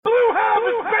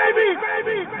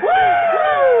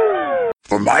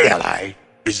For my ally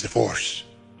is the Force.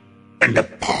 And a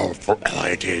powerful ally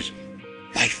it is.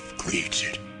 Life creates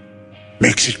it,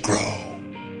 makes it grow.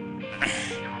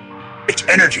 Its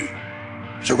energy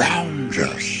surrounds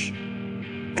us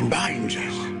and binds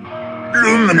us.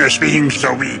 Luminous beings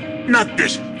so we, not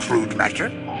this crude matter.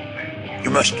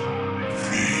 You must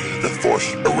feel the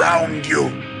Force around you.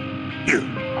 Here,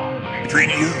 between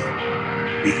you,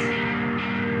 me,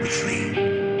 the tree,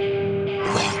 the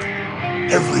rock,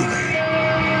 everywhere.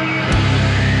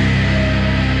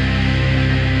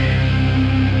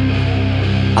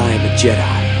 I am a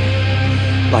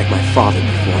Jedi, like my father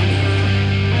before me.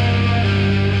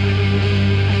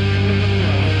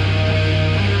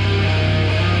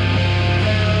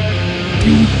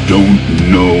 You don't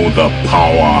know the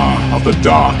power of the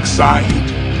dark side.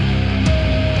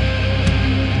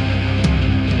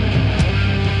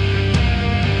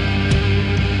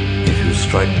 If you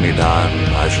strike me down,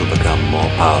 I shall become more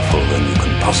powerful than you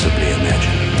can possibly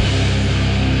imagine.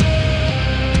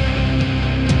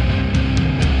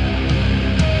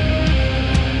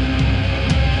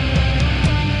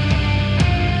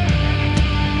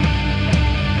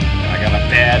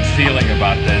 Bad feeling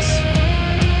about this.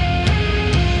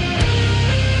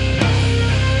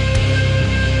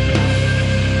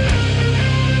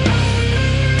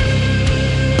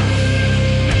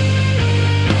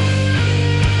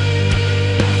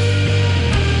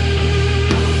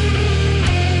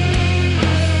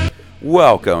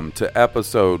 Welcome to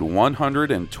episode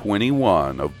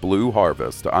 121 of Blue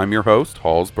Harvest. I'm your host,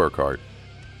 Halls Burkhart.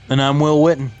 And I'm Will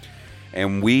Witten.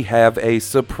 And we have a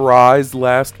surprise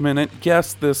last-minute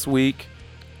guest this week,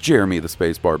 Jeremy the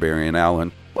Space Barbarian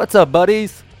Allen. What's up,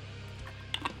 buddies?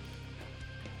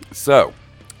 So,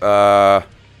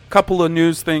 couple of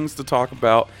news things to talk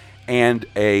about, and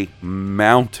a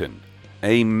mountain of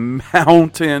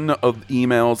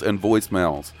emails and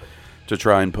voicemails to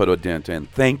try and put a dent in.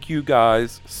 Thank you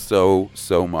guys so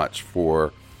much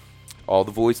for all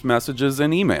the voice messages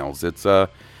and emails. It's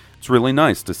really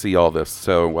nice to see all this.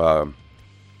 So,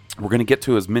 we're going to get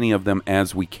to as many of them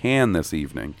as we can this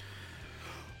evening.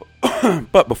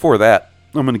 But before that,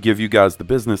 I'm going to give you guys the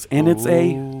business. And it's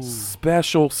a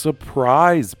special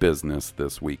surprise business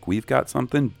this week. We've got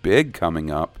something big coming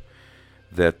up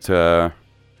that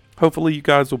hopefully you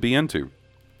guys will be into.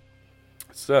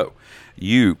 So,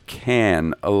 you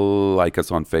can like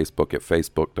us on Facebook at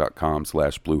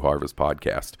facebook.com/Blue Harvest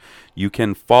Podcast. You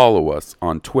can follow us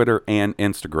on Twitter and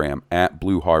Instagram at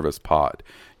Blue Harvest Pod.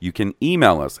 You can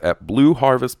email us at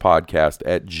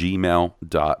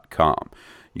blueharvestpodcast@gmail.com.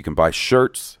 You can buy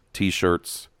shirts,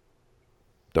 t-shirts.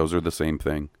 Those are the same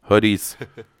thing. Hoodies,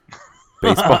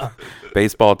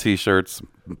 baseball t-shirts,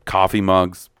 coffee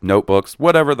mugs, notebooks,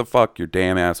 whatever the fuck your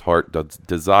damn ass heart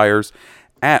desires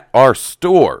at our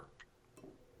store.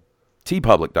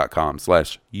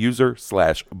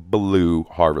 tpublic.com/user/Blue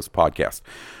Harvest Podcast.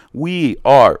 We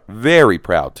are very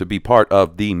proud to be part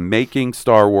of the Making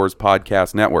Star Wars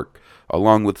Podcast Network,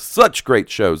 along with such great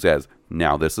shows as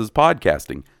Now This Is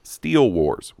Podcasting, Steel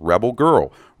Wars, Rebel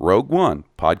Girl, Rogue One,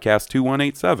 Podcast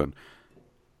 2187,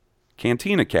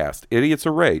 Cantina Cast, Idiots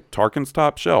Array, Tarkin's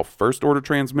Top Shelf, First Order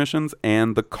Transmissions,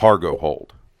 and The Cargo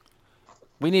Hold.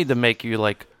 We need to make you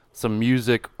like some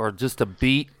music or just a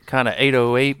beat, kind of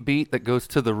 808 beat that goes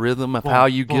to the rhythm of how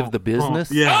you give the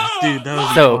business. Yeah, dude, that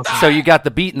was so awesome. so you got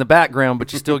the beat in the background,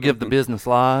 but you still give the business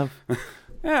live.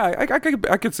 Yeah,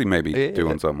 I could see maybe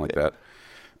doing something like that.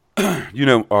 You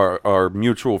know, our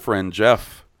mutual friend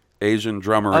Jeff, Asian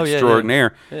drummer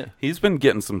extraordinaire, yeah. He's been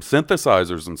getting some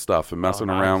synthesizers and stuff and messing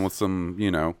around with some,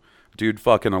 dude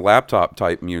fucking a laptop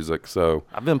type music. So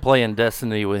I've been playing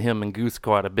Destiny with him and Goose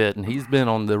quite a bit, and he's been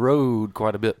on the road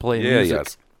quite a bit playing music.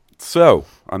 Yes. So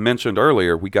I mentioned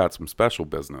earlier we got some special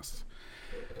business.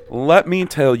 Let me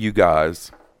tell you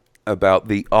guys about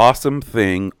the awesome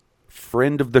thing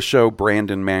friend of the show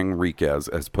Brandon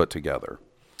Manriquez has put together.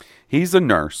 He's a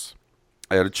nurse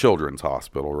at a children's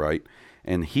hospital, right?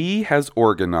 And he has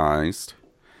organized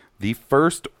the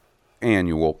first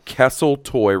annual Kessel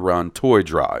Toy Run Toy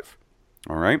Drive.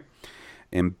 All right?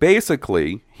 And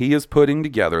basically, he is putting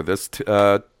together this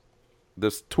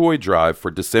toy drive for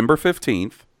December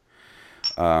 15th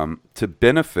to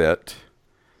benefit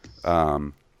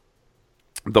the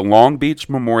Long Beach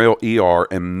Memorial ER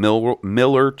and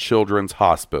Miller Children's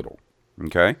Hospital.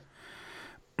 Okay?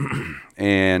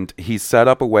 And he set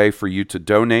up a way for you to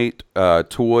donate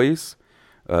toys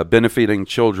benefiting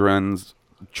children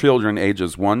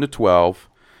ages 1 to 12.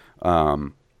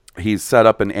 He's set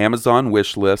up an Amazon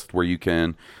wish list where you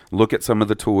can look at some of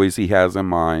the toys he has in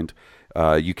mind.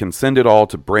 You can send it all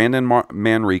to Brandon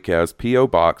Manriquez, P.O.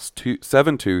 Box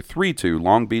 7232,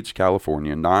 Long Beach,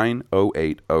 California,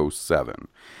 90807.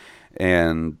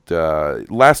 And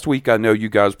last week, I know you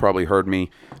guys probably heard me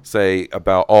say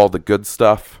about all the good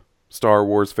stuff Star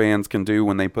Wars fans can do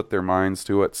when they put their minds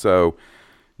to it. So,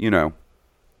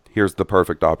 here's the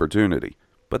perfect opportunity.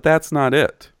 But that's not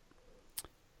it.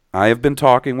 I have been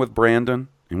talking with Brandon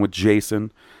and with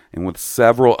Jason and with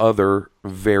several other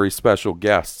very special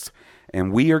guests,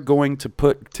 and we are going to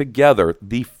put together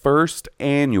the first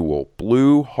annual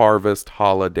Blue Harvest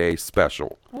Holiday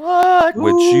Special. What?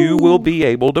 Which you will be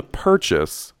able to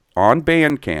purchase on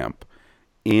Bandcamp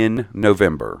in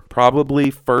November,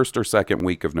 probably first or second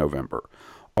week of November.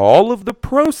 All of the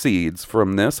proceeds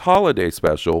from this holiday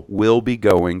special will be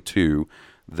going to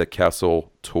the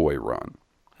Kessel Toy Run.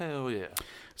 Hell yeah.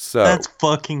 So That's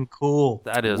fucking cool.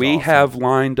 That is we awesome. have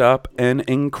lined up an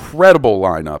incredible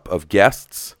lineup of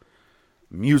guests,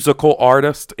 musical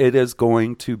artists. It is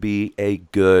going to be a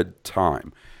good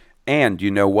time. And you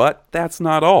know what? That's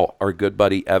not all. Our good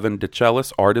buddy Evan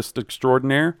DeCellis, artist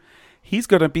extraordinaire, he's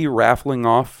going to be raffling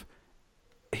off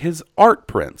his art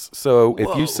prints. So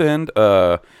if you send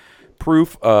a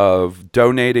proof of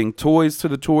donating toys to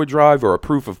the toy drive or a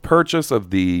proof of purchase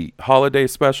of the holiday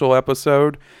special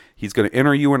episode, he's going to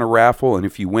enter you in a raffle. And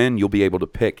if you win, you'll be able to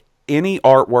pick any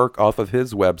artwork off of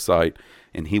his website,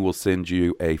 and he will send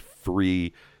you a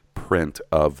free print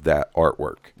of that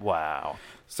artwork. Wow.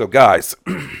 So guys,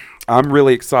 I'm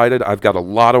really excited. I've got a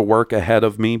lot of work ahead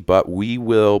of me, but we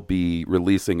will be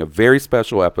releasing a very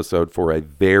special episode for a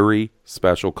very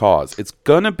special cause. It's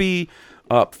going to be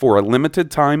up for a limited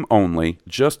time only,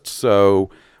 just so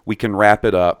we can wrap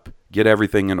it up, get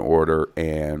everything in order,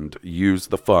 and use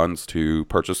the funds to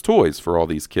purchase toys for all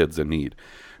these kids in need.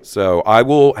 So I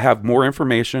will have more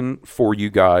information for you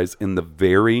guys in the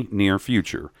very near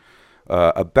future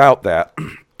about that.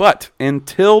 But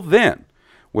until then,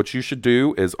 what you should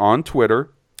do is on Twitter,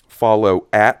 follow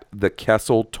at the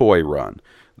Kessel Toy Run.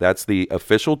 That's the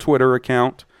official Twitter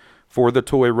account for the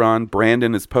Toy Run.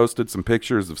 Brandon has posted some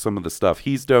pictures of some of the stuff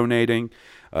he's donating.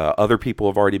 Other people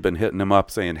have already been hitting him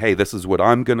up saying, hey, this is what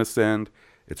I'm going to send.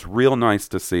 It's real nice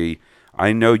to see.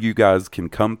 I know you guys can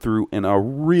come through in a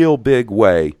real big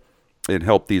way and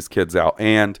help these kids out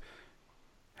and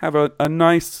have a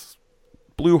nice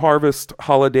Blue Harvest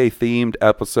holiday themed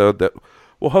episode that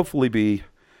will hopefully be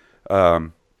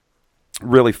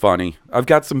really funny. I've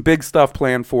got some big stuff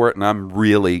planned for it, and I'm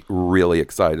really, really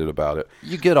excited about it.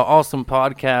 You get an awesome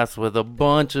podcast with a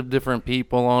bunch of different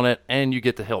people on it, and you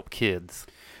get to help kids.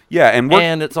 Yeah,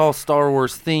 and it's all Star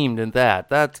Wars themed in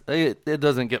that. It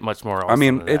doesn't get much more awesome. I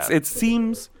mean, than that. it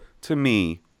seems to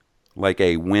me like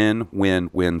a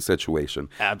win-win-win situation.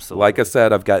 Absolutely. Like I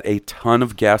said, I've got a ton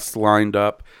of guests lined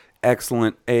up.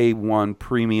 Excellent A1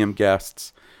 premium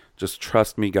guests. Just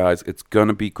trust me, guys. It's going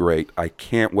to be great. I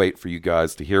can't wait for you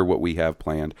guys to hear what we have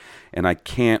planned. And I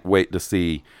can't wait to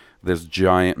see this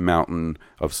giant mountain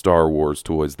of Star Wars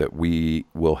toys that we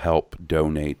will help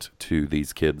donate to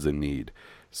these kids in need.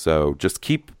 So just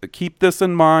keep this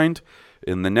in mind.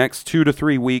 In the next 2 to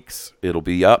 3 weeks, it'll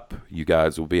be up. You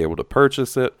guys will be able to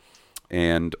purchase it.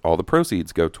 And all the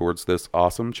proceeds go towards this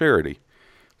awesome charity.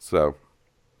 So,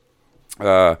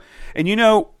 and you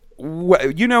know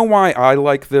why I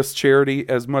like this charity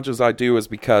as much as I do is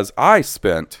because I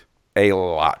spent a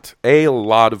lot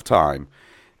of time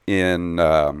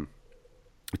in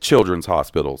children's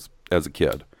hospitals as a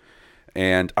kid.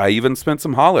 And I even spent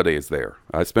some holidays there.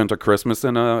 I spent a Christmas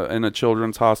in a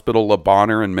children's hospital, La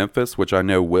Bonheur in Memphis, which I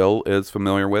know Will is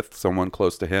familiar with. Someone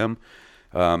close to him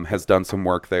has done some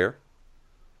work there.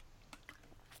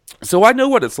 So I know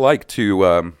what it's like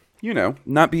to,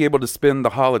 not be able to spend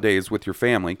the holidays with your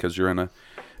family because you're in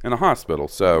a hospital.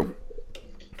 So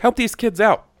help these kids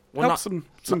out. Help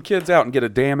some kids out and get a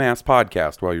damn ass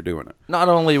podcast while you're doing it. Not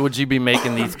only would you be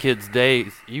making these kids'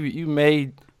 days, you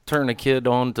may turn a kid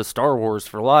on to Star Wars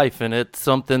for life, and it's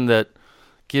something that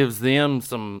gives them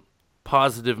some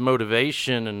positive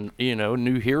motivation and,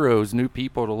 new heroes, new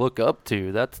people to look up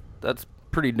to. That's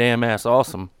pretty damn ass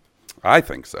awesome. I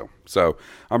think so. So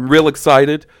I'm real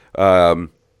excited.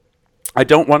 I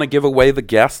don't want to give away the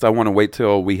guest. I want to wait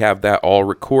till we have that all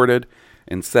recorded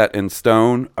and set in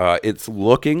stone. It's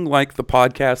looking like the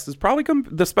podcast is probably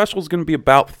the special is going to be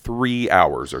about 3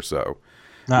 hours or so.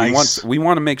 Nice. We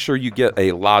want to make sure you get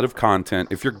a lot of content.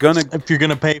 If you're gonna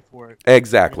pay for it.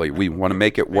 Exactly. We want to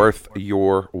make it worth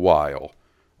your while.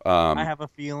 I have a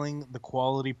feeling the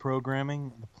quality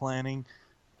programming, the planning,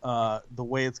 the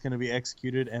way it's going to be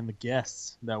executed, and the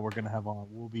guests that we're going to have on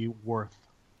will be worth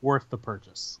the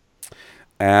purchase.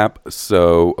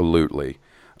 Absolutely.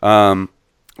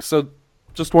 So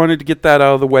just wanted to get that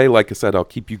out of the way. Like I said, I'll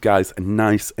keep you guys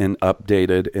nice and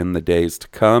updated in the days to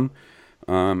come.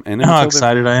 And You know how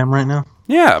excited I am right now?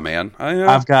 Yeah, man.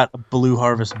 I've got a Blue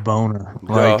Harvest boner.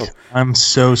 Like, I'm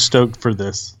so stoked for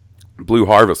this. Blue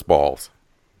Harvest balls.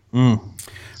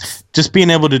 Just being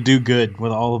able to do good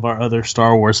with all of our other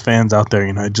Star Wars fans out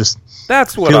there,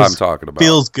 That's what I'm talking about.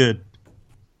 Feels good.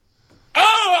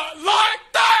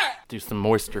 Do some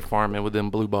moisture farming with them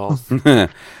blue balls. All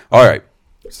right.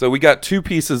 So we got 2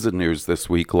 pieces of news this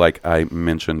week, like I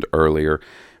mentioned earlier.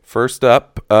 First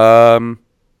up,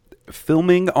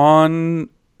 filming on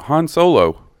Han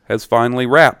Solo has finally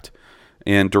wrapped.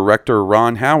 And director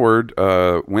Ron Howard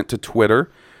went to Twitter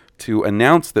to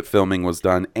announce that filming was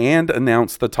done and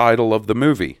announce the title of the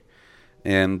movie.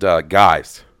 And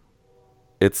guys,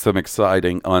 it's some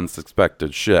exciting,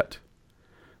 unsuspected shit.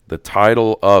 The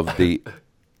title of the,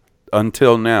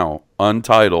 until now,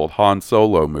 untitled Han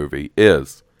Solo movie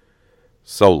is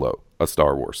Solo, A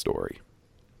Star Wars Story.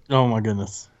 Oh my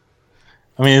goodness.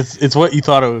 I mean, it's what you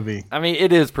thought it would be. I mean,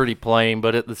 it is pretty plain,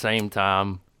 but at the same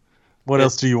time, what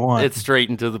else do you want? It's straight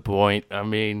and to the point. I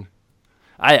mean,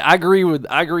 I agree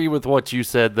with what you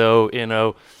said, though. You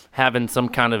know, having some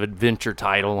kind of adventure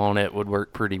title on it would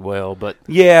work pretty well. But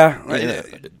yeah,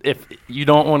 if you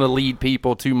don't want to lead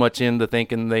people too much into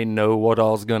thinking they know what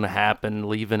all's going to happen,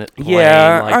 leaving it plain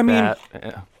like that.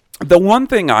 Yeah. The one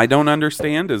thing I don't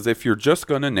understand is if you're just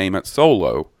going to name it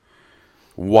Solo,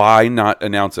 why not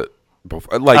announce it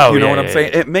before? Like, you know what I'm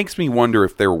saying? It makes me wonder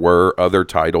if there were other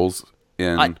titles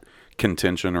in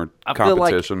contention or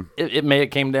competition. I feel like it may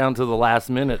have came down to the last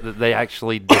minute that they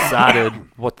actually decided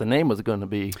what the name was going to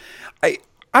be.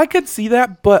 I could see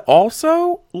that, but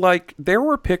also, like, there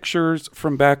were pictures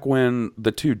from back when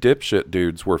the 2 dipshit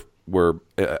dudes were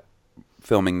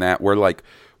filming that, where, like,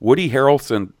 Woody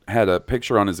Harrelson had a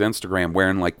picture on his Instagram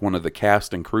wearing, like, one of the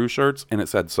cast and crew shirts, and it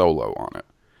said Solo on it.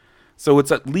 So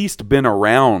it's at least been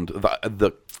around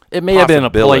the It may have been a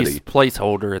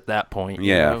placeholder at that point.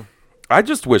 Yeah. You know? I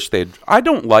just wish I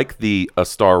don't like a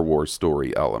Star Wars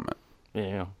story element.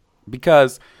 Yeah.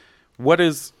 Because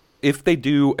if they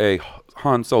do a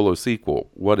Han Solo sequel,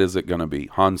 what is it going to be?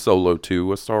 Han Solo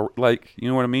 2, you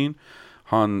know what I mean?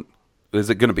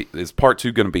 Is part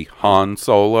 2 going to be Han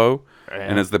Solo? Yeah.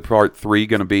 And is the part 3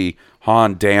 going to be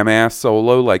Han damn ass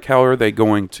Solo? Like, how are they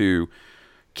going to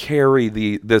carry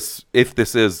this, if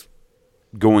this is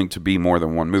going to be more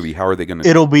than one movie, how are they going to...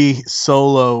 It'll be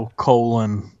Solo :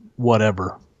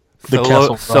 whatever.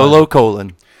 Solo :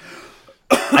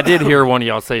 I did hear one of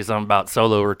y'all say something about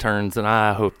Solo returns, and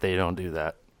I hope they don't do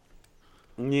that.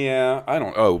 Yeah, I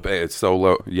don't... Oh, it's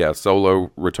Solo... Yeah,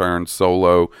 Solo returns,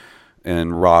 Solo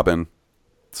and Robin.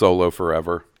 Solo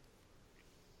forever.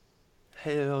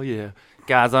 Hell yeah.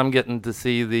 Guys, I'm getting to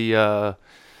see the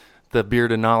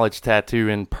Beard of Knowledge tattoo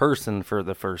in person for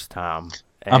the first time.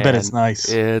 I bet it's nice.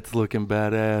 It's looking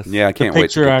badass. Yeah, I can't wait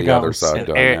to get the other side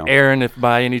done now. Aaron, if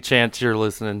by any chance you're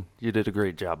listening, you did a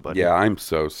great job, buddy. Yeah, I'm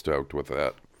so stoked with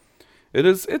that.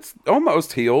 It's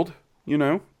almost healed, you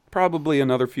know. Probably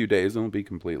another few days and it'll be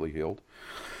completely healed.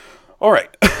 All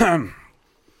right.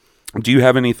 Do you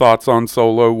have any thoughts on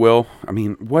Solo, Will? I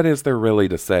mean, what is there really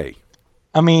to say?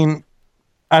 I mean,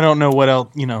 I don't know what else,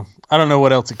 I don't know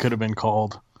what else it could have been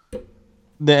called.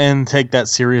 And take that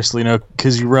seriously,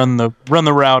 because you run the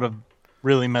route of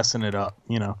really messing it up,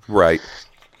 Right.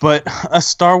 But a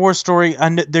Star Wars story,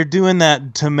 they're doing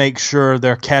that to make sure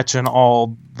they're catching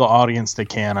all the audience they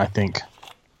can, I think.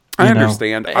 I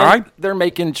understand. They're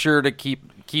making sure to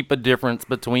keep a difference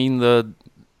between the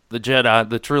Jedi,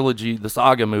 the trilogy, the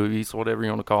saga movies, whatever you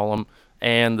want to call them,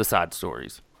 and the side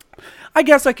stories. I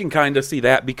guess I can kind of see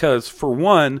that because, for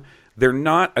one, they're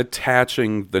not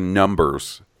attaching the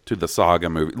numbers to the saga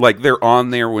movie. Like, they're on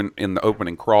there in the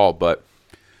opening crawl, but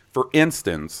for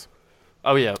instance,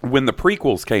 when the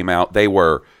prequels came out, they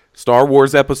were Star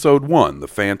Wars Episode 1, The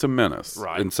Phantom Menace,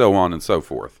 right, and so on and so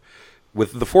forth.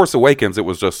 With The Force Awakens, it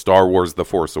was just Star Wars The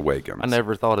Force Awakens. I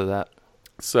never thought of that.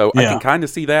 So I can kind of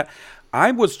see that.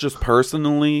 I was just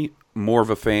personally more of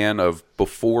a fan of,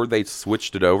 before they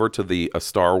switched it over to a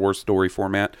Star Wars story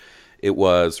format, it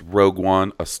was Rogue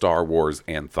One, a Star Wars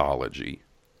anthology.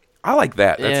 I like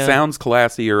that. Yeah, that sounds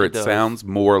classier. It does. Sounds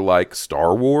more like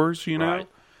Star Wars, you know? Right.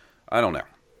 I don't know.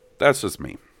 That's just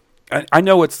me. I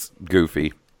know it's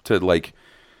goofy to, like,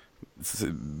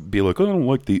 be like, I don't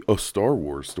like the Star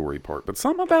Wars story part, but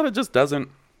something about it just doesn't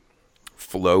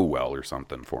flow well or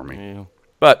something for me. Yeah.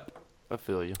 But I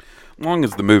feel you. as long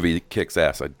as the movie kicks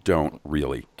ass, I don't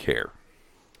really care.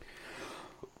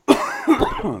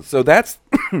 So that's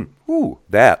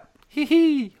that. Hee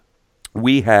hee.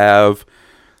 We have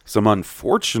Some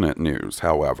unfortunate news,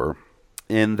 however,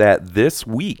 in that this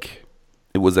week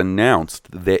it was announced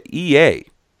that EA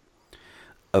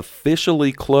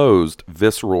officially closed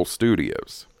Visceral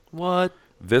Studios. What?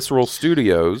 Visceral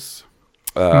Studios,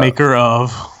 maker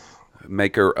of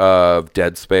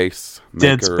Dead Space,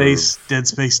 Dead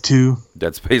Space 2,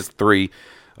 Dead Space 3,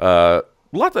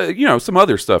 lots of, some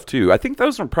other stuff too. I think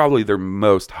those are probably their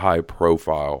most high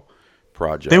profile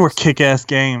projects. They were kick-ass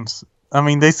games. I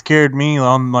mean, they scared me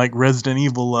on like Resident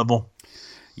Evil level.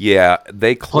 Yeah,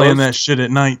 they closed playing that shit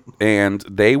at night. And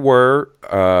they were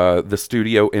the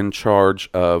studio in charge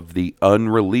of the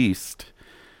unreleased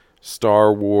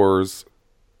Star Wars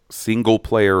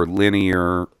single-player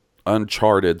linear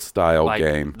Uncharted style Like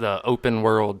game. the open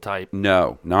world type.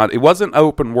 No, it wasn't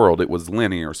open world, it was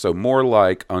linear, so more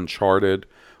like Uncharted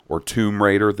or Tomb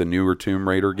Raider, the newer Tomb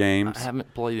Raider games. I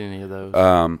haven't played any of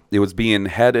those. It was being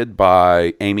headed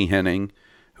by Amy Hennig,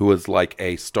 who was like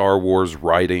a Star Wars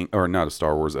writing, or not a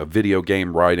Star Wars, a video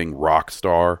game writing rock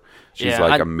star. She's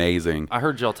amazing. I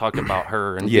heard y'all talk about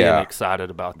her and Yeah. being excited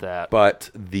about that.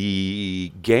 But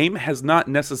the game has not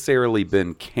necessarily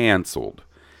been canceled,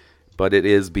 but it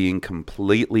is being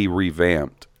completely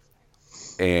revamped.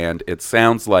 And it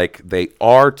sounds like they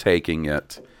are taking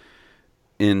it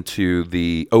into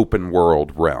the open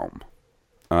world realm.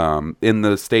 In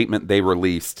the statement they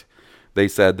released, they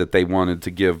said that they wanted to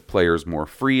give players more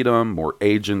freedom, more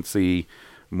agency,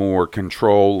 more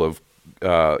control of,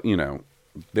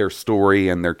 their story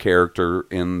and their character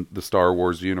in the Star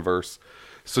Wars universe.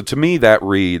 So to me, that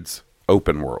reads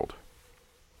open world.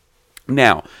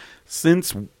 Now,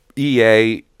 since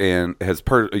EA has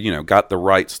got the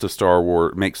rights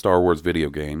to make Star Wars video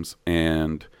games,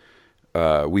 and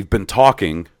we've been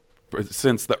talking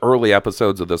since the early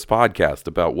episodes of this podcast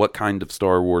about what kind of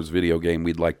Star Wars video game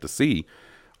we'd like to see,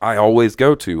 I always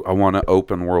go to, I want an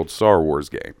open world Star Wars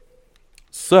game.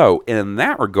 So in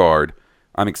that regard,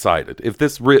 I'm excited. If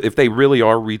they really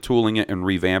are retooling it and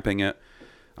revamping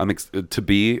it, to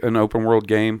be an open world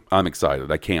game, I'm excited.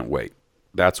 I can't wait.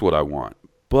 That's what I want.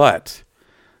 But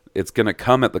it's going to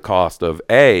come at the cost of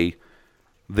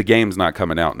the game's not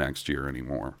coming out next year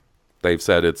anymore. They've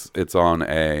said it's on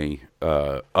a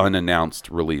unannounced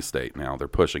release date now. They're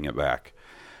pushing it back.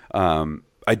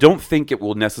 I don't think it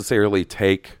will necessarily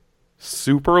take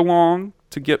super long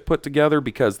to get put together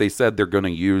because they said they're going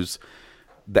to use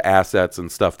the assets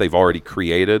and stuff they've already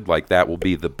created. Like that will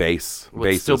be the basis of the game. Will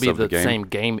it still be the same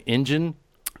game engine?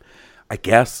 I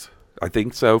guess. I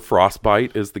think so.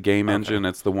 Frostbite is the game engine.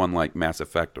 It's the one like Mass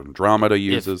Effect Andromeda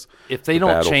uses. If they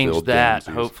don't change Battlefield that, games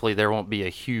use. hopefully there won't be a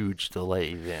huge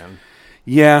delay then.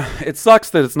 Yeah, it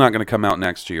sucks that it's not going to come out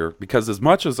next year because as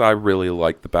much as I really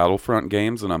like the Battlefront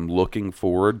games and I'm looking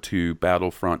forward to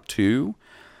Battlefront 2,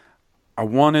 I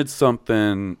wanted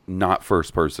something not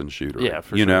first-person shooter. Yeah,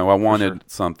 for sure. I wanted sure.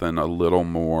 something a little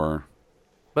more,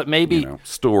 but maybe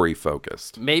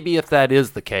story-focused. Maybe if that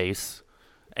is the case,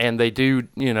 and they do,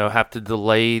 have to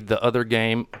delay the other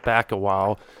game back a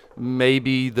while,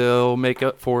 maybe they'll make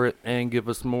up for it and give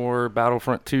us more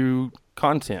Battlefront 2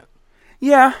 content.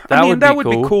 Yeah, that would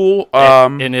be cool.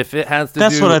 And if it has to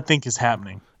That's what I think is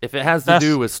happening. If it has to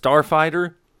do with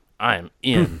Starfighter, I am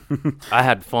in. I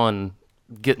had fun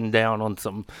getting down on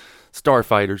some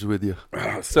Starfighters with you.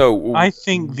 So I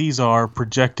think these are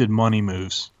projected money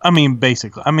moves. I mean,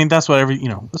 basically. I mean, that's what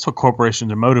that's what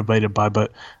corporations are motivated by,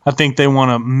 but I think they want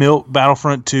to milk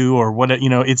Battlefront 2 or what,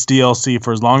 its DLC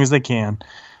for as long as they can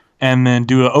and then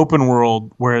do an open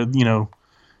world where,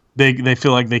 they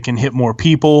feel like they can hit more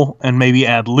people and maybe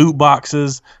add loot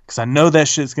boxes because I know that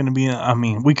shit's going to be. I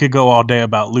mean, we could go all day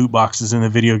about loot boxes in the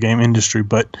video game industry,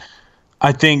 but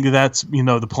I think that's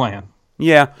the plan.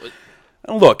 Yeah,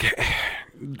 look,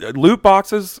 loot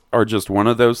boxes are just one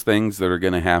of those things that are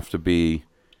going to have to be.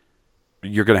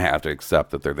 You're going to have to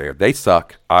accept that they're there. They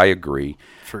suck. I agree.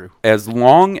 True. As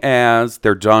long as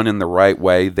they're done in the right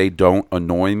way, they don't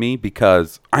annoy me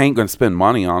because I ain't going to spend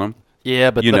money on them.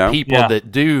 Yeah, but the people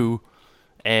that do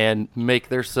and make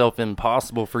theirself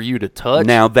impossible for you to touch,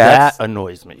 now that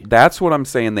annoys me. That's what I'm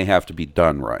saying. They have to be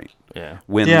done right. Yeah.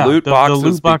 When loot boxes the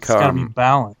loot box become gotta be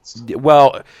balanced.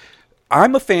 Well,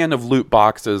 I'm a fan of loot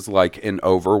boxes like in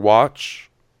Overwatch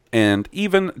and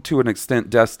even to an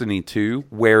extent Destiny 2,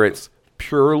 where it's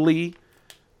purely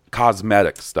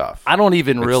cosmetic stuff. I don't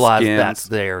even realize skins. that's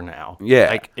there now. Yeah.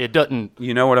 Like it doesn't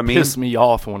You know what I mean? piss me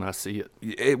off when I see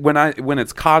it. When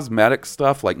it's cosmetic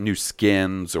stuff like new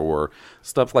skins or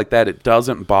stuff like that, it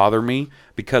doesn't bother me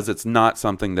because it's not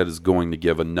something that is going to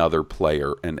give another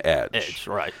player an edge.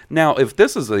 Right. Now, if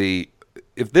this is the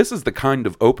kind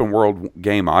of open world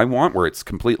game I want, where it's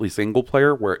completely single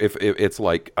player, where if it's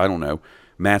like, I don't know,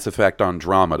 Mass Effect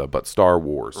Andromeda, but Star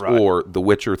Wars, Right. or The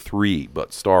Witcher 3,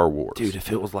 but Star Wars. Dude,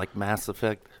 if it was like Mass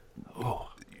Effect,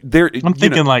 I'm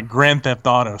thinking like Grand Theft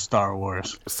Auto Star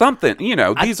Wars. something.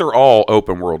 These are all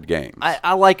open world games.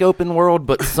 I like open world,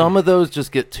 but some of those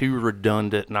just get too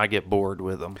redundant, and I get bored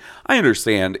with them. I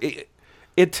understand.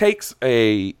 It takes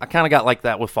a I kind of got like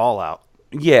that with Fallout.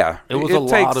 yeah. It was a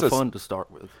lot of fun to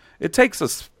start with. It takes a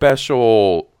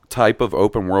special type of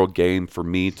open world game for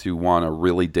me to want to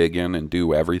really dig in and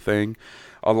do everything.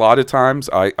 A lot of times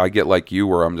I get like you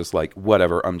where I'm just like,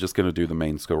 whatever, I'm just going to do the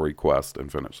main story quest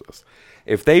and finish this.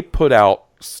 If they put out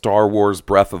Star Wars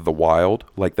Breath of the Wild,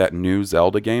 like that new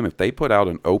Zelda game, if they put out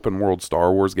an open world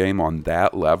Star Wars game on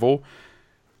that level,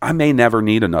 I may never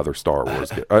need another Star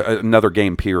Wars another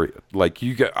game, period. Like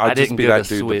I'll just didn't be get that a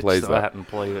dude Switch, that plays so I that. haven't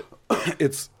played it.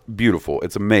 It's beautiful.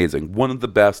 It's amazing. One of the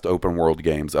best open world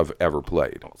games I've ever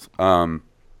played.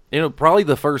 Probably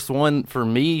the first one for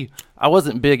me. I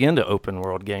wasn't big into open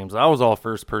world games. I was all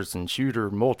first person shooter,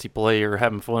 multiplayer,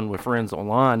 having fun with friends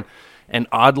online. And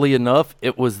oddly enough,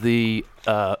 it was the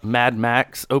Mad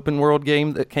Max open world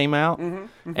game that came out.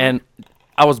 And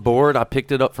I was bored. I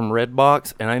picked it up from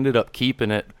Redbox, and I ended up keeping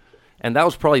it. And that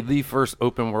was probably the first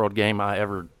open world game I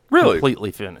ever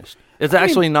completely finished. It's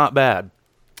actually not bad.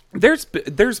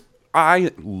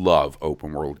 I love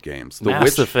open world games.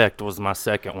 Mass Effect was my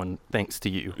second one, thanks to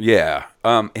you. Yeah.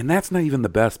 And that's not even the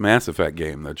best Mass Effect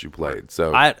game that you played.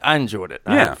 So I enjoyed it.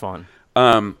 I had fun.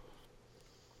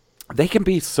 They can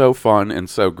be so fun and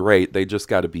so great. They just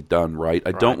got to be done right.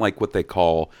 I don't like what they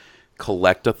call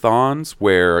collectathons,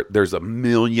 where there's a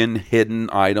million hidden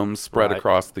items spread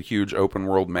across the huge open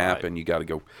world map, and you got to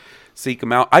go seek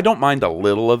them out. I don't mind a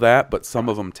little of that, but some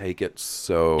of them take it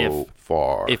so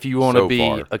far. If you want to be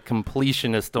a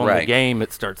completionist on the game,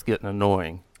 it starts getting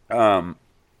annoying. And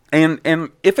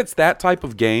if it's that type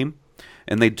of game,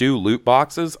 and they do loot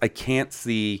boxes, I can't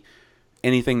see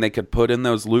anything they could put in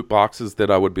those loot boxes that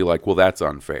I would be like, well, that's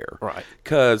unfair. Right.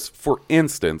 Because, for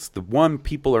instance, the one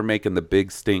people are making the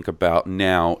big stink about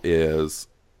now is...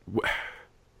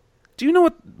 do you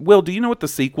know what the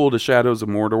sequel to Shadows of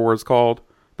Mordor is called?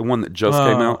 The one that just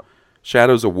came out?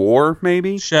 Shadows of War,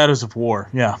 maybe? Shadows of War,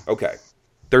 yeah. Okay.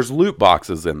 There's loot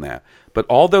boxes in that. But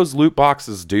all those loot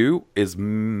boxes do is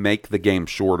make the game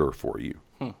shorter for you.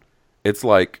 It's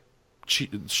like...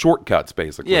 shortcuts,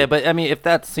 basically. Yeah, but I mean, if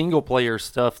that's single player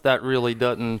stuff, that really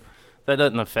doesn't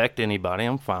affect anybody.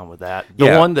 I'm fine with that.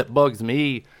 The one that bugs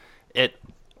me,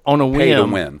 on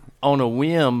a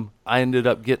whim, I ended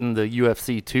up getting the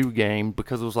UFC 2 game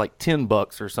because it was like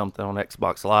 $10 or something on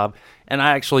Xbox Live, and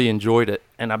I actually enjoyed it.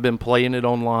 And I've been playing it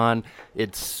online.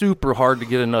 It's super hard to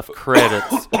get enough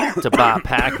credits to buy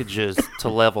packages to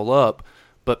level up,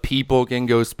 but people can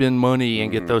go spend money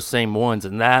and get those same ones,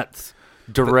 and that's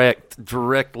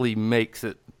directly makes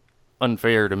it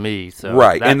unfair to me. So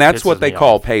right, and that's what they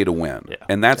call pay to win,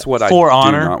 and that's what I do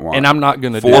not want. And I'm not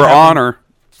going to do For Honor.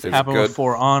 Happened with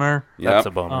For Honor. That's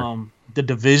a bummer. The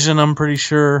Division, I'm pretty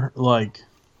sure. Like,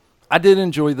 I did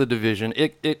enjoy the Division.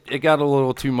 It got a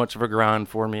little too much of a grind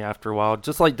for me after a while,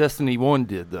 just like Destiny 1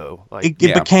 did, though. Like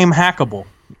it became hackable.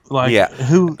 Like,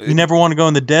 you never want to go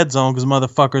in the dead zone because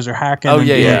motherfuckers are hacking. Oh,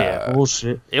 yeah.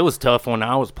 Bullshit. It was tough when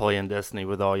I was playing Destiny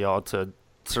with all y'all to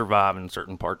survive in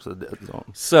certain parts of the dead zone.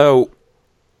 So,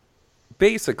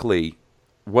 basically,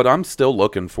 what I'm still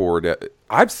looking forward to,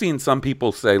 I've seen some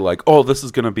people say, like, oh, this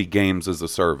is going to be games as a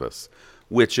service,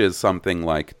 which is something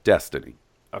like Destiny.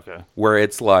 Okay. Where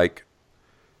it's like,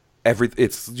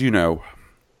 it's,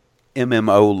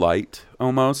 MMO light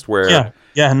almost, where...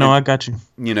 I got you.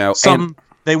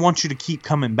 They want you to keep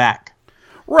coming back.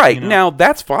 Right. Now,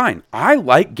 that's fine. I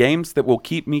like games that will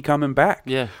keep me coming back.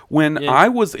 Yeah. When I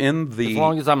was in the... As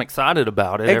long as I'm excited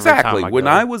about it. Exactly. Every time when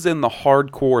I was in the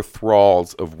hardcore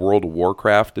thralls of World of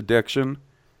Warcraft addiction,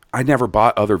 I never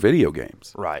bought other video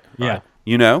games. Right. Yeah.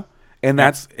 And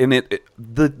that's... And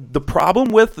the problem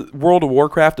with World of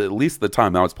Warcraft, at least the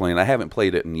time I was playing, I haven't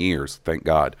played it in years, thank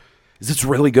God, is it's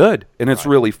really good. And it's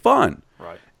really fun.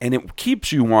 Right. And it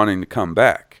keeps you wanting to come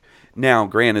back. Now,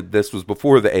 granted, this was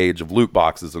before the age of loot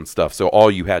boxes and stuff, so all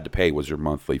you had to pay was your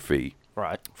monthly fee,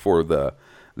 for the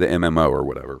MMO or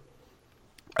whatever.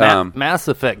 Mass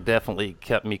Effect definitely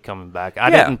kept me coming back. I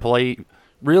didn't play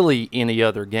really any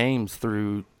other games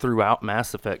throughout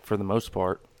Mass Effect for the most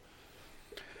part.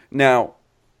 Now,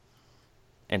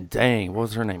 and dang, what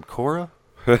was her name? Cora?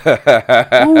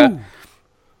 I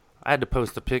had to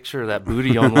post a picture of that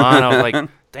booty online. I was like,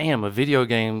 damn, a video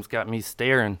game's got me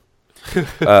staring.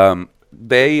 What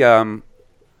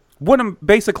I'm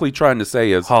basically trying to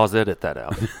say is... Pause, edit that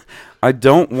out. I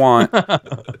don't want.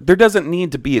 There doesn't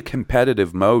need to be a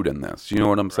competitive mode in this. You know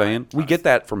what I'm saying? We get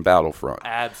that from Battlefront.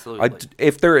 Absolutely.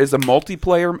 If there is a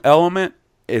multiplayer element,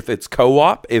 if it's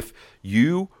co-op, if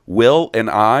you, Will, and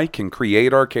I can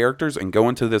create our characters and go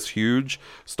into this huge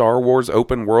Star Wars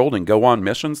open world and go on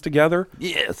missions together,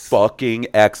 yes. fucking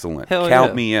excellent. Hell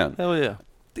Count yeah. me in. Hell yeah.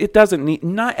 It doesn't need.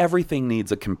 Not everything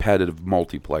needs a competitive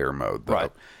multiplayer mode, though.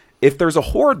 Right. If there's a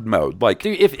horde mode, like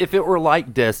Dude, if it were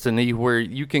like Destiny, where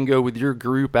you can go with your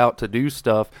group out to do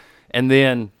stuff, and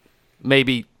then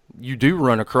maybe you do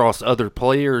run across other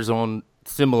players on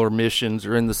similar missions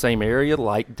or in the same area,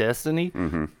 like Destiny,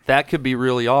 that could be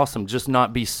really awesome. Just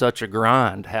not be such a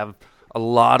grind. Have a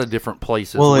lot of different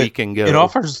places we can go. It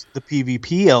offers the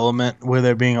PvP element where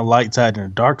there being a light side and a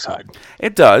dark side.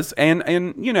 it does, and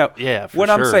you know, Yeah, for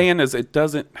what I'm sure. saying is it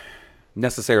doesn't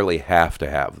necessarily have to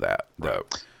have that, though.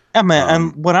 Yeah, man.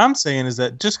 And what I'm saying is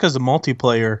that just because of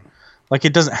multiplayer, like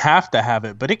it doesn't have to have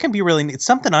it, but it can be really neat. It's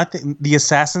something I think the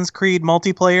Assassin's Creed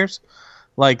multiplayers,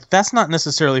 like that's not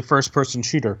necessarily first-person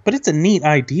shooter, but it's a neat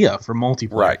idea for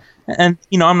multiplayer. Right. And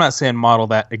you know, I'm not saying model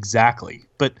that exactly,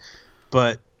 but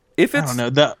If I it's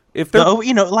don't know if they're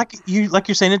you know, like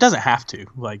you're saying, it doesn't have to.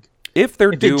 Like if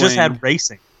they're if doing it just had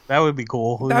racing, that would be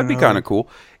cool. that'd be kind of cool.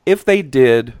 If they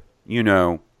did, you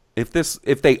know, if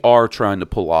they are trying to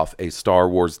pull off a Star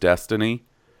Wars Destiny,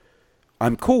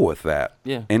 I'm cool with that.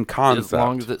 yeah. In concept, As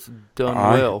long as it's done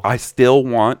well. I still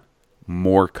want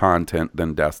more content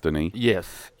than Destiny.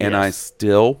 yes. And I yes.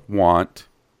 still want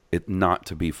it not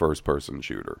to be first-person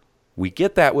shooter. We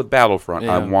get that with Battlefront.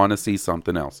 I Yeah. want to see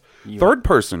something else.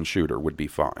 Third-person shooter would be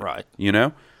fine. Right. You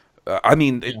know? I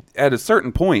mean, at a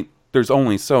certain point, there's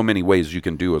only so many ways you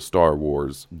can do a Star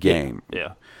Wars game.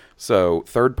 Yeah. So,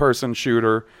 third-person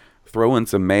shooter, throw in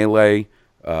some melee,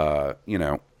 you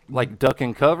know, Like duck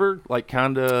and cover, like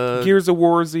kind of. Gears of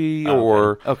Warzy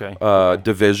or Okay.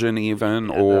 Division even,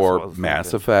 Yeah, that's what I or was Mass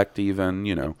thinking. Effect even,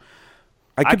 you know.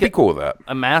 I could be cool with that.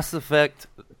 a Mass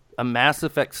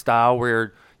Effect style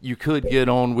where you could get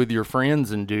on with your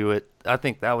friends and do it. I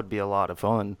think that would be a lot of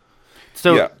fun.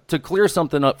 So Yeah. to clear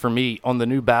something up for me on the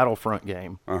new Battlefront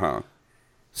game. Uh-huh.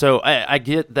 So I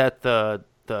get that the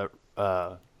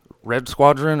Red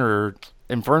Squadron or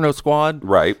Inferno Squad.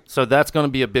 Right. So that's going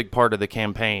to be a big part of the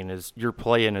campaign. Is you're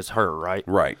playing as her, right?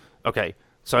 Right. Okay.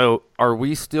 So are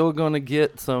we still going to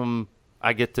get some?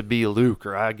 I get to be Luke,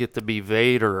 or I get to be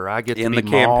Vader, or I get to In be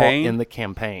the Maul campaign? in the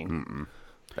campaign.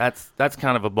 That's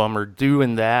kind of a bummer.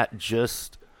 Doing that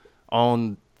just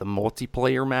on the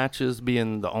multiplayer matches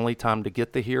being the only time to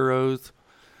get the heroes.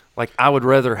 Like I would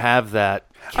rather have that.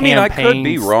 I mean, I could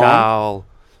be wrong. Style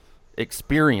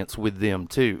experience with them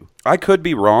too. I could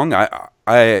be wrong.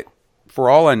 I for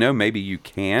all I know, maybe you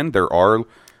can. There are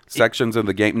sections of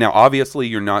the game. Now, obviously,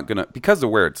 you're not going to, because of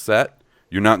where it's set,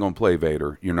 you're not going to play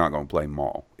Vader. You're not going to play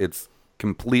Maul. It's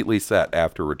completely set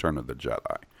after Return of the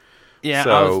Jedi. Yeah, I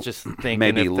So, was just thinking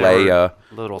maybe if there were Leia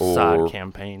little or, side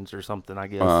campaigns or something, I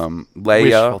guess. Wishful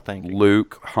Leia, thinking.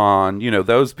 Luke, Han, you know,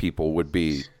 those people would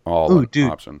be all Ooh, an dude,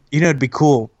 option. you know, it'd be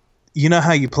cool. You know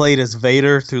how you played as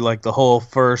Vader through like the whole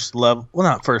first level? Well,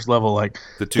 not first level, like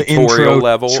The tutorial intro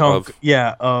level chunk,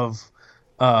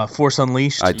 of Force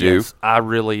Unleashed. I do. Yes, I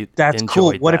really That's cool.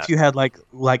 enjoyed What that. if you had like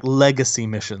legacy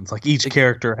missions? Like each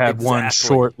character had one exactly.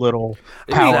 short little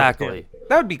power. Exactly.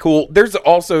 That would be cool. There's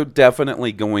also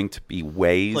definitely going to be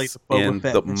ways Like the Boba in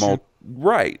Fett the mission.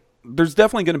 right. There's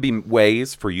definitely going to be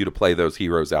ways for you to play those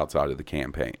heroes outside of the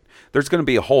campaign. There's going to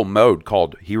be a whole mode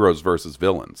called Heroes versus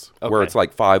Villains, where Okay. it's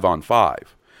like 5-on-5.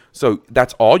 So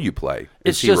that's all you play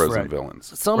is It's just- heroes Right. and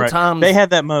villains. Right. Sometimes They had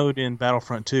that mode in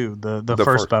Battlefront 2, the The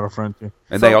first fir- Battlefront 2.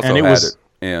 And they also and it had was-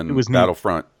 it in it was neat.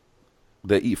 Battlefront.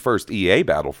 The first EA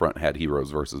Battlefront had heroes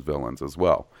versus villains as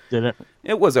well. Did it?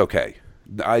 It was okay.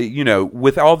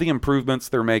 With all the improvements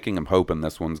they're making, I'm hoping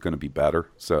this one's going to be better.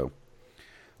 So,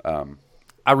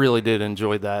 I really did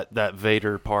enjoy that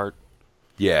Vader part.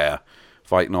 yeah,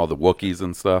 fighting all the Wookiees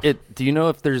and stuff. Do you know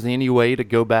if there's any way to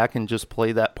go back and just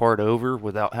play that part over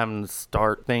without having to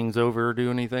start things over or do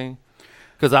anything?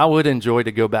 Because I would enjoy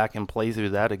to go back and play through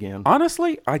that again.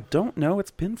 Honestly, I don't know.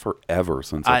 It's been forever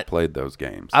since I've played those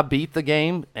games. I beat the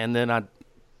game and then I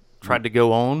tried to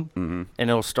go on, and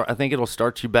it'll start. I think it'll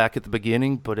start you back at the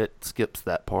beginning, but it skips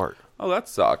that part. Oh, that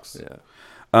sucks.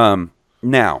 Yeah.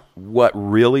 Now, what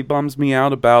really bums me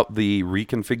out about the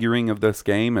reconfiguring of this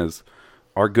game is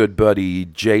our good buddy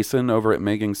Jason over at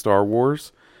Making Star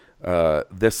Wars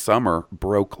this summer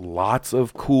broke lots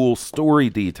of cool story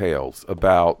details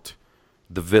about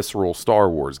the visceral Star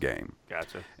Wars game.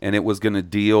 Gotcha. And it was going to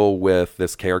deal with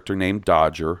this character named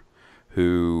Dodger,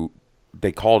 who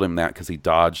they called him that because he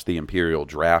dodged the Imperial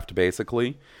draft,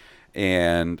 basically.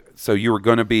 And so you were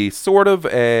going to be sort of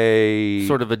a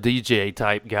DJ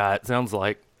type guy. It sounds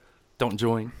like. Don't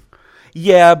join.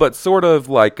 Yeah, but sort of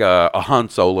like a Han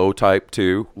Solo type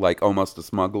too, like almost a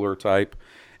smuggler type.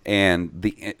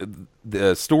 And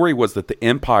the story was that the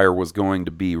Empire was going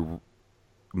to be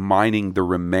mining the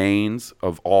remains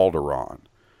of Alderaan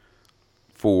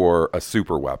for a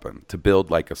super weapon, to build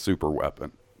like a super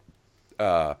weapon.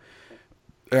 I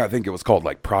think it was called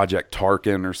like Project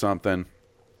Tarkin or something.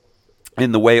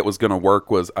 And the way it was going to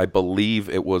work was, I believe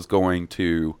it was going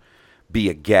to be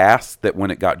a gas that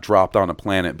when it got dropped on a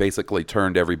planet basically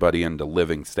turned everybody into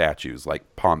living statues,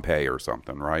 like Pompeii or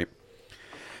something, right?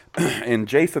 And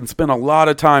Jason spent a lot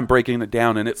of time breaking it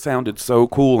down, and it sounded so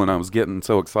cool, and I was getting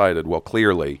so excited. Well,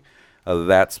 clearly,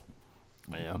 that's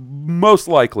most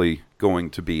likely going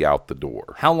to be out the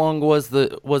door. How long was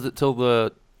it till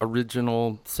the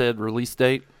original said release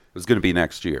date? It was going to be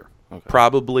next year. Okay.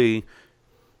 Probably,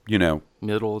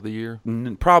 middle of the year.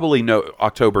 Probably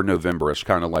October, November-ish,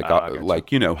 kind of like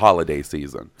holiday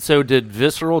season. So did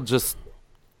Visceral just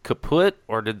kaput,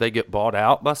 or did they get bought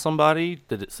out by somebody?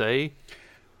 Did it say?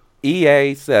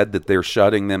 EA said that they're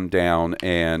shutting them down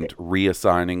and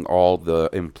reassigning all the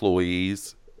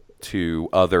employees to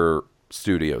other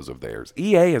studios of theirs.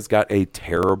 EA has got a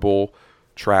terrible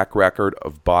track record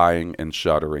of buying and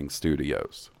shuttering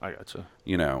studios. I gotcha.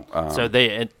 So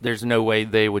there's no way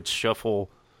they would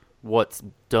shuffle what's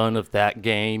done of that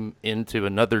game into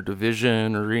another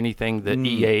division or anything that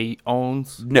EA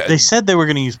owns. No, they said they were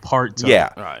going to use parts. Yeah,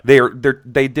 of it. Right.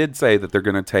 They did say that they're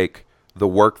going to take the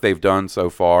work they've done so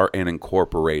far and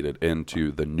incorporate it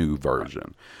into the new version.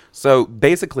 Right. So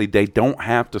basically, they don't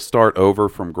have to start over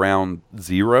from ground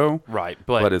zero. Right,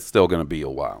 but it's still going to be a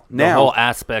while. The whole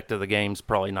aspect of the game's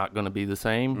probably not going to be the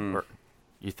same. Or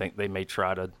you think they may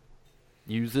try to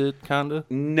use it, kind of?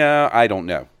 No, I don't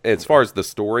know. As far as the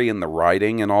story and the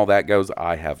writing and all that goes,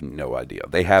 I have no idea.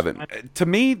 They haven't. To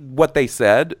me, what they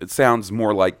said, it sounds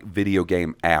more like video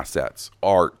game assets,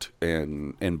 art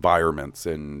and environments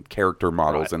and character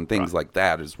models and things like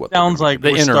that is what sounds like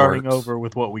we're starting over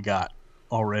with what we got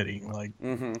already. Like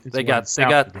they got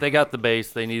the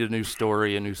base. They need a new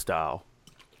story, a new style.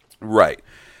 Right.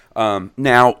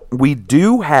 Now we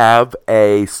do have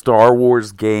a Star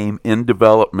Wars game in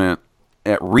development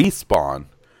at Respawn,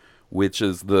 which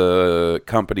is the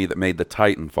company that made the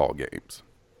Titanfall games.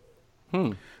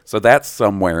 So that's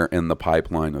somewhere in the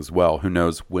pipeline as well. Who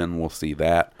knows when we'll see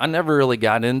that? I never really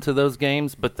got into those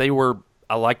games, but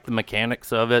I liked the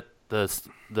mechanics of it.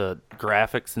 The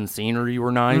graphics and scenery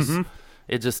were nice.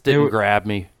 It just didn't grab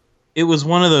me. It was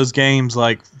one of those games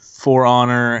like For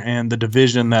Honor and The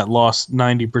Division that lost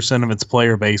 90% of its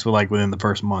player base within the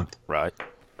first month. Right.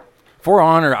 For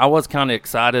Honor, I was kind of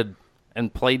excited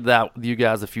and played that with you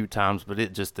guys a few times, but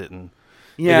it just didn't.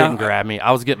 Yeah, it didn't grab me.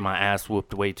 I was getting my ass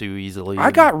whooped way too easily.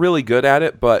 I got really good at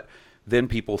it, but then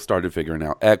people started figuring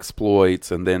out exploits,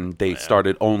 and then they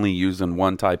started only using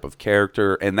one type of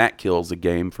character, and that kills a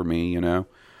game for me.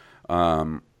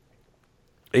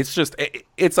 It's just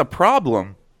it's a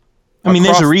problem. I mean,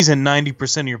 there's a reason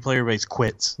 90% of your player base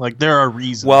quits. Like, there are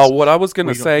reasons. Well, what I was going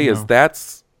to say is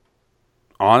that's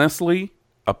honestly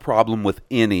a problem with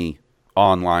any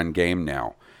online game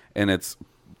now, and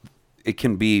it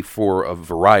can be for a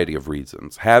variety of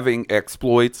reasons. Having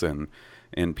exploits and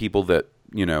people that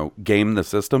game the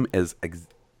system is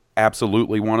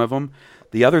absolutely one of them.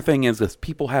 The other thing is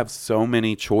people have so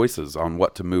many choices on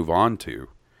what to move on to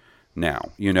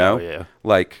now. Oh, yeah.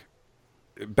 Like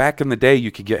back in the day, you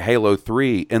could get Halo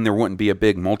 3 and there wouldn't be a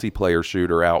big multiplayer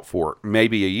shooter out for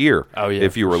maybe a year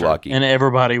if you were lucky. And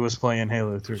everybody was playing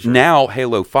Halo 3. Now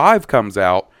Halo 5 comes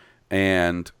out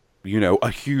and, a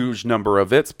huge number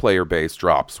of its player base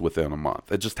drops within a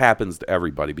month. It just happens to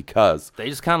everybody because they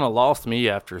just kind of lost me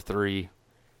after 3.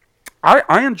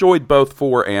 I enjoyed both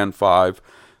 4 and 5.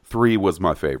 3 was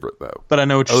my favorite, though. But I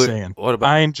know what you're saying. What about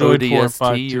I enjoyed ODST 4 and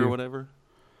 5 too. or whatever?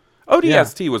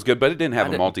 ODST was good, but it didn't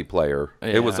have a multiplayer.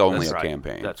 It was only a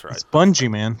campaign. That's right. It's Bungie,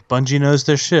 man. Bungie knows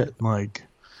their shit. Like,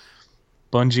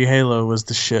 Bungie Halo was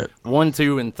the shit. 1,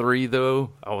 2, and 3,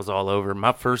 though, I was all over.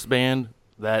 My first band,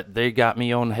 they got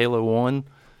me on Halo 1,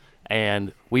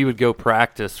 and we would go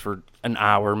practice for an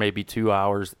hour, maybe 2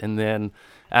 hours, and then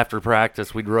after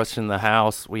practice, we'd rush in the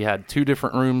house. We had 2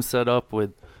 different rooms set up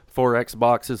with 4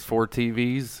 Xboxes, 4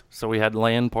 TVs, so we had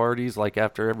LAN parties like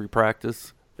after every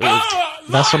practice.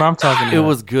 That's what I'm talking about. It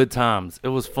was good times. It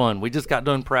was fun. We just got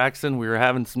done practicing. We were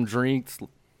having some drinks,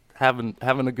 having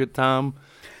a good time,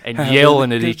 and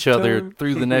yelling at each other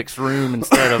through the next room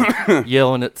instead of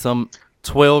yelling at some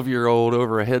 12-year-old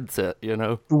over a headset. It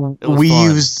was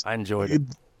fun. I enjoyed it.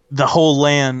 The whole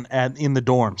LAN in the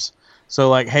dorms. So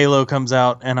like Halo comes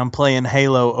out and I'm playing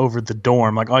Halo over the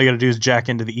dorm. Like all you got to do is jack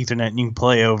into the Ethernet and you can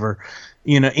play over,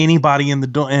 anybody in the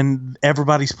dorm, and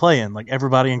everybody's playing. Like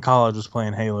everybody in college was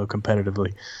playing Halo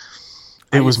competitively.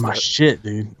 It was my shit,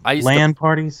 dude. LAN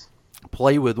parties.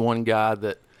 Play with one guy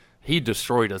that he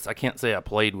destroyed us. I can't say I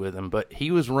played with him, but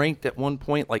he was ranked at one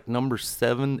point like number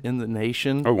 7 in the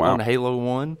nation on Halo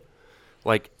 1.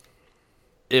 Like,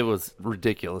 it was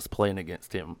ridiculous playing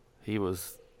against him. He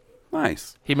was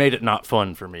nice. He made it not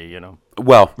fun for me,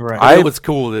 Well, right. It was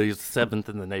cool that he was 7th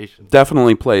in the nation.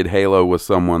 Definitely played Halo with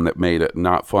someone that made it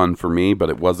not fun for me, but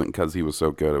it wasn't because he was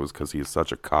so good. It was because he's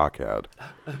such a cockhead.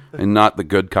 And not the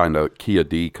good kind of Kia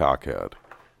D cockhead.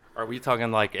 Are we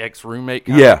talking like ex-roommate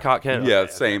kind of cockhead? Yeah,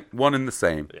 same. One and the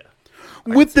same. Yeah.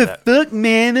 What the fuck,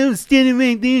 man? I was standing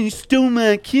right there and you stole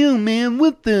my kill, man.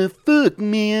 What the fuck,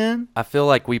 man? I feel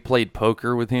like we played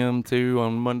poker with him, too,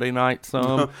 on Monday night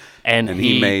some. and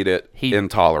he made it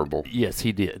intolerable. Yes,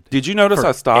 he did. Did you notice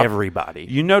I stopped? Everybody.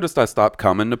 You noticed I stopped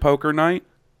coming to poker night?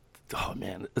 Oh,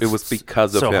 man. It was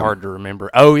because of him. So hard to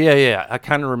remember. Oh, yeah. I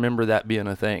kind of remember that being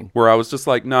a thing. Where I was just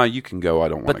like, nah, you can go. I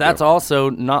don't want to go. But that's also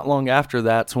not long after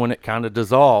that's when it kind of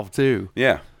dissolved, too.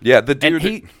 Yeah. Yeah, the dude.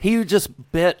 And he would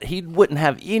just bet. He wouldn't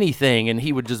have anything, and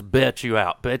he would just bet you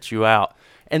out.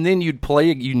 And then you'd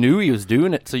play. You knew he was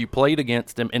doing it, so you played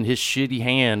against him, and his shitty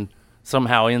hand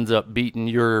somehow ends up beating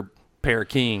your pair of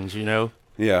kings,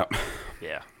 Yeah.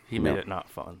 Yeah. He made it not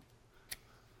fun.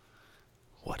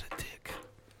 What a dick.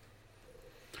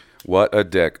 What a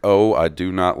dick. Oh, I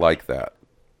do not like that.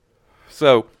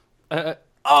 So. I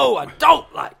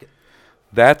don't like it.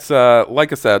 That's,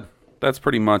 like I said, that's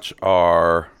pretty much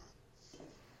our.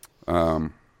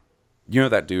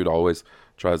 That dude always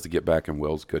tries to get back in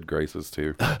Will's good graces,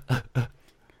 too.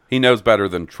 He knows better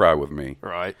than try with me.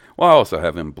 Right. Well, I also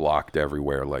have him blocked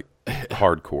everywhere, like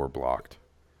hardcore blocked.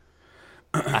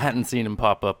 I hadn't seen him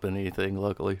pop up in anything,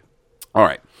 luckily. All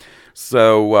right.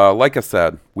 So, like I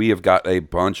said, we have got a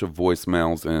bunch of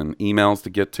voicemails and emails to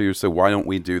get to, so why don't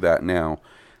we do that now?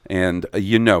 And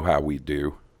you know how we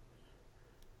do.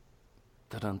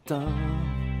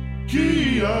 Dun-dun-dun.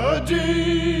 Kia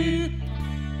D.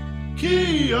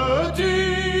 Kia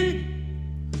D.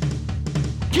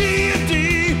 Kia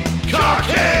D.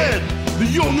 Cockhead.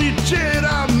 The only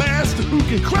Jedi master who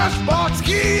can crash box.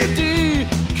 Kia D.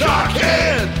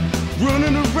 Cockhead.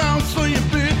 Running around slaying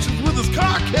bitches with his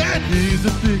cockhead. He's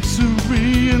a big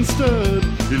Syrian stud.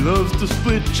 He loves to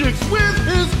split chicks with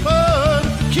his bud.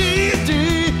 Kia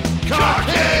D.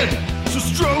 Cockhead. So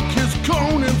stroke his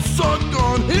cone and suck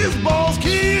on his balls.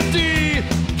 Kia D.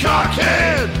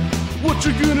 Cockhead. What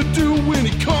you gonna do when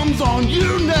he comes on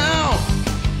you now?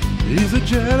 He's a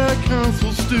Jedi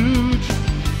Council stooge,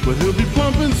 but he'll be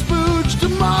pumping spooge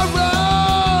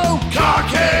tomorrow.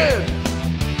 Cockhead.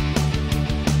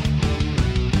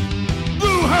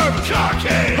 Blue Herbert.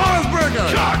 Cockhead. Harsberger.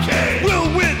 Cockhead. Will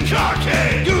Witten.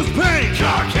 Cockhead. Goose Payne.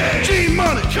 Cockhead.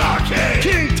 G-Money. Cockhead.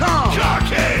 King Tom.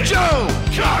 Cockhead. Joe.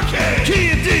 Cockhead.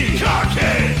 Kia D.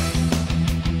 Cockhead.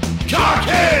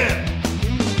 Cockhead.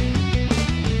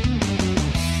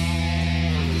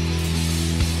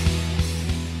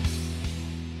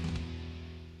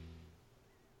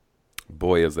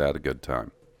 Boy, is that a good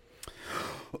time.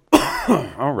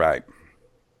 All right.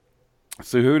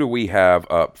 So who do we have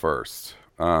up first?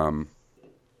 Up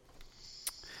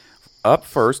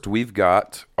first, we've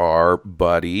got our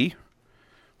buddy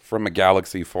from a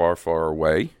galaxy far, far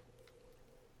away.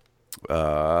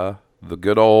 The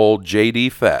good old J.D.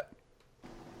 Fett.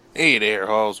 Hey there,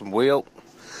 Halls and Wilt.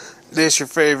 This your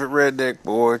favorite redneck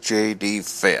boy, J.D.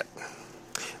 Fett.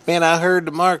 Man, I heard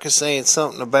DeMarcus saying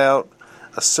something about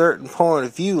a certain point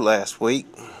of view last week.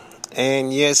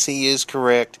 And yes, he is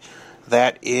correct.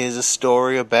 That is a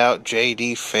story about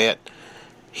J.D. Fett.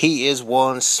 He is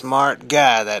one smart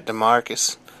guy, that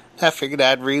DeMarcus. I figured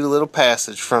I'd read a little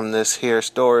passage from this here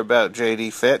story about J.D.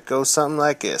 Fett. Goes something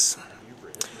like this.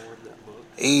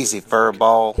 Easy,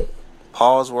 furball.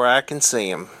 Pause where I can see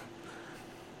him.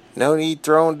 No need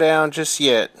throwing down just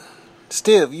yet.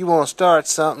 Still, if you want to start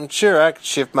something, sure, I can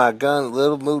shift my gun a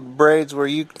little, move the braids where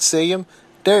you can see him.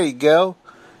 There you go.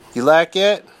 You like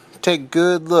that? Take a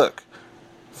good look.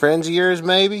 Friends of yours,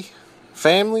 maybe?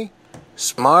 Family?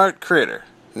 Smart critter.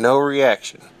 No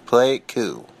reaction. Play it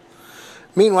cool.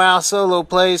 Meanwhile, Solo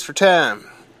plays for time.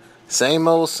 Same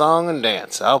old song and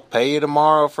dance. I'll pay you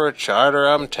tomorrow for a charter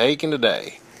I'm taking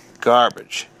today.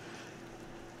 Garbage.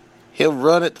 He'll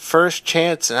run at the first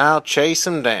chance and I'll chase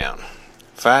him down.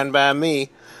 Fine by me.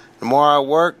 The more I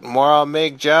work, the more I'll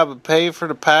make job of pay for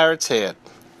the pirate's head.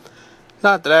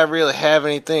 Not that I really have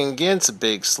anything against a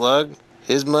big slug.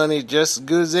 His money's just as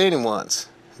good as anyone's.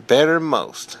 Better than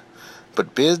most.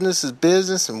 But business is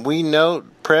business, and we know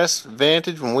press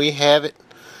advantage when we have it.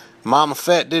 Mama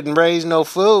Fett didn't raise no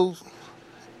fools.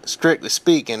 Strictly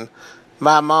speaking,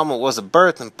 my mama was a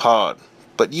birthing pod,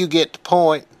 but you get the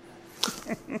point.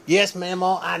 Yes,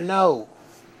 Mamaw, I know.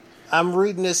 I'm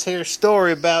reading this here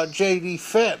story about J.D.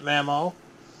 Fett, Mamaw.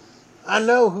 I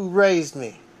know who raised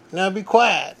me. Now be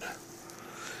quiet.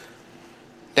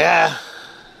 Yeah,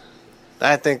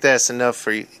 I think that's enough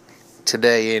for you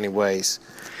today anyways.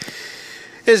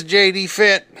 It's J.D.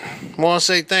 Fett. Want to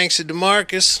say thanks to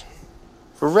DeMarcus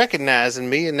for recognizing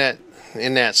me in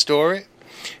that story.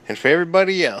 And for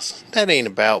everybody else, that ain't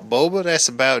about Boba, that's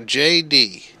about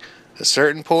J.D. A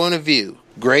Certain Point of View.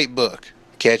 Great book.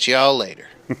 Catch y'all later.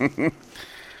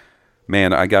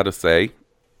 Man, I gotta say,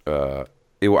 I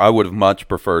would have much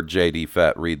preferred J.D.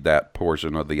 Fett read that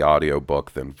portion of the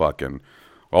audiobook than fucking,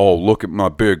 oh, look at my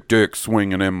big dick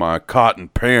swinging in my cotton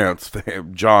pants,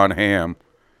 John Hamm.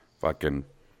 Fucking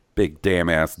big damn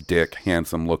ass dick,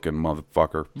 handsome looking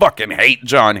motherfucker. Fucking hate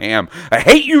John Hamm. I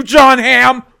hate you, John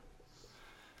Hamm!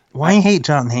 Why you hate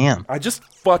John Hamm? I just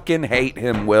fucking hate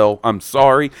him, Will. I'm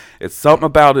sorry. It's something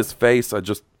about his face. I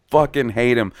just fucking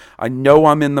hate him. I know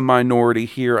I'm in the minority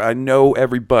here. I know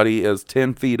everybody is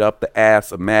 10 feet up the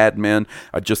ass of Mad Men.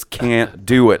 I just can't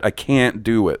do it. I can't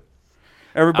do it.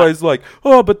 Everybody's like,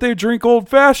 oh, but they drink old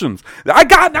fashions.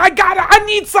 I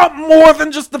need something more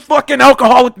than just the fucking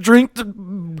alcoholic drink.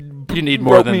 You need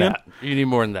more than that. You need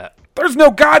more than that. There's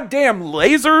no goddamn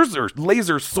lasers or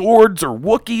laser swords or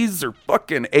Wookiees or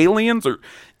fucking aliens or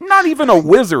not even a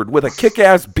wizard with a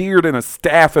kick-ass beard and a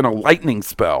staff and a lightning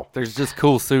spell. There's just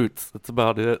cool suits. That's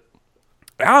about it.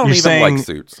 I don't even like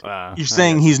suits. You're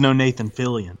saying he's no Nathan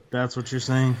Fillion. That's what you're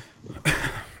saying?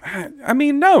 I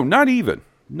mean, no, not even.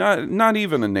 Not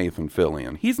even a Nathan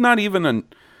Fillion. He's not even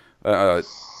a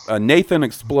Nathan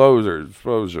Explosion.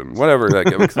 Whatever that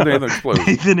is. Nathan Explosion.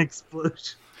 Nathan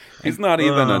Explosion. He's not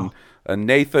even a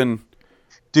Nathan.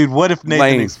 Dude, what if Nathan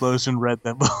Lane. Explosion read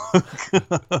that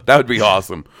book? That would be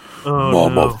awesome.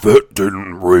 Mama Fett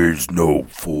didn't raise no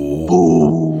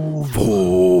fools.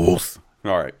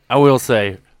 All right. I will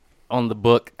say, on the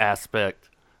book aspect,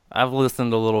 I've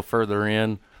listened a little further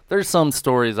in. There's some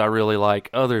stories I really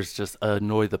like. Others just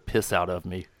annoy the piss out of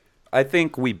me. I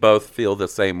think we both feel the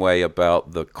same way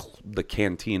about the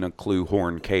Cantina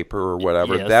Clue-Horn Caper or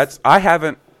whatever. Yes.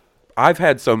 I've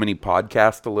had so many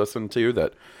podcasts to listen to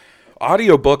that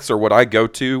audiobooks are what I go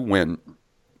to when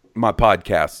my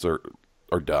podcasts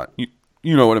are done.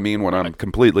 You know what I mean? When I'm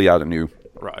completely out of new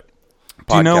Right.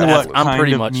 Do you know what I'm kind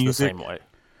pretty of much music? the same way.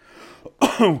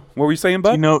 What were you saying,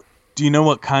 bud? Do you know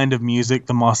what kind of music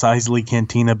the Mos Eisley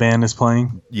Cantina Band is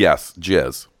playing? Yes,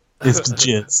 jizz. It's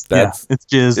jizz. It's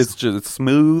jizz. It's just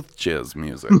smooth jizz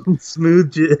music.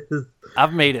 Smooth jizz.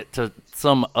 I've made it to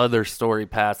some other story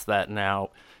past that now,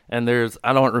 and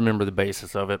I don't remember the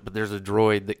basis of it, but there's a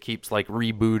droid that keeps like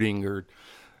rebooting or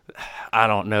I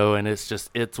don't know, and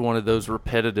it's one of those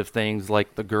repetitive things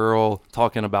like the girl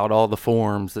talking about all the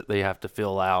forms that they have to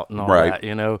fill out and all that,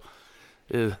 you know.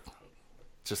 It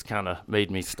just kind of made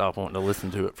me stop wanting to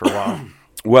listen to it for a while.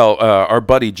 Well, our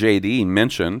buddy JD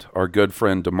mentioned our good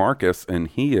friend DeMarcus, and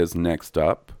he is next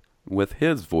up with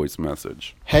his voice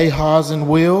message. Hey, Haas and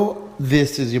Will,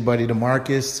 this is your buddy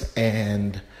DeMarcus,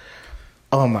 and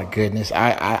oh my goodness,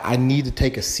 I need to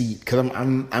take a seat because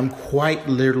I'm quite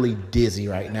literally dizzy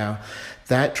right now.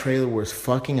 That trailer was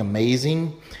fucking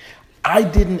amazing. I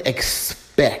didn't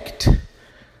expect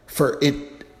for it.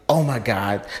 Oh my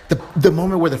God, the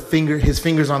moment where his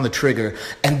finger's on the trigger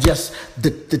and just the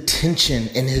tension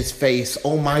in his face.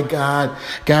 Oh my God,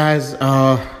 guys,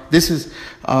 this is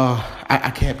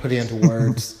I can't put it into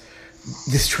words.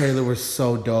 This trailer was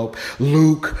so dope.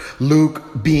 Luke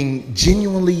being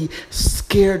genuinely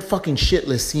scared fucking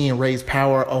shitless seeing Rey's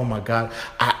power. Oh my God,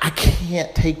 I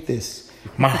can't take this.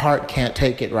 My heart can't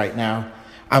take it right now.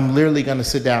 I'm literally gonna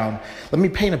sit down. Let me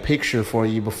paint a picture for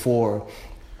you before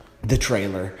the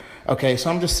trailer. Okay,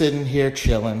 so I'm just sitting here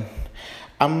chilling.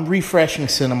 I'm refreshing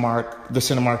the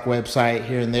Cinemark website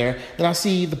here and there. Then I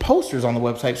see the posters on the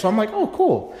website. So I'm like, oh,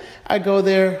 cool. I go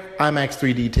there, IMAX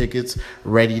 3D tickets,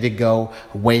 ready to go,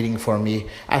 waiting for me.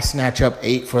 I snatch up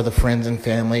 8 for the friends and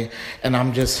family. And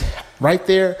I'm just right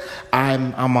there.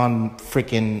 I'm on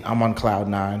cloud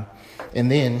 9. And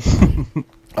then,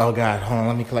 oh God, hold on,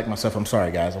 let me collect myself. I'm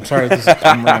sorry, guys. I'm sorry.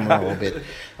 I'm rambling a little bit.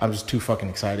 I'm just too fucking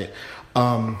excited.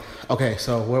 Okay,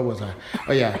 so where was I?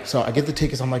 Oh yeah, so I get the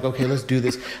tickets. I'm like, okay, let's do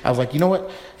this. I was like, you know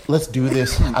what? Let's do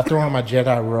this. I throw on my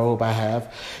Jedi robe I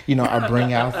have. You know, I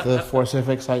bring out the Force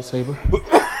FX lightsaber,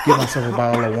 get myself a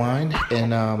bottle of wine,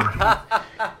 and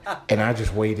I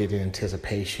just waited in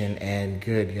anticipation. And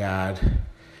good God,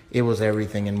 It was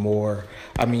everything and more.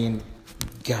 I mean,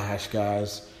 gosh,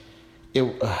 guys,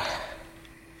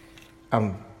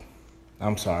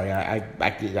 I'm sorry.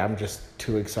 I'm just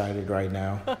too excited right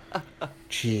now.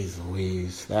 Jeez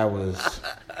Louise, that was.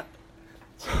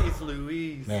 Jeez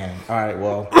Louise. Man, all right.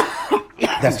 Well,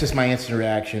 that's just my instant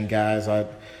reaction, guys.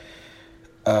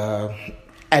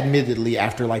 Admittedly,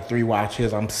 after like 3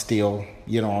 watches, I'm still,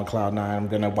 on cloud 9. I'm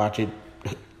gonna watch it.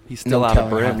 He's still out of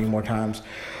breath. How many more times?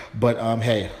 But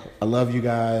hey, I love you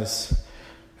guys.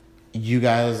 You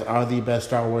guys are the best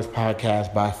Star Wars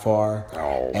podcast by far.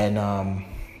 Oh. And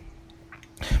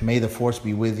may the Force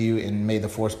be with you, and may the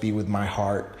Force be with my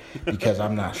heart, because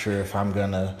I'm not sure if I'm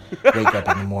gonna wake up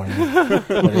in the morning.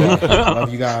 But yeah,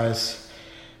 love you guys.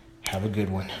 Have a good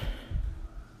one.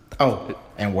 Oh,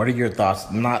 and what are your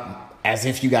thoughts? Not as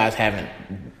if you guys haven't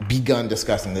begun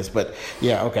discussing this, but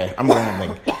yeah, okay. I'm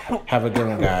rambling. Have a good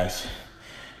one, guys.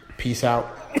 Peace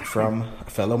out from a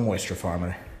fellow moisture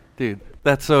farmer. Dude,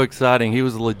 that's so exciting. He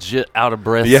was legit out of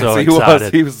breath. Yes, so he excited.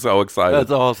 was. He was so excited.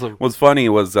 That's awesome. What's funny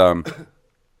was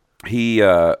he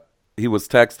was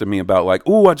texting me about like,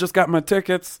 oh, I just got my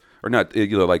tickets, or not,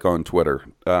 like on Twitter,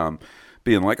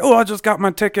 being like, oh, I just got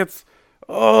my tickets.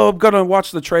 Oh, I'm gonna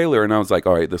watch the trailer. And I was like,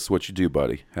 all right, this is what you do,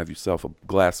 buddy. Have yourself a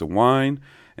glass of wine,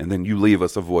 and then you leave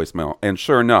us a voicemail. And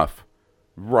sure enough,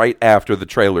 right after the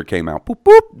trailer came out, boop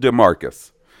boop,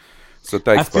 DeMarcus. So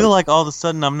thanks. I feel like all of a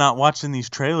sudden I'm not watching these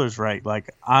trailers right. Like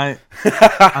I'm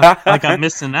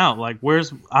missing out. Like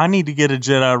I need to get a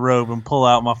Jedi robe and pull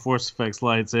out my Force Effects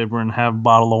lightsaber and have a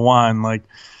bottle of wine. Like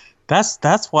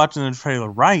that's watching the trailer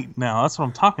right now. That's what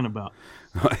I'm talking about.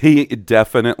 He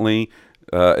definitely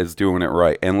is doing it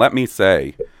right. And let me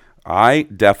say, I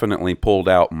definitely pulled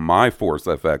out my Force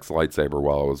FX lightsaber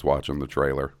while I was watching the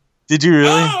trailer. Did you really?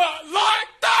 Oh,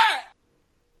 like that!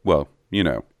 Well,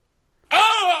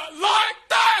 Oh, like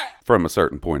that! from a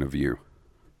certain point of view.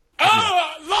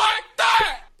 Oh, like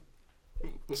that!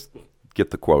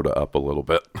 Get the quota up a little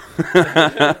bit. Those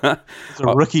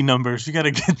are rookie numbers. You got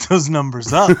to get those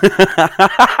numbers up.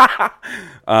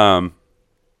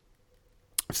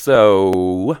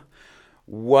 So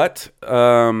what?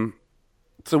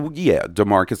 So yeah,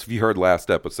 DeMarcus, if you heard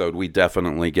last episode, we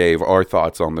definitely gave our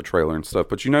thoughts on the trailer and stuff.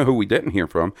 But you know who we didn't hear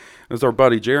from is our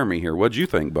buddy Jeremy here. What'd you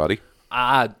think, buddy?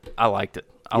 I liked it.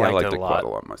 I liked it a lot. Quite a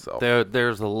lot myself.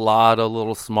 There's a lot of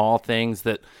little small things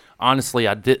that honestly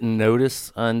I didn't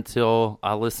notice until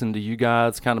I listened to you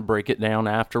guys kind of break it down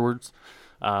afterwards.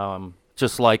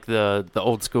 Just like the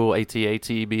old school AT-AT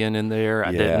being in there,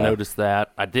 I didn't notice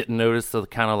that. I didn't notice the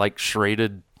kind of like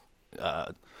shredded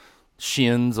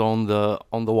shins on the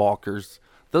walkers.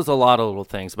 There's a lot of little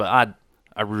things, but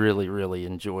I really, really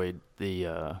enjoyed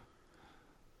the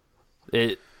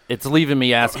It's leaving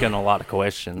me asking a lot of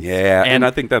questions. Yeah, and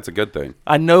I think that's a good thing.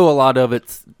 I know a lot of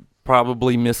it's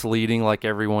probably misleading, like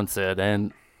everyone said,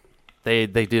 and they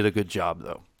did a good job,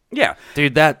 though. Yeah.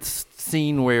 Dude, that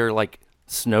scene where, like,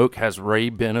 Snoke has Rey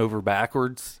bent over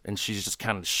backwards, and she's just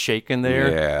kind of shaking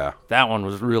there. Yeah. That one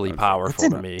was really powerful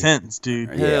to me. It's intense, dude.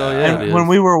 Hell yeah, and when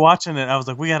we were watching it, I was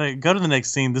like, we got to go to the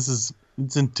next scene. It's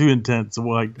too intense,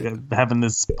 like, having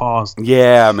this pause.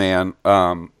 Yeah, man.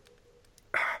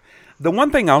 The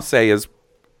one thing I'll say is,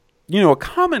 a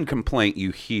common complaint you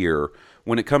hear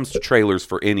when it comes to trailers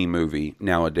for any movie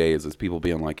nowadays is people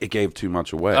being like, it gave too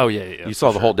much away. Oh, yeah. You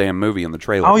saw the whole damn movie in the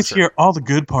trailer. I always hear all the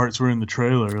good parts were in the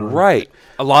trailer. Like, right.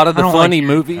 A lot of the funny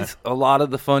movies.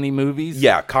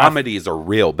 Yeah, comedies are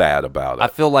real bad about it. I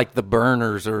feel like the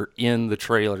burners are in the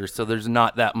trailer, so there's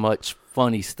not that much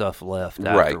funny stuff left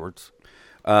afterwards.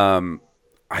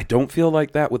 I don't feel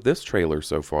like that with this trailer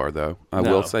so far, though. I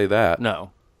will say that.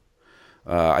 No.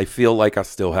 I feel like I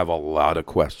still have a lot of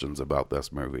questions about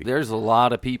this movie. There's a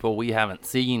lot of people we haven't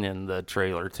seen in the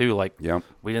trailer, too. Like,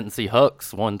 we didn't see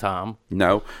Hux one time.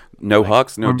 No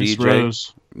Hux, no DJ,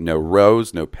 Rose. no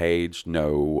Rose, no Paige,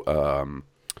 no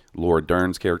Laura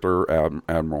Dern's character,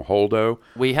 Admiral Holdo.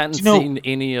 We hadn't seen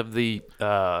any of the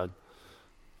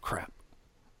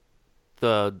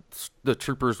the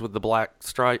troopers with the black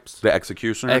stripes. The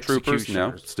Executioner troopers?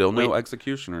 No, still no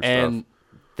Executioner and stuff.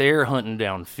 They're hunting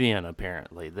down Finn,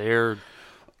 apparently. They're,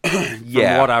 from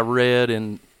yeah. what I read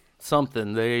in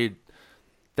something,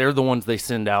 they're the ones they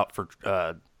send out for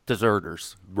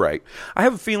deserters. Right. I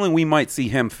have a feeling we might see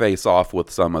him face off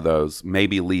with some of those,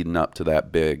 maybe leading up to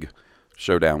that big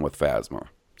showdown with Phasma.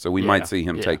 So we might see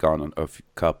him take on a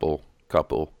couple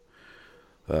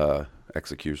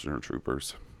Executioner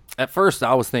troopers. At first,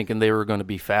 I was thinking they were going to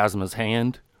be Phasma's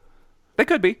hand. They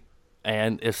could be.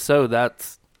 And if so,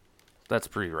 that's That's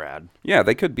pretty rad. Yeah,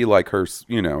 they could be like her,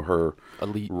 her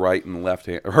elite right and left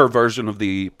hand, her version of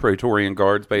the Praetorian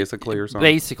Guards, basically, or something.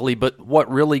 Basically, but what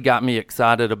really got me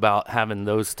excited about having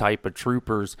those type of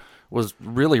troopers was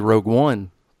really Rogue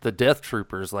One, the Death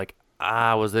Troopers. Like,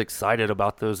 I was excited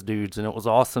about those dudes, and it was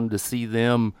awesome to see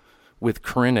them with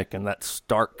Krennic and that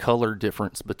stark color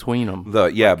difference between them.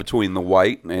 Between the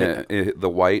white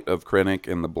the white of Krennic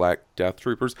and the black Death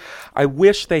Troopers. I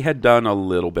wish they had done a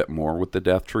little bit more with the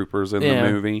Death Troopers in the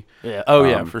movie. Yeah. Oh,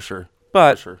 yeah, for sure.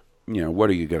 But, for sure.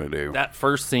 What are you going to do? That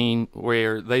first scene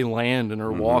where they land and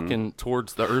are walking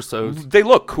towards the Ursos. They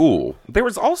look cool. There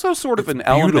was also sort of an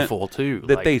element beautiful, too.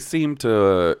 That they seem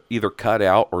to either cut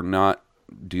out or not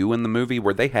do in the movie,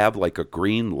 where they have like a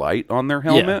green light on their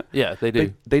helmet. Yeah, they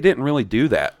do. They didn't really do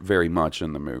that very much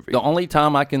in the movie. The only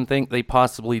time I can think they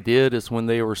possibly did is when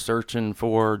they were searching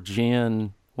for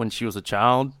Jen when she was a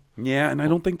child. Yeah, and I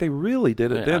don't think they really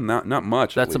did it then. Not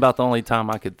much. That's about the only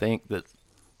time I could think that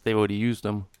they would have used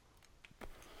them.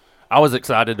 I was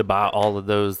excited to buy all of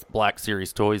those Black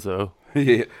Series toys, though.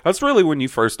 Yeah, that's really when you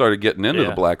first started getting into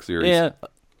the Black Series. Yeah.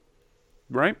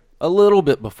 Right? A little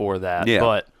bit before that, yeah.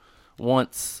 But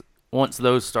once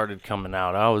those started coming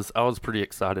out, I was pretty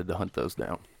excited to hunt those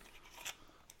down.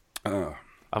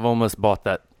 I've almost bought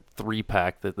that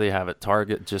 3-pack that they have at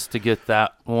Target just to get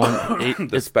that one.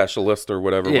 The Specialist or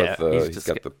whatever. Yeah, he's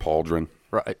got the pauldron.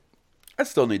 Right. I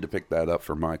still need to pick that up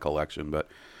for my collection, but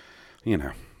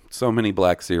so many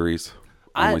Black Series,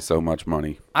 only so much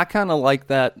money. I kind of like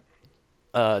that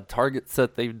Target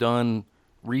set they've done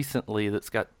recently that's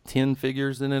got 10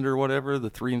 figures in it or whatever, the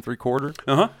 3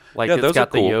 3/4. Like, yeah, it's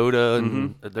got the cool. Yoda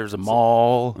and there's a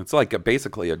Maul. It's like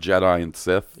basically a Jedi and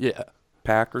Sith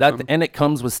pack or something. And it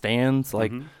comes with stands.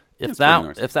 Like, if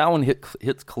that one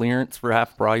hits clearance for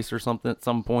half price or something at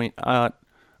some point, I'll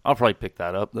probably pick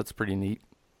that up. That's pretty neat.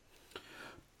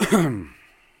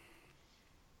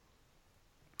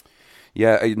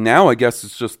 Yeah, now I guess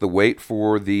it's just the wait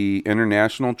for the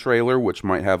international trailer, which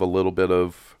might have a little bit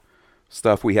of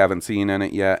stuff we haven't seen in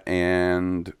it yet,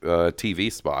 and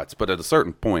TV spots. But at a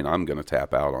certain point, I'm going to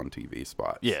tap out on TV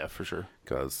spots. Yeah, for sure.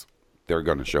 Because they're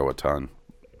going to show a ton.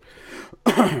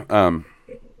 Well,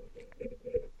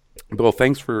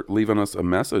 thanks for leaving us a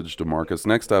message, DeMarcus.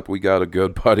 Next up, we got a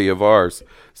good buddy of ours,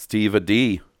 Steve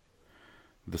D,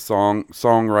 the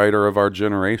songwriter of our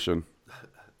generation.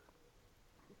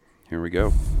 Here we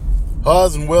go.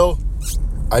 Hawes and Will,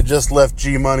 I just left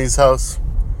G Money's house.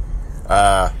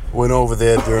 Went over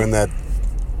there during that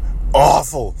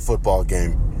awful football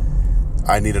game.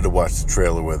 I needed to watch the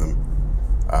trailer with him.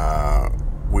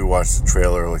 We watched the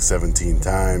trailer like 17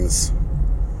 times.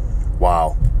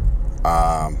 Wow.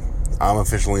 I'm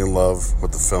officially in love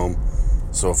with the film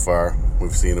so far.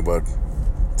 We've seen about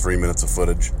 3 minutes of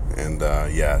footage, and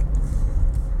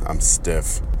I'm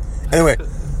stiff. Anyway,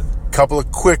 couple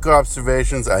of quick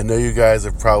observations. I know you guys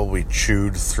have probably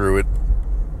chewed through it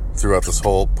throughout this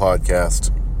whole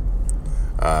podcast,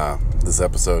 this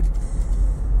episode.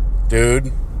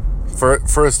 Dude,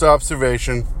 first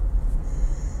observation,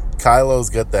 Kylo's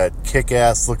got that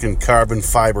kick-ass looking carbon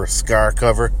fiber scar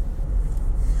cover,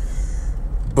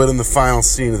 but in the final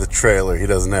scene of the trailer, he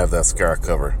doesn't have that scar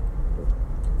cover.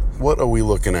 What are we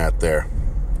looking at there?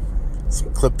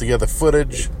 Some clipped together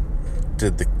footage.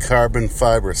 Did the carbon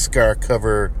fiber scar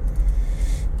cover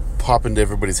pop into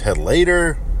everybody's head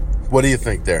later? What do you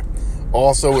think there?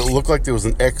 Also, it looked like there was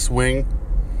an X-Wing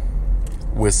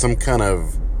with some kind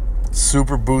of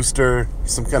super booster,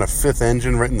 some kind of fifth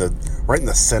engine right in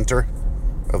the center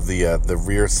of the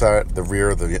rear side, the rear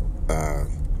of the.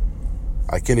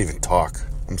 I can't even talk.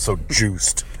 I'm so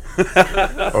juiced. You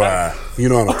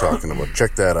know what I'm talking about.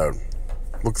 Check that out.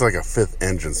 Looks like a fifth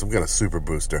engine, some kind of super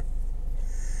booster.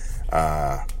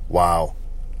 Wow.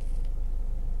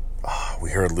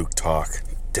 We heard Luke talk.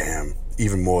 Damn.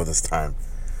 Even more this time.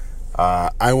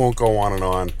 I won't go on and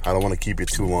on. I don't want to keep you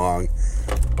too long.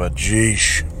 But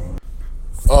geesh.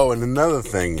 Oh, and another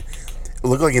thing. It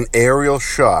looked like an aerial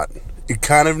shot. It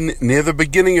kind of near the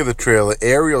beginning of the trailer,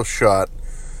 aerial shot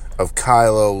of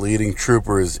Kylo leading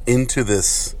troopers into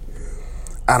this,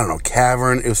 I don't know,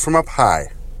 cavern. It was from up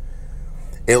high.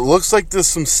 It looks like there's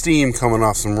some steam coming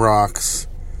off some rocks.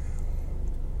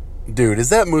 Dude, is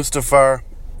that Mustafar?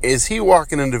 Is he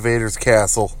walking into Vader's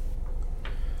castle?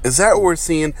 Is that what we're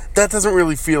seeing? That doesn't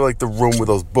really feel like the room where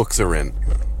those books are in.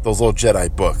 Those old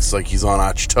Jedi books, like he's on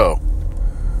Ahch-To.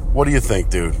 What do you think,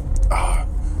 dude?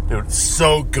 Dude,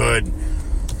 so good.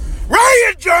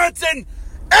 Rian Johnson,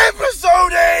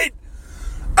 episode 8,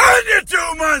 under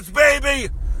 2 months, baby.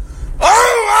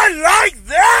 Oh, I like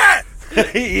that.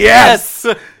 Yes.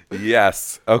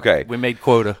 Yes. Okay. We made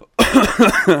quota.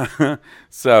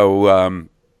 So,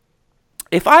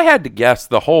 if I had to guess,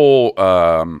 the whole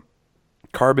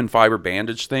carbon fiber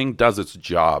bandage thing does its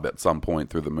job at some point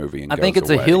through the movie. And I think goes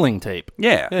it's away. a healing tape.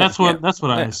 Yeah, That's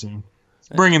what I assume.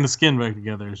 Bringing the skin back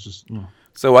together is just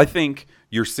So I think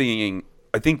you're seeing.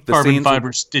 I think the carbon scenes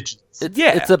fiber stitches.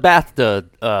 It's a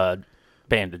BAFTA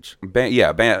bandage.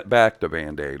 back to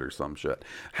Band-Aid or some shit.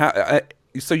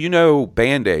 So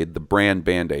Band-Aid, the brand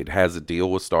Band-Aid, has a deal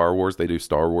with Star Wars. They do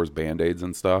Star Wars Band-Aids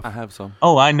and stuff. I have some.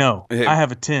 Oh, I know. I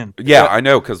have a 10. Yeah, I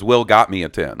know, because Will got me a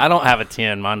 10. I don't have a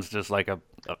 10. Mine's just like a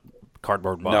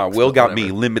cardboard box. No, Will got whatever.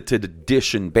 me limited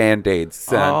edition Band-Aids,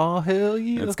 son. Oh, hell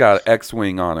yeah. It's got an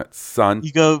X-Wing on it, son.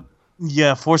 You go,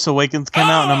 yeah, Force Awakens came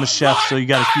out, and I'm a chef, so you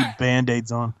got to keep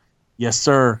Band-Aids on. Yes,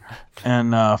 sir.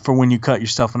 And for when you cut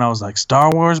yourself, and I was like, Star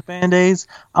Wars Band-Aids?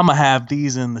 I'm going to have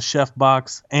these in the chef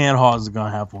box, and Hawes is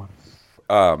going to have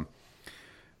one.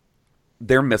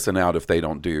 They're missing out if they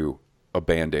don't do a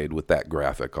Band-Aid with that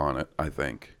graphic on it, I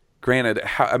think. Granted,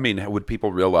 would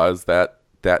people realize that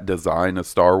design of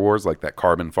Star Wars, like that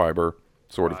carbon fiber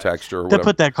sort of texture or They whatever?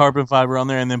 put that carbon fiber on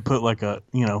there and then put like a,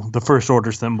 the First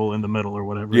Order symbol in the middle or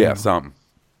whatever. Yeah, something.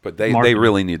 But they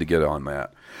really need to get on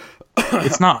that.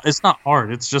 It's not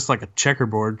hard. It's just like a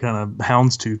checkerboard kind of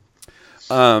houndstooth.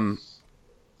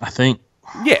 I think.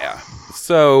 Yeah.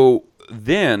 So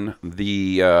then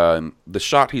the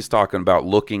shot he's talking about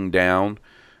looking down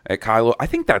at Kylo, I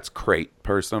think that's great,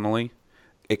 personally.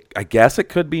 I guess it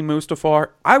could be Mustafar.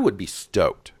 I would be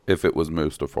stoked if it was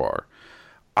Mustafar.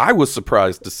 I was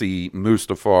surprised to see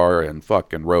Mustafar in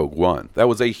fucking Rogue One. That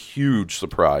was a huge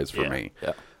surprise for me.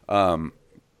 Yeah.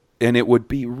 And it would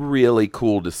be really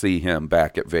cool to see him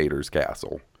back at Vader's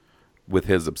castle with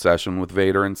his obsession with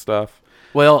Vader and stuff.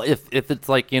 Well, if it's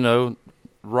like,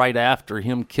 right after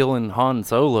him killing Han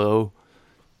Solo,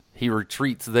 he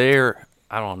retreats there,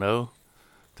 I don't know,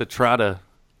 to try to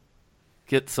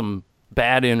get some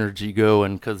bad energy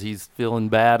going because he's feeling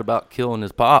bad about killing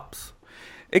his pops.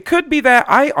 It could be that.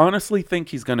 I honestly think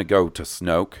he's going to go to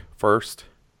Snoke first.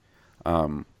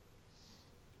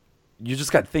 You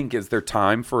just got to think, is there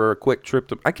time for a quick trip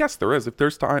to... I guess there is. If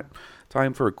there's time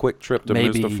for a quick trip to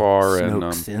Maybe Mustafar.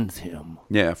 Snoke sends him.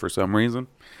 Yeah, for some reason.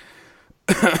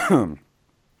 It'd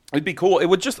be cool. It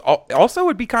would just... Also,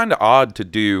 it'd be kind of odd to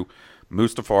do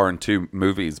Mustafar in 2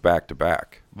 movies back to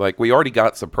back. Like, we already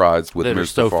got surprised with That Mustafar. are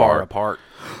so far apart.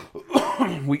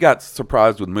 We got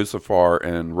surprised with Mustafar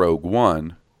and Rogue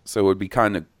One, so it would be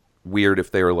kind of weird if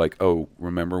they were like, "Oh,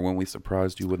 remember when we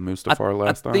surprised you with Mustafar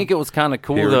last time?" I think it was kind of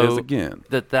cool, Here though, it is again.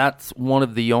 that's one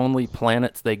of the only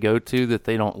planets they go to that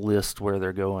they don't list where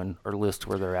they're going or list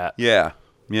where they're at. Yeah.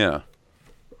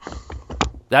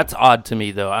 That's odd to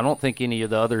me, though. I don't think any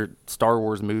of the other Star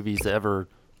Wars movies ever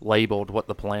labeled what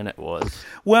the planet was.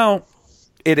 Well,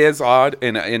 it is odd,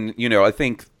 and I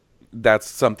think that's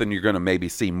something you're going to maybe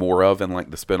see more of in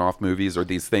like the spin-off movies, or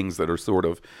these things that are sort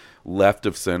of left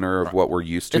of center of what we're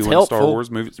used to It's in helpful. Star Wars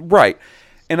movies. Right.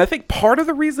 And I think part of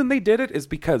the reason they did it is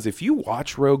because if you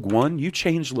watch Rogue One, you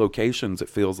change locations, it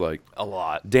feels like A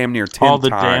lot. damn near 10 All the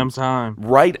times. damn time.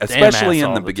 Right, especially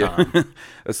in the time. beginning.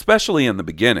 Especially in the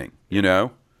beginning,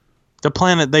 The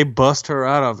planet they bust her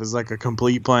out of is like a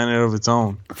complete planet of its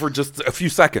own. for just a few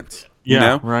seconds.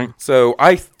 Yeah, right. So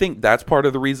I think that's part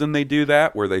of the reason they do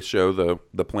that, where they show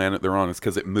the planet they're on, is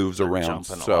because it moves around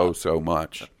jumping a lot. so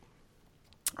much.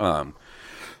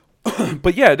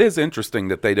 But yeah, it is interesting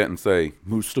that they didn't say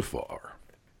Mustafar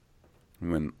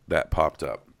when that popped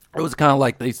up. It was kind of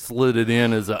like they slid it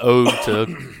in as an ode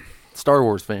to Star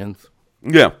Wars fans.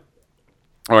 Yeah.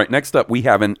 All right, next up we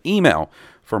have an email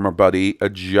from our buddy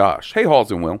Josh. Hey,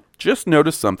 Halls and Will. Just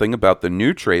noticed something about the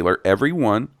new trailer.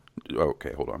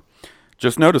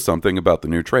 Just noticed something about the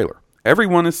new trailer.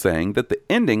 Everyone is saying that the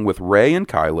ending with Rey and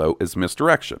Kylo is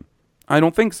misdirection. I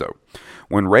don't think so.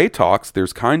 When Rey talks,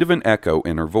 there's kind of an echo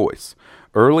in her voice.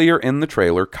 Earlier in the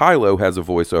trailer, Kylo has a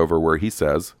voiceover where he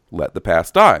says, "Let the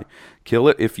past die. Kill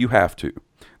it if you have to.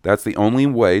 That's the only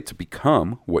way to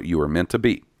become what you are meant to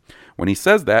be." When he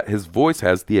says that, his voice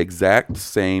has the exact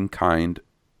same kind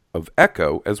of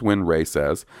echo as when Rey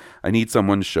says, "I need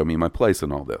someone to show me my place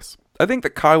in all this." I think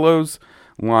that Kylo's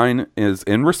line is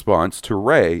in response to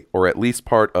Rey, or at least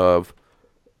part of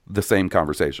the same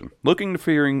conversation. Looking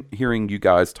to hearing you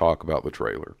guys talk about the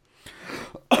trailer.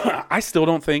 I still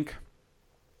don't think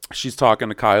she's talking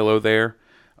to Kylo there.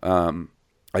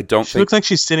 I don't She think... looks like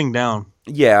she's sitting down.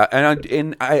 Yeah,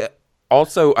 and I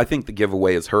also, I think the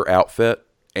giveaway is her outfit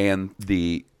and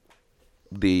the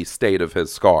state of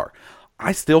his scar.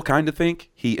 I still kind of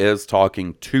think he is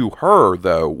talking to her,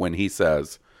 though, when he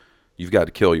says, you've got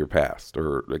to kill your past,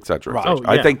 or et cetera, et Right. cetera.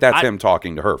 Oh, I yeah. think that's him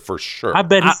talking to her for sure. I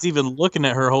bet he's even looking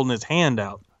at her holding his hand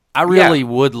out. I really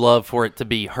would love for it to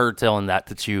be her telling that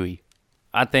to Chewie.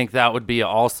 I think that would be an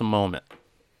awesome moment.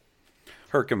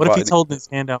 Her What if confiding. he's holding his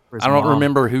hand out for his I don't mom?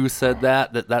 remember who said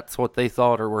that's what they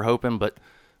thought or were hoping, but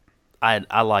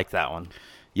I like that one.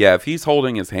 Yeah, if he's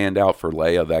holding his hand out for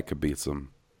Leia, that could be some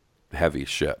heavy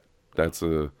shit. That's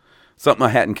something I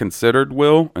hadn't considered,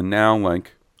 Will, and now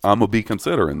like I'm gonna be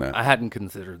considering that. I hadn't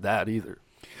considered that either.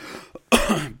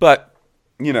 But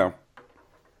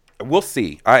we'll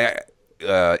see.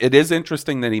 It is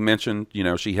interesting that he mentioned,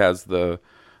 she has the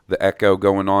echo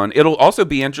going on. It'll also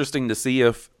be interesting to see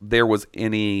if there was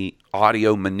any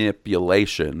audio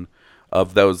manipulation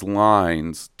of those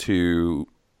lines to,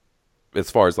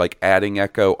 as far as like adding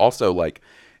echo. Also, like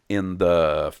in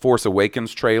the Force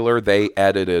Awakens trailer, they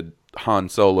edited Han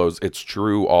Solo's "It's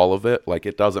True," all of it. Like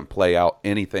it doesn't play out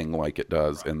anything like it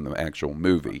does in the actual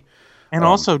movie. And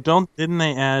also, didn't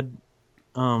they add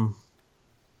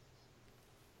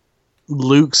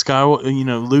Luke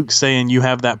Skywalker? Luke saying you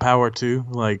have that power too.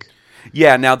 Like,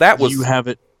 Yeah, now that was you have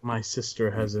it. My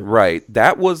sister has it. right.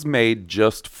 That was made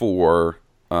just for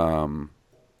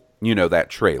that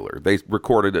trailer. They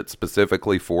recorded it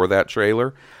specifically for that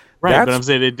trailer. Right, but I'm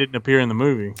saying it didn't appear in the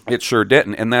movie. It sure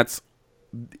didn't, and that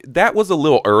was a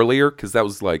little earlier because that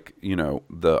was like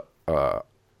the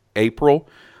April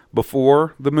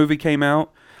before the movie came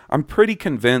out. I'm pretty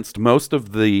convinced most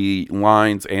of the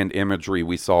lines and imagery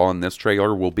we saw in this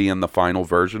trailer will be in the final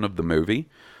version of the movie.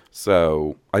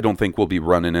 So I don't think we'll be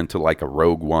running into like a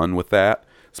Rogue One with that,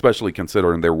 especially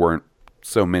considering there weren't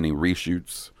so many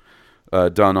reshoots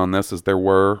done on this as there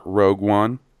were Rogue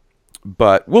One.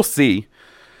 But we'll see.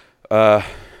 Not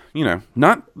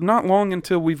long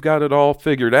until we've got it all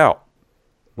figured out.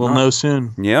 We'll know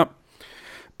soon. Yep.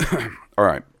 All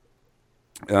right.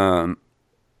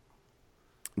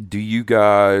 Do you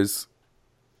guys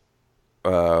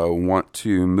want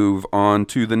to move on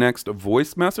to the next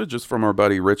voice message? It's from our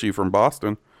buddy Richie from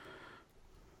Boston.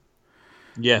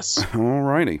 Yes. All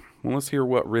righty. Well, let's hear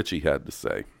what Richie had to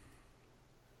say.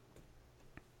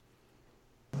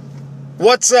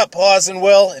 What's up, Paws and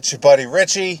Will? It's your buddy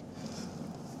Richie.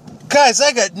 Guys,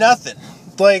 I got nothing.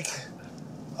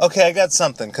 Okay, I got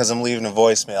something because I'm leaving a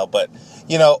voicemail, but,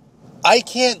 I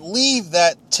can't leave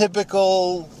that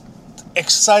typical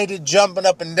excited jumping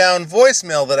up and down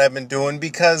voicemail that I've been doing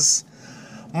because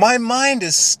my mind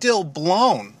is still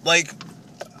blown.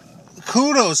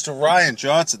 Kudos to Rian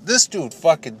Johnson. This dude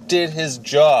fucking did his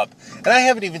job. And I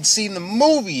haven't even seen the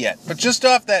movie yet, but just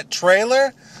off that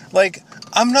trailer,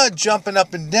 I'm not jumping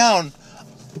up and down.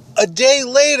 A day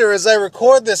later, as I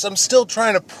record this, I'm still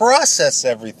trying to process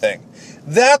everything.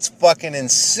 That's fucking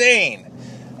insane.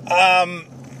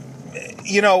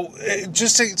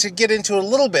 Just to get into a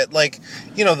little bit,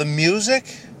 the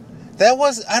music, that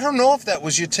was, I don't know if that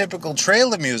was your typical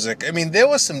trailer music. I mean, there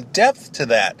was some depth to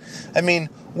that. I mean,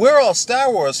 we're all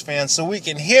Star Wars fans, so we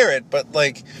can hear it, but,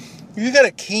 you got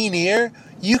a keen ear,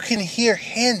 you can hear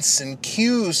hints and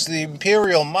cues to the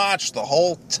Imperial March the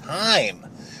whole time.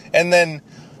 And then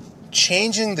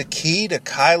changing the key to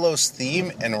Kylo's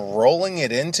theme and rolling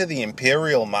it into the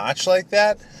Imperial March like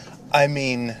that, I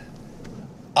mean,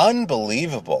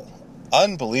 unbelievable.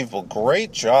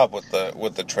 Great job with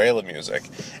the trailer music.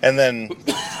 And then,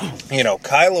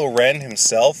 Kylo Ren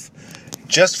himself,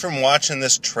 just from watching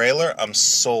this trailer, I'm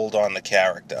sold on the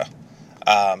character.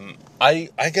 I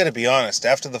gotta be honest,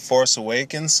 after The Force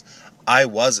Awakens, I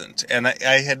wasn't. And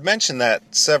I had mentioned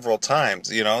that several times,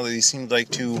 that he seemed like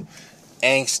too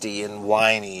angsty and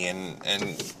whiny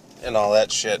and all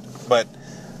that shit. But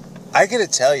I gotta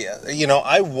tell you,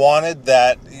 I wanted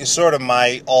that sort of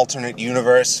my alternate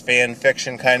universe fan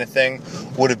fiction kind of thing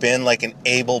would have been like an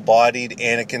able-bodied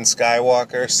Anakin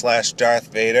Skywalker / Darth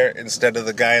Vader instead of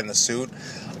the guy in the suit.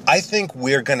 I think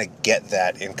we're gonna get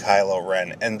that in Kylo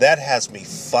Ren, and that has me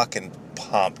fucking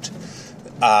pumped.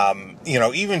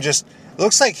 Even just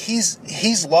looks like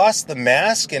he's lost the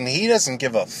mask and he doesn't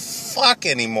give a fuck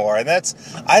anymore, and that's,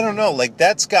 I don't know,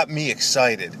 that's got me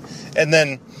excited. And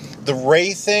then the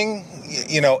Rey thing,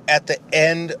 at the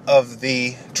end of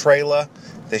the trailer,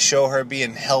 they show her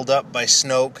being held up by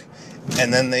Snoke,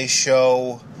 and then they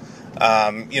show,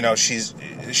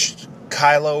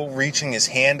 Kylo reaching his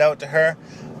hand out to her.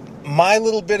 My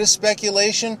little bit of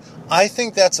speculation, I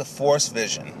think that's a Force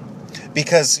vision.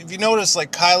 Because if you notice,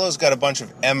 Kylo's got a bunch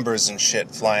of embers and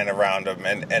shit flying around him,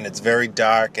 and it's very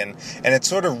dark, and it's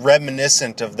sort of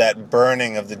reminiscent of that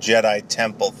burning of the Jedi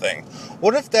Temple thing.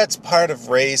 What if that's part of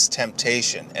Rey's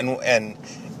temptation, and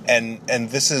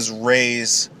this is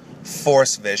Rey's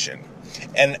Force vision?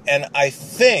 And I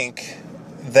think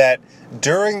that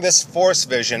during this Force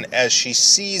vision, as she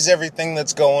sees everything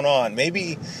that's going on,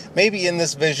 maybe in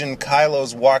this vision,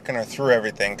 Kylo's walking her through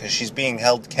everything because she's being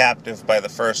held captive by the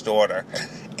First Order.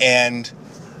 And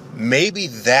maybe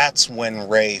that's when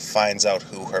Rey finds out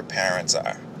who her parents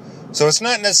are. So it's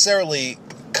not necessarily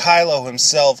Kylo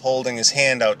himself holding his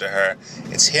hand out to her.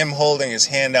 It's him holding his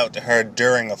hand out to her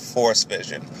during a Force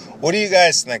vision. What do you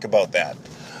guys think about that?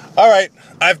 All right,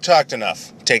 I've talked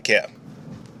enough. Take care.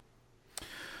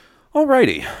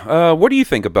 Alrighty. What do you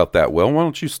think about that, Will? Why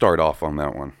don't you start off on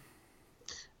that one?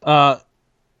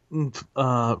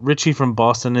 Richie from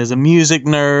Boston is a music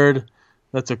nerd.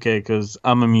 That's okay, because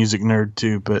I'm a music nerd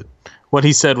too, but what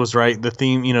he said was right. The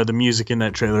theme, the music in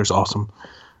that trailer is awesome.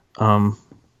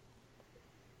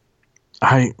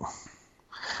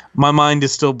 My mind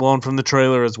is still blown from the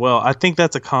trailer as well. I think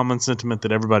that's a common sentiment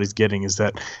that everybody's getting, is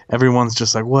that everyone's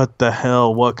just like, what the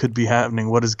hell? What could be happening?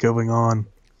 What is going on?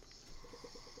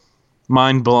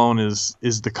 Mind blown is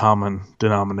the common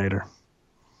denominator.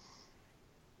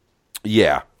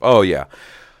 Yeah. Oh, yeah.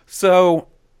 So,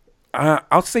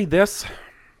 I'll say this.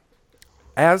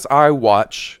 As I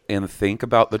watch and think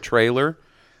about the trailer,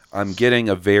 I'm getting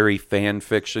a very fan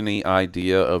fiction-y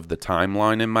idea of the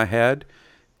timeline in my head.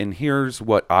 And here's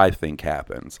what I think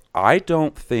happens. I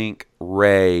don't think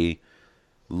Rey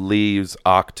leaves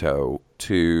Ahch-To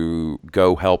to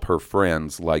go help her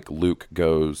friends like Luke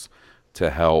goes to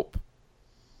help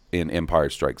in Empire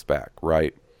Strikes Back,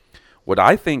 right? What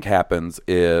I think happens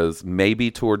is maybe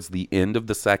towards the end of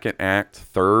the second act,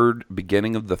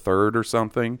 beginning of the third or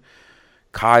something,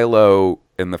 Kylo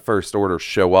and the First Order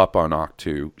show up on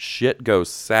Ahch-To, shit goes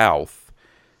south,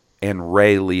 and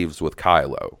Rey leaves with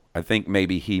Kylo. I think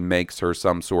maybe he makes her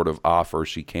some sort of offer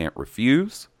she can't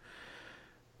refuse.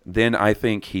 Then I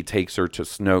think he takes her to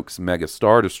Snoke's Mega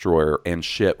Star Destroyer, and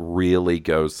shit really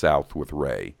goes south with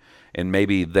Rey. And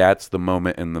maybe that's the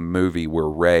moment in the movie where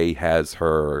Rey has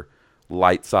her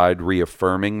light side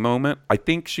reaffirming moment. I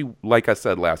think she, like I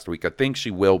said last week, I think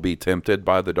she will be tempted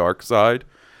by the dark side,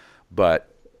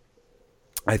 but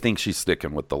I think she's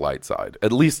sticking with the light side,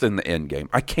 at least in the end game.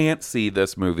 I can't see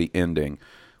this movie ending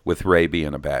with Rey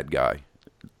being a bad guy.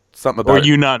 Something about or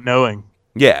you not knowing.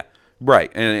 Yeah,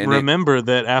 right. And remember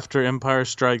that after Empire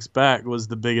Strikes Back was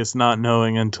the biggest not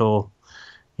knowing until,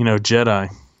 Jedi.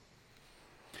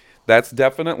 That's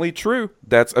definitely true.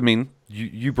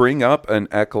 You bring up an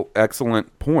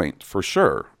excellent point for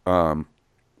sure.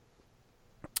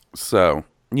 So,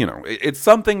 it's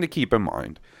something to keep in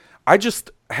mind. I just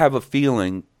have a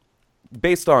feeling,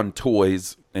 based on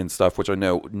toys and stuff, which I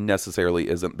know necessarily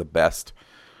isn't the best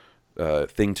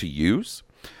thing to use,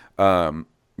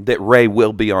 that Rey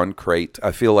will be on Crait.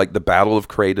 I feel like the Battle of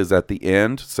Crait is at the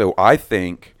end, so I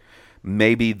think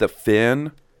maybe the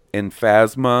Finn and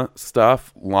Phasma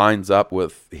stuff lines up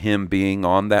with him being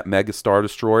on that Mega Star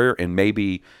Destroyer, and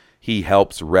maybe he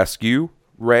helps rescue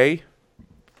Rey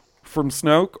from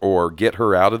Snoke or get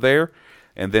her out of there,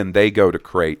 and then they go to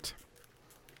Crait,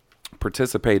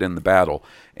 participate in the battle,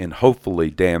 and hopefully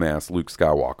damn-ass Luke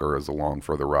Skywalker is along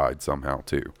for the ride somehow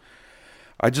too.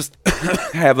 I just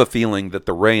have a feeling that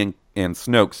the Rey and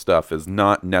Snoke stuff is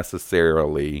not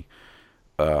necessarily...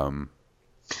 that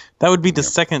would be the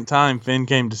second time Finn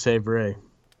came to save Rey.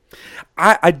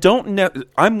 I don't know.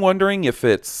 I'm wondering if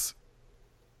it's...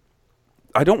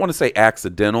 I don't want to say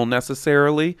accidental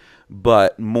necessarily,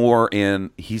 but more in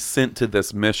he's sent to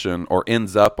this mission or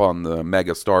ends up on the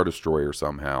Mega Star Destroyer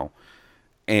somehow,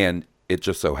 and it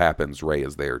just so happens Rey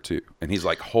is there too. And he's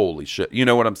like, holy shit. You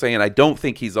know what I'm saying? I don't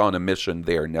think he's on a mission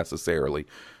there necessarily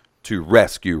to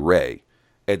rescue Rey.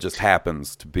 It just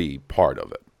happens to be part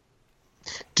of it.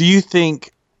 Do you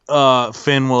think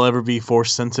Finn will ever be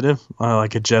Force sensitive,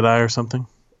 like a Jedi or something?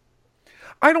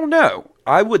 I don't know.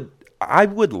 I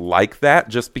would like that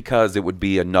just because it would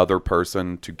be another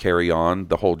person to carry on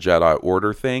the whole Jedi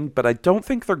Order thing, but I don't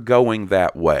think they're going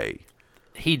that way.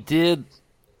 He did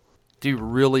do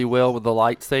really well with the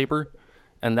lightsaber,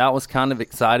 and that was kind of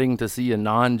exciting to see a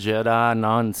non-Jedi,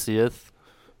 non-Sith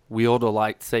wield a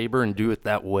lightsaber and do it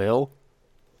that well.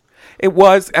 It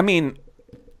was,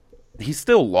 he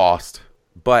still lost,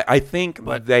 but I think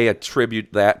they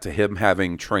attribute that to him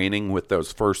having training with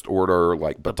those First Order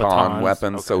baton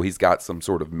weapons, okay. So he's got some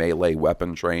sort of melee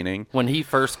weapon training. When he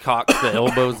first cocks the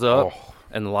elbows up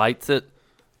and lights it,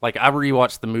 I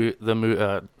rewatched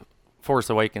the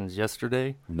Force Awakens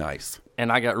yesterday. Nice.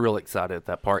 And I got real excited at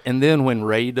that part. And then when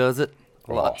Rey does it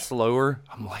a lot slower,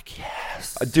 I'm like,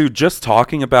 yes. Dude, just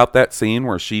talking about that scene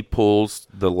where she pulls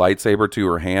the lightsaber to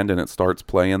her hand and it starts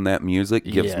playing that music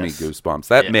gives me goosebumps.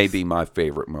 That may be my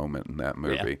favorite moment in that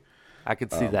movie. I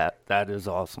could see that. That is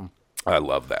awesome. I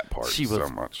love that part She was so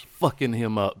much. fucking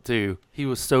him up, too. He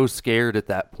was so scared at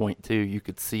that point, too. You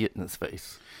could see it in his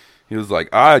face. He was like,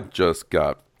 I just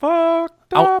got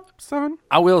fucked up, son.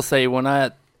 I will say, when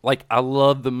I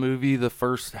loved the movie the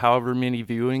first however many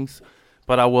viewings,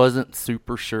 but I wasn't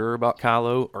super sure about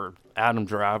Kylo or Adam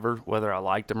Driver, whether I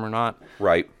liked him or not.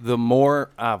 Right. The more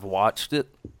I've watched it,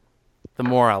 the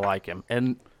more I like him.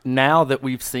 And now that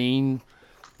we've seen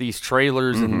these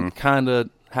trailers and kind of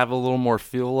have a little more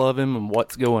feel of him and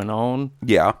what's going on,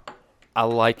 Yeah. I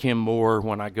like him more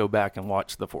when I go back and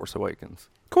watch The Force Awakens.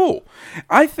 Cool.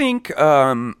 I think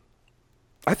The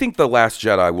Last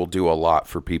Jedi will do a lot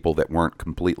for people that weren't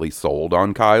completely sold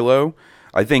on Kylo.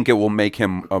 I think it will make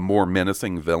him a more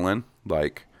menacing villain,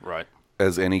 like Right.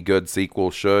 as any good sequel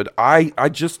should. I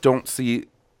just don't see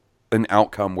an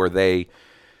outcome where they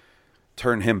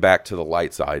turn him back to the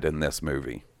light side in this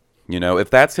movie. You know, if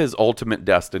that's his ultimate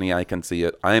destiny, I can see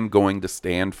it. I am going to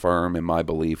stand firm in my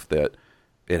belief that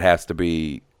he has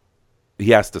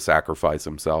to sacrifice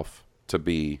himself to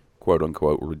be quote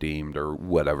unquote redeemed or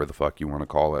whatever the fuck you want to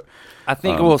call it. I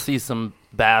think we'll see some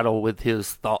battle with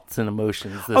his thoughts and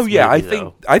emotions. This Oh yeah,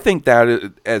 movie, I think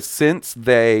that as since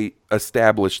they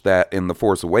established that in The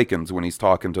Force Awakens when he's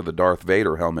talking to the Darth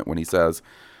Vader helmet when he says,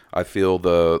 I feel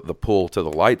the pull to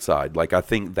the light side. Like, I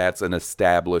think that's an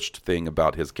established thing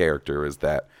about his character is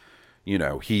that, you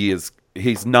know, he's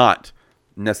not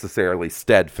necessarily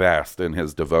steadfast in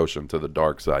his devotion to the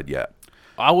dark side yet.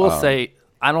 I will say,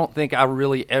 I don't think I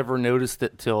really ever noticed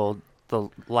it till the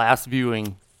last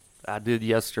viewing I did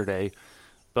yesterday.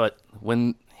 But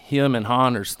when him and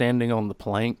Han are standing on the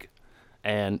plank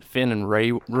and Finn and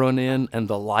Rey run in and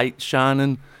the light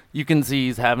shining, you can see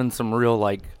he's having some real,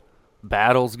 like,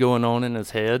 battles going on in his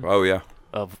head. Oh, yeah.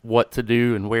 Of what to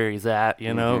do and where he's at,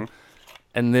 you know?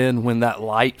 And then when that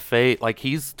light fades, like,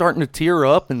 he's starting to tear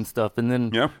up and stuff. And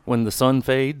then when the sun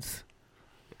fades,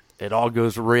 it all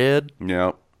goes red.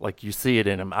 Yeah. Like, you see it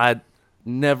in him. I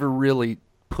never really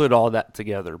put all that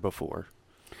together before.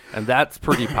 And that's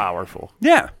pretty powerful.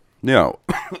 Yeah. No.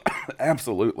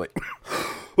 Absolutely.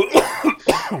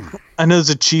 I know it's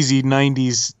a cheesy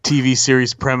 90s TV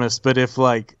series premise, but if,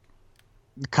 like,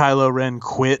 Kylo Ren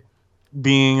quit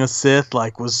being a Sith,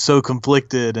 like, was so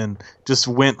conflicted and just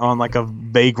went on, like, a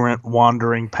vagrant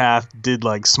wandering path, did,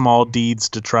 like, small deeds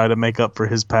to try to make up for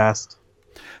his past.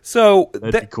 So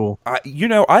that'd be cool.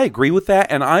 I agree with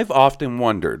that, and I've often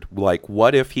wondered, like,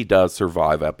 what if he does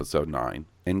survive Episode 9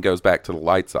 and goes back to the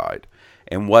light side,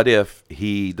 and what if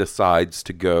he decides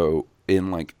to go in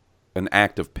like an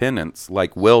act of penance,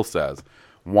 like Will says,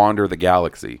 wander the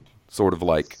galaxy, sort of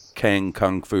like Kane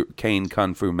Kung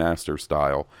Fu Master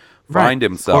style, find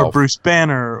himself, or Bruce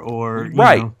Banner, or you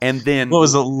know, and then what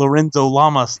was it, Lorenzo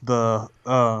Lamas, the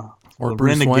or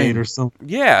Bruce Renegade Wayne or something.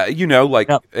 Yeah, you know, like,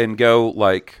 and go,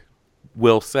 like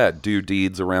Will said, do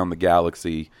deeds around the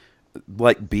galaxy,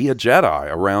 like be a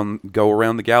Jedi, go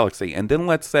around the galaxy. And then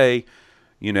let's say,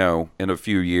 you know, in a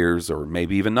few years, or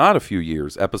maybe even not a few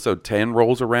years, Episode 10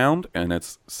 rolls around, and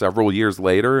it's several years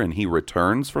later, and he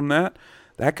returns from that.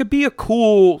 That could be a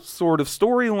cool sort of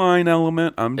storyline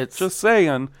element. It's just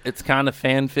saying. It's kind of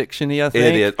fan fiction-y, I think.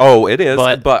 It is. Oh, it is.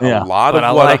 But yeah. a lot of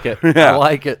I what like it. Yeah. I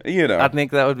like it. You know, I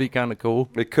think that would be kind of cool.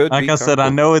 It could like be. I said, I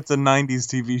know it's a 90s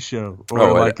TV show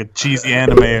or like a cheesy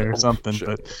anime or something,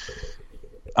 but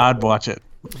I'd watch it.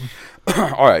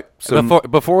 All right. So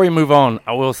before we move on,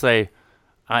 I will say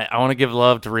I want to give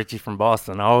love to Richie from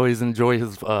Boston. I always enjoy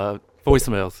his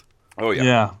voicemails. Oh, yeah.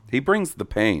 Yeah. He brings the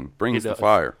pain, brings the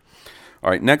fire. All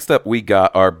right, next up, we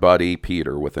got our buddy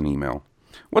Peter with an email.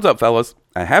 What's up, fellas?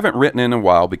 I haven't written in a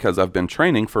while because I've been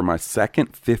training for my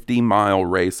second 50-mile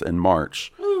race in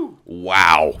March. Ooh.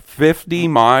 Wow, 50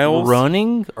 miles?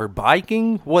 Running or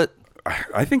biking? What?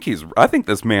 I think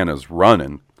this man is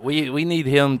running. We need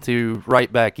him to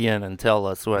write back in and tell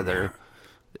us whether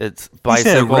it's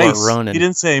bicycle or running. He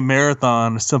didn't say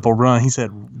marathon, simple run.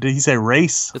 Did he say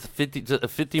race? It's a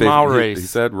 50-mile race. He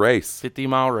said race.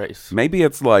 50-mile race. Maybe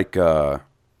it's like,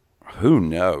 who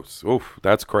knows? Oof,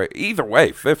 that's crazy. Either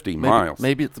way, 50 miles.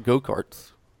 Maybe it's go-karts.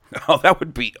 Oh, that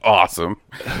would be awesome.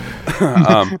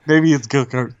 Maybe it's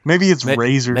go-kart. Maybe it's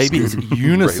razors. Maybe it's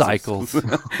unicycles.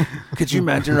 Could you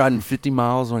imagine riding 50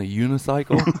 miles on a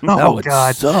unicycle? That would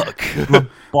suck. My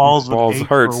balls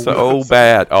hurt so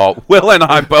bad. Oh, Will and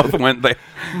I both went there.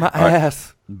 My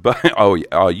ass. But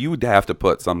you would have to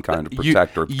put some kind of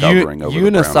protective covering over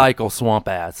the ground. Unicycle swamp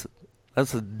ass.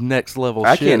 That's the next level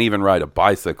I shit. can't even ride a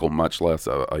bicycle, much less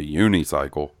a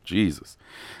unicycle. Jesus.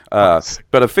 But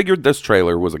I figured this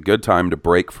trailer was a good time to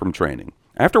break from training.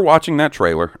 After watching that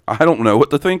trailer, I don't know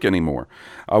what to think anymore.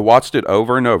 I watched it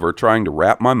over and over, trying to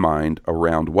wrap my mind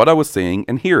around what I was seeing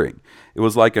and hearing. It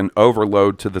was like an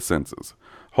overload to the senses.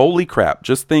 Holy crap,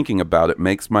 just thinking about it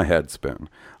makes my head spin.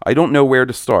 I don't know where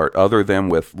to start other than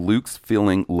with Luke's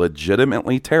feeling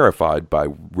legitimately terrified by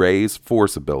Rey's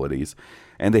force abilities,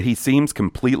 and that he seems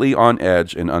completely on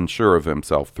edge and unsure of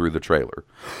himself through the trailer.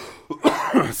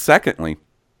 Secondly,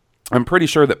 I'm pretty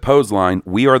sure that Poe's line,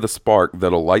 "We are the spark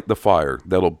that'll light the fire,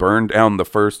 that'll burn down the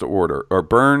First Order, or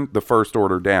burn the First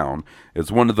Order down," is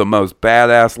one of the most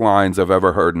badass lines I've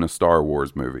ever heard in a Star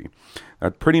Wars movie.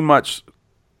 That's pretty much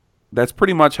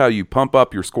how you pump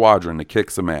up your squadron to kick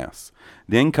some ass.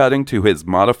 Then cutting to his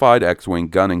modified X-Wing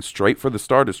gunning straight for the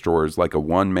Star Destroyers like a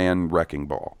one-man wrecking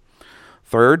ball.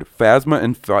 Third, Phasma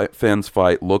and Finn's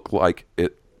fight looks like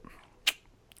it's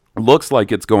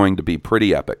going to be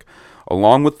pretty epic,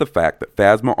 along with the fact that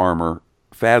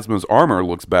Phasma's armor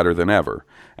looks better than ever.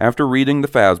 After reading the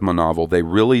Phasma novel, they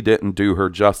really didn't do her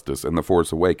justice in The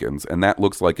Force Awakens, and that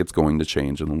looks like it's going to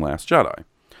change in The Last Jedi.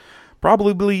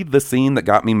 Probably the scene that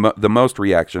got me the most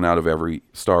reaction out of every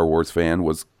Star Wars fan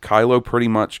was Kylo pretty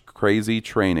much crazy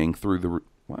training through the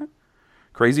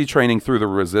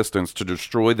Resistance to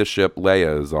destroy the ship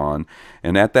Leia is on,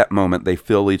 and at that moment they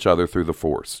feel each other through the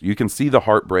Force. You can see the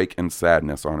heartbreak and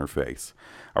sadness on her face.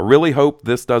 I really hope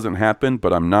this doesn't happen,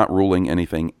 but I'm not ruling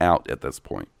anything out at this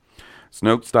point.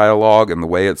 Snoke's dialogue and the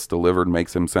way it's delivered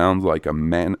makes him sound like a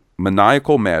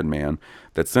maniacal madman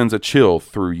that sends a chill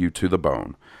through you to the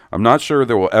bone. I'm not sure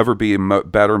there will ever be a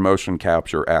better motion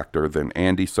capture actor than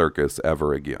Andy Serkis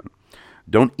ever again.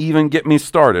 Don't even get me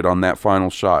started on that final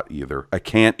shot either. I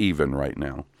can't even right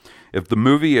now. If the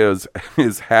movie is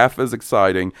half as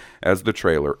exciting as the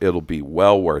trailer, it'll be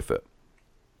well worth it.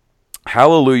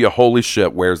 Hallelujah, holy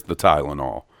shit, where's the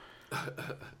Tylenol?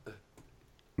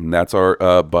 And that's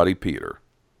our buddy Peter.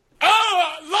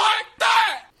 Oh, like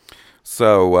that!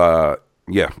 So,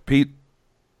 yeah,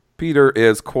 Peter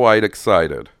is quite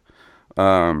excited.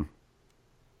 Man,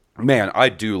 I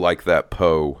do like that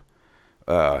Poe.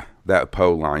 That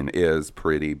Poe line is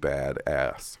pretty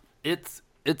badass. It's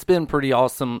been pretty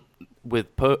awesome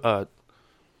with Poe.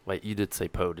 Wait, you did say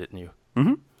Poe, didn't you?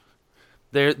 Mm-hmm.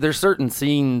 There's certain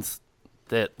scenes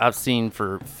that I've seen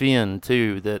for Finn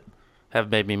too that have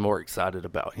made me more excited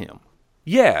about him.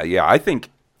 Yeah. I think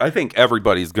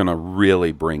everybody's gonna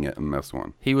really bring it in this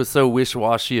one. He was so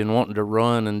wishy-washy and wanting to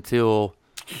run until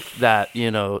that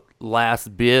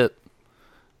last bit,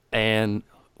 and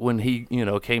when he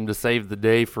came to save the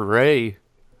day for Rey,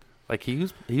 like he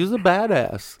was a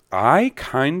badass. I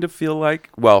kind of feel like,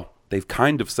 well, they've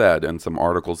kind of said in some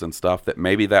articles and stuff that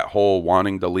maybe that whole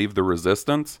wanting to leave the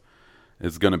Resistance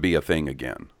is going to be a thing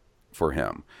again for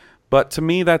him. But to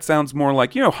me, that sounds more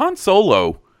like, Han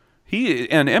Solo, he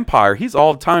in Empire, he's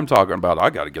all the time talking about, I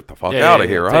got to get the fuck out of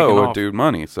here. I owe a dude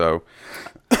money. So,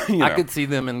 I could see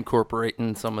them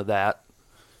incorporating some of that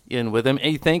in with him.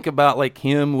 And you think about like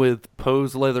him with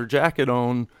Poe's leather jacket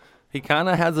on, he kind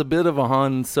of has a bit of a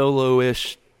Han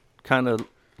Solo-ish kind of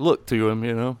look to him,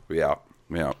 Yeah.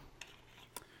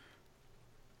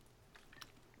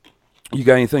 You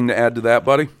got anything to add to that,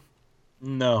 buddy?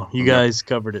 No, you guys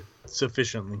covered it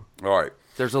sufficiently. All right.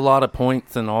 There's a lot of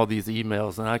points in all these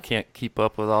emails, and I can't keep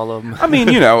up with all of them. I mean,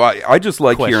 I just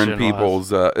like hearing people's...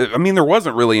 there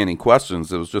wasn't really any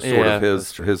questions. It was just sort of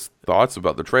his thoughts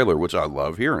about the trailer, which I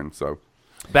love hearing. So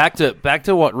back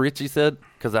to what Richie said,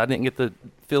 because I didn't get to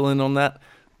fill in on that.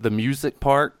 The music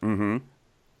part,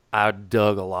 I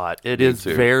dug a lot. It is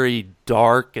very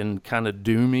dark and kind of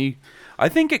doomy. I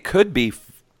think it could be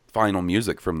final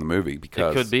music from the movie,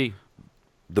 because... It could be.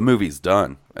 The movie's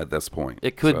done at this point.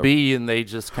 It could be, and they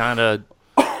just kind of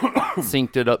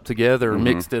synced it up together,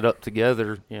 mixed it up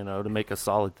together, to make a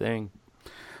solid thing.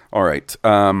 All right.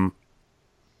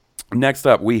 Next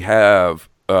up, we have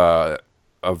a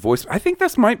voice. I think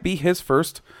this might be his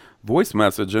first voice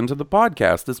message into the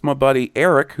podcast. It's my buddy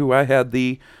Eric, who I had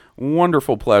the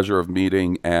wonderful pleasure of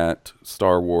meeting at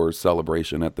Star Wars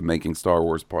Celebration at the Making Star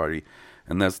Wars party.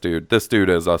 And this dude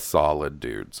is a solid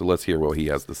dude. So let's hear what he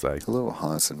has to say. Hello,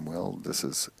 Haas and Will. This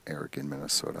is Eric in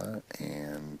Minnesota,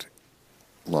 and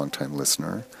longtime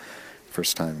listener.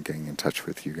 First time getting in touch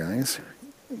with you guys.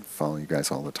 Follow you guys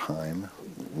all the time.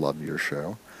 Love your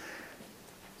show.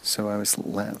 So I was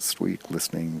last week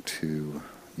listening to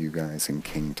you guys and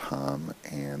King Tom,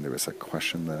 and there was a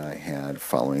question that I had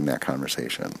following that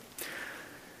conversation.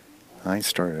 I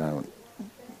started out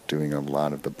doing a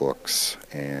lot of the books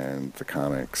and the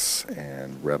comics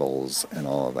and Rebels and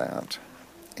all of that,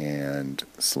 and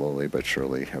slowly but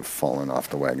surely have fallen off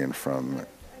the wagon from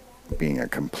being a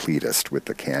completist with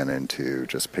the canon to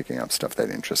just picking up stuff that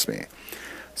interests me.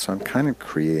 So I'm kind of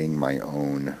creating my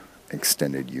own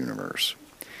extended universe.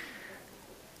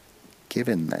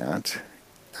 Given that,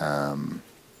 are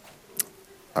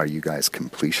you guys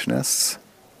completionists?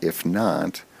 If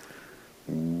not,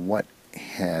 what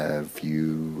have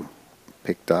you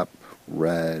picked up,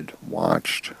 read,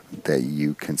 watched that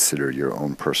you consider your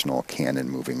own personal canon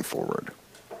moving forward?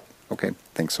 Okay,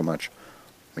 thanks so much.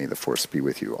 May the force be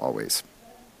with you always.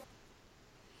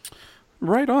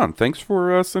 Right on. Thanks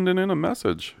for sending in a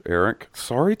message, Eric.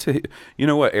 Sorry to... You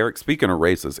know what, Eric, speaking of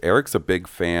races, Eric's a big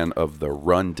fan of the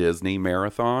Run Disney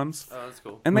marathons. Oh, that's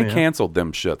cool. And they canceled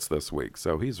them shits this week,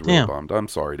 so he's real bummed. I'm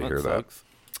sorry to hear sucks.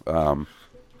 that.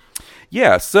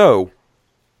 Yeah, so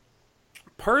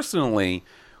personally,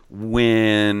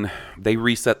 when they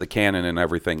reset the canon and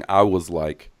everything, I was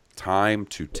like, time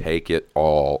to take it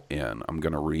all in. I'm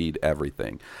going to read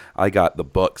everything. I got the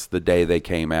books the day they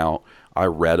came out. I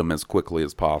read them as quickly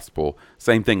as possible.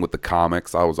 Same thing with the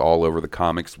comics. I was all over the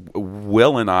comics.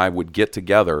 Will and I would get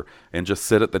together and just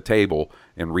sit at the table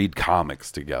and read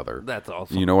comics together. That's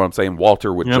awesome. You know what I'm saying?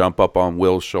 Walter would jump up on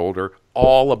Will's shoulder.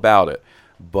 All about it.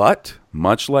 But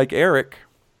much like Eric,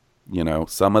 you know,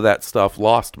 some of that stuff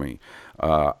lost me.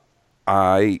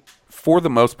 I, for the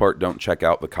most part, don't check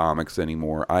out the comics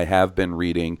anymore. I have been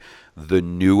reading the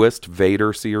newest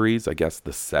Vader series, I guess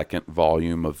the second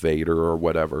volume of Vader or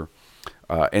whatever.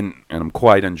 And I'm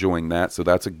quite enjoying that, so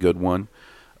that's a good one,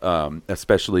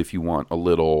 especially if you want a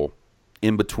little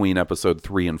in between episode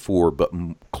 3 and 4, but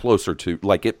closer to,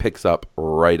 like, it picks up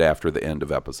right after the end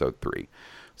of episode 3.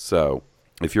 So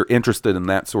if you're interested in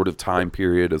that sort of time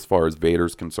period as far as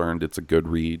Vader's concerned, it's a good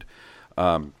read.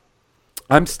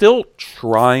 I'm still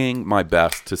trying my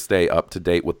best to stay up to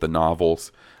date with the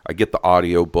novels. I get the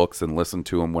audio books and listen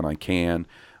to them when I can.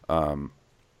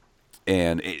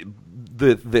 And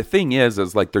the thing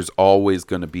is like there's always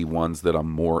going to be ones that I'm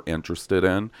more interested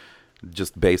in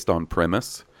just based on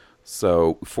premise.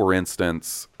 So, for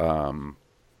instance,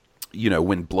 you know,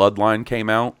 when Bloodline came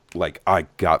out, like I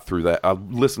got through that. I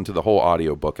listened to the whole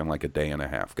audiobook in like a day and a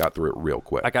half. Got through it real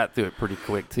quick. I got through it pretty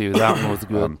quick, too. That one was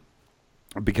good.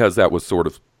 Because that was sort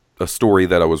of a story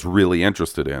that I was really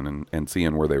interested in and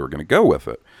seeing where they were going to go with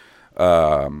it.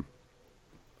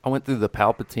 I went through the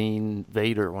Palpatine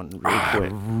Vader one really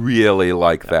quick. I really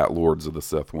like that Lords of the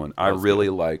Sith one. I really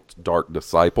liked Dark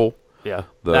Disciple. Yeah.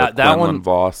 That one,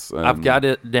 Voss. I've got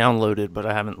it downloaded, but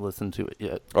I haven't listened to it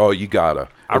yet. Oh, you gotta.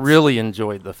 I really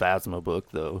enjoyed the Phasma book,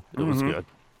 though. It was good.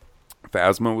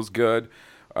 Phasma was good.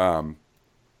 I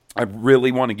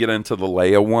really want to get into the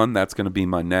Leia one. That's going to be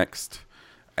my next,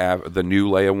 the new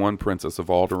Leia one, Princess of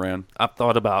Alderaan. I've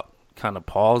thought about kind of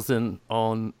pausing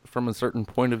on from a certain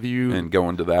point of view and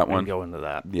going to that one. And going to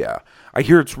that. Yeah, I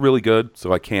hear it's really good,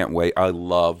 so I can't wait. I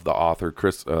love the author,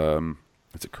 Chris.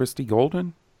 Is it Christy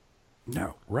Golden?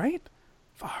 No, right?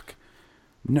 Fuck.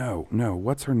 No.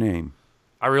 What's her name?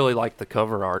 I really like the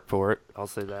cover art for it. I'll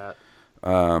say that.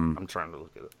 I'm trying to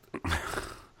look at it.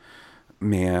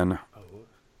 Man.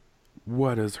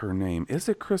 What is her name? Is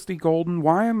it Christy Golden?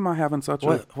 Why am I having such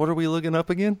What are we looking up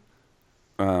again?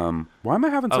 Why am I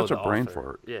having such a brain author.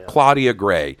 fart? Yeah. Claudia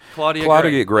Gray.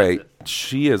 Claudia Gray.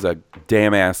 She is a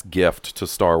damn ass gift to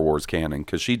Star Wars canon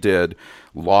because she did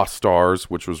Lost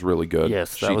Stars, which was really good.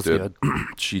 Yes, that was good.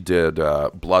 She did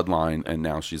Bloodline, and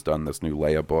now she's done this new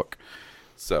Leia book.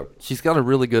 So she's got a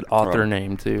really good author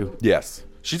name too. Yes,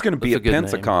 she's going to be at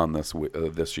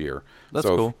Pensacon this year. That's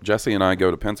so cool. If Jesse and I go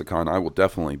to Pensacon, I will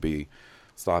definitely be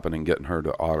stopping and getting her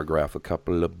to autograph a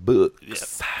couple of books. Yep.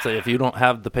 So if you don't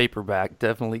have the paperback,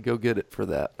 definitely go get it for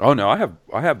that. Oh no, I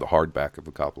have the hardback of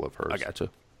a couple of hers. I gotcha.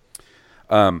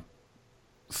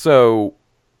 So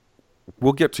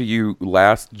we'll get to you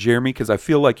last, Jeremy, because I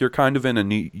feel like you're kind of in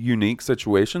a unique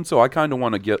situation. So I kind of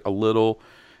want to get a little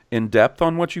in depth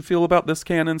on what you feel about this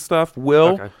canon stuff.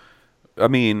 Will, okay. I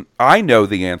mean, I know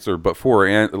the answer, but for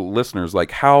listeners,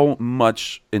 like how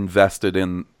much invested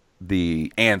in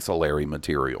the ancillary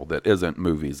material that isn't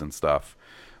movies and stuff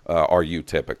are you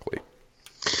typically?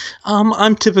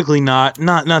 I'm typically not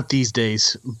these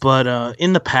days, but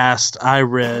in the past I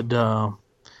read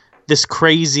this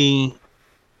crazy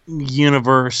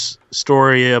universe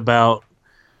story about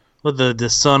the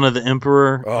son of the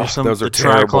emperor or something. Those are the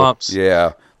terrible. Triclops.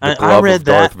 Yeah, I read of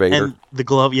Darth that Vader. and the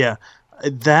glove. Yeah,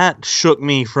 that shook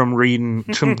me from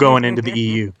going into the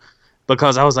EU.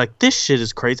 Because I was like, this shit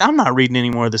is crazy. I'm not reading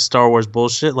any more of this Star Wars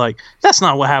bullshit. Like, that's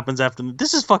not what happens after.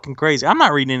 This is fucking crazy. I'm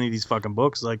not reading any of these fucking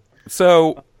books. Like,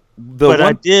 so,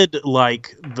 I did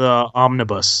like the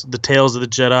omnibus, the Tales of the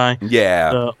Jedi.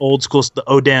 Yeah. The old school, the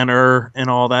Odan and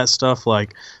all that stuff.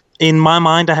 Like, in my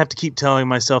mind, I have to keep telling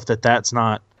myself that that's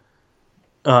not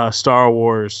Star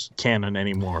Wars canon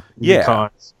anymore. Yeah.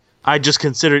 Because I just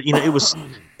considered, it was,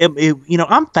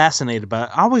 I'm fascinated by it.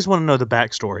 I always want to know the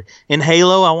backstory. In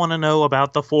Halo, I want to know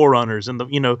about the Forerunners and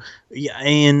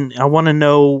and I want to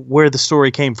know where the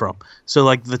story came from. So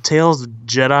like the Tales of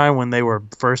Jedi when they were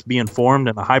first being formed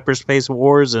and the hyperspace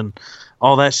wars and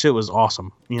all that shit was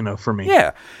awesome, for me.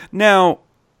 Yeah. Now,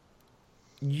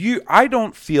 I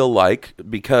don't feel like,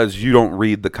 because you don't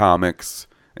read the comics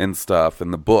and stuff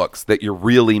and the books, that you're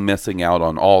really missing out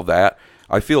on all that.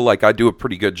 I feel like I do a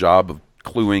pretty good job of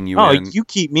cluing you in. Oh, you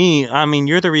keep me. I mean,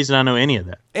 you're the reason I know any of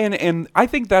that. And I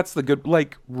think that's the good,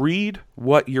 read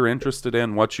what you're interested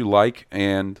in, what you like,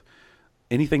 and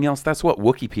anything else. That's what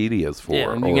Wikipedia is for.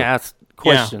 Yeah, and you can ask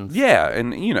questions. Yeah,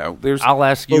 and there's. I'll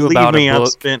ask you Believe about me, a book. I've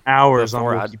spent hours on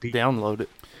before I Wikipedia. download it.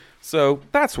 So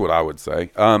that's what I would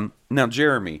say. Now,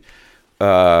 Jeremy,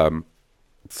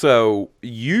 so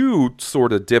you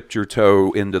sort of dipped your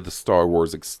toe into the Star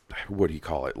Wars. What do you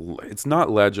call it? It's not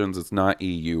Legends. It's not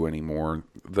EU anymore.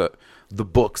 The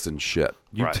books and shit.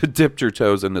 You dipped your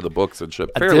toes into the books and shit.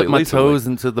 I dipped my toes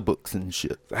into the books and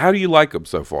shit. How do you like them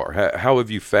so far? How have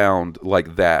you found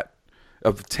that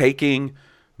of taking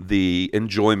the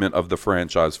enjoyment of the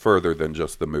franchise further than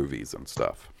just the movies and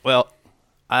stuff? Well,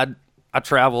 I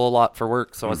travel a lot for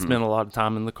work, so I spend a lot of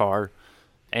time in the car.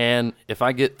 And if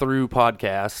I get through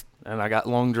podcasts and I got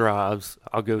long drives,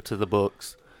 I'll go to the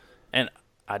books. And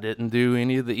I didn't do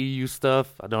any of the EU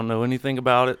stuff. I don't know anything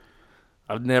about it.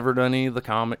 I've never done any of the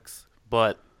comics.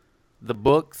 But the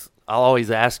books, I'll always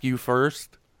ask you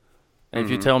first. And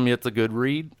if you tell me it's a good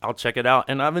read, I'll check it out.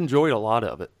 And I've enjoyed a lot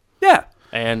of it. Yeah.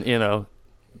 And,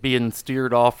 being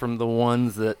steered off from the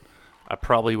ones that I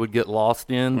probably would get lost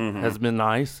in has been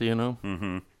nice,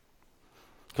 Mm-hmm.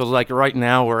 Because, right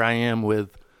now where I am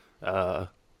with,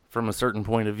 from a certain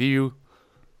point of view,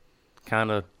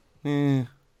 kind of,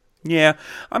 Yeah.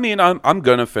 I mean, I'm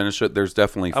going to finish it. There's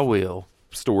definitely I will.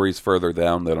 Stories further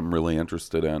down that I'm really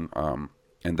interested in, and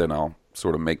then I'll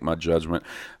sort of make my judgment.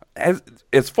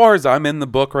 As far as I'm in the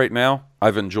book right now,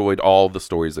 I've enjoyed all the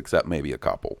stories except maybe a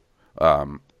couple.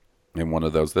 And one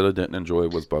of those that I didn't enjoy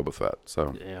was Boba Fett.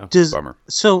 So, bummer.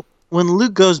 So, when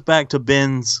Luke goes back to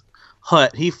Ben's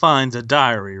hut, he finds a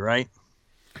diary, right?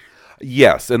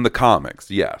 Yes, in the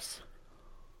comics, yes.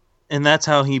 And that's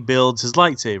how he builds his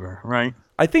lightsaber, right?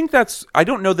 I think I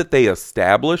don't know that they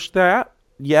established that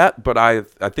yet, but I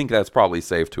think that's probably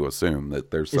safe to assume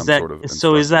that there's sort of...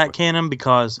 So is that canon?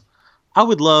 Because I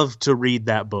would love to read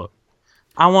that book.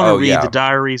 I want to read the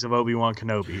diaries of Obi-Wan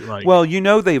Kenobi.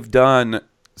 Well, they've done...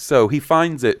 So he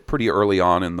finds it pretty early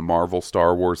on in the Marvel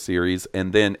Star Wars series,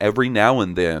 and then every now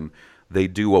and then they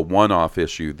do a one-off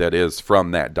issue that is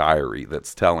from that diary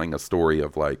that's telling a story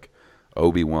of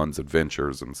Obi-Wan's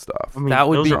adventures and stuff. I mean, that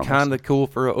would be kind of cool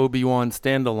for an Obi-Wan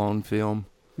standalone film.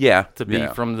 Yeah. To be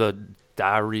from the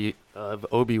diary of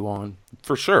Obi-Wan.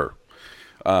 For sure.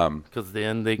 Because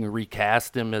then they can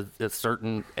recast him at a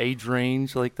certain age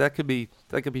range. That could be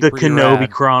the pretty Kenobi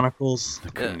rad. Chronicles. The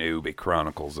Kenobi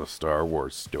Chronicles, a Star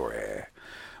Wars story.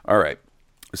 All right.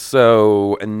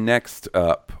 So next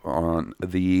up on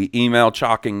the email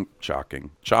chopping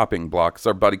block is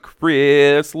our buddy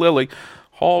Chris Lilly.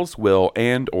 Halls, Will,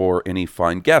 and or any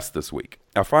fine guest this week.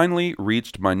 I finally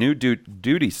reached my new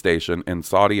duty station in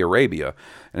Saudi Arabia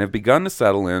and have begun to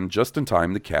settle in just in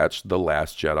time to catch The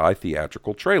Last Jedi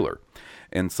theatrical trailer.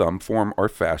 In some form or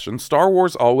fashion, Star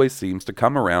Wars always seems to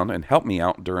come around and help me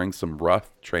out during some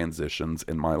rough transitions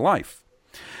in my life.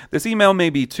 This email may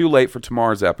be too late for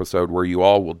tomorrow's episode where you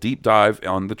all will deep dive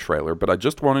on the trailer, but I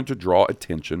just wanted to draw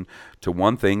attention to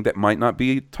one thing that might not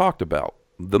be talked about: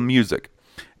 the music.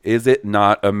 Is it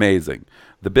not amazing?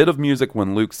 The bit of music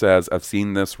when Luke says, "I've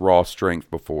seen this raw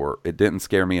strength before. It didn't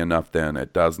scare me enough then.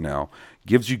 It does now."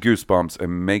 Gives you goosebumps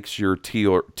and makes your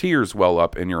tears well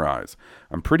up in your eyes.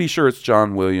 I'm pretty sure it's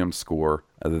John Williams' score.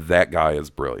 That guy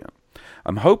is brilliant.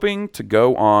 I'm hoping to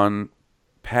go on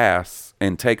pass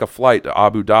and take a flight to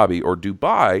Abu Dhabi or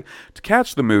Dubai to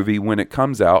catch the movie when it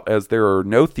comes out, as there are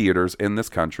no theaters in this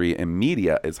country and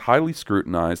media is highly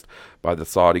scrutinized by the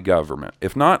Saudi government.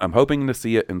 If not, I'm hoping to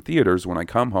see it in theaters when I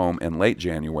come home in late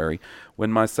January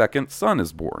when my second son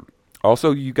is born.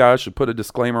 Also, you guys should put a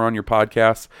disclaimer on your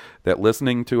podcast that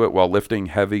listening to it while lifting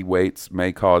heavy weights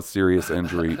may cause serious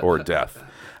injury or death.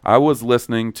 I was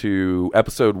listening to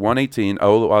episode 118,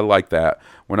 oh, I like that,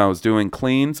 when I was doing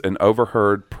cleans and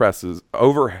overhead presses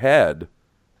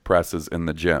in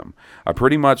the gym. I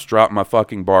pretty much dropped my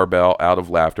fucking barbell out of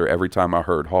laughter every time I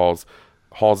heard Hall's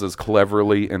Hall's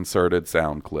cleverly inserted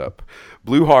sound clip.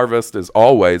 Blue Harvest is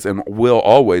always and will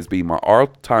always be my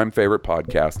all-time favorite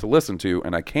podcast to listen to,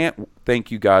 and I can't thank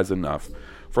you guys enough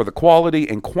for the quality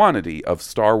and quantity of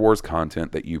Star Wars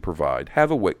content that you provide.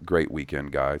 Have a great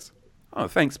weekend, guys. Oh,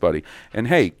 thanks, buddy. And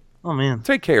hey, oh man,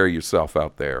 take care of yourself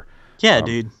out there. Yeah,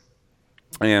 dude.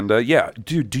 And yeah,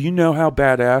 dude, do you know how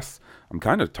badass? I'm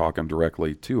kind of talking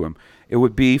directly to him. It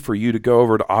would be for you to go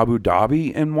over to Abu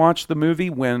Dhabi and watch the movie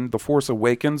when The Force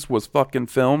Awakens was fucking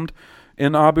filmed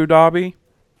in Abu Dhabi.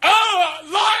 Oh, I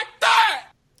like that!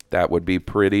 That would be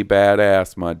pretty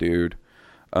badass, my dude.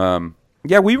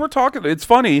 Yeah, we were talking. It's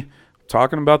funny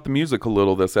talking about the music a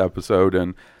little this episode,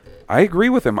 and I agree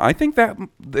with him. I think that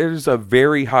there's a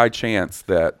very high chance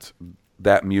that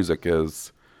that music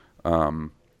is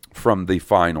from the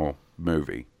final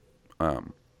movie.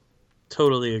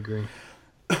 Totally agree.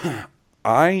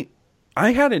 I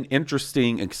had an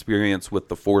interesting experience with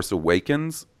the Force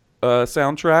Awakens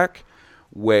soundtrack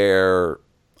where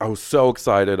I was so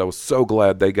excited. I was so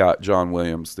glad they got John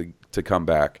Williams to come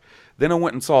back. Then I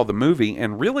went and saw the movie,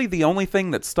 and really the only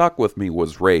thing that stuck with me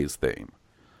was Rey's theme.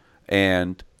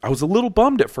 And I was a little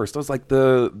bummed at first. I was like,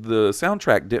 the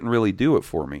soundtrack didn't really do it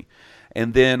for me.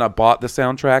 And then I bought the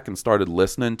soundtrack and started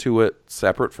listening to it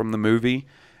separate from the movie.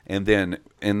 And then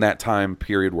in that time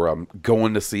period where I'm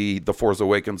going to see The Force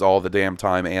Awakens all the damn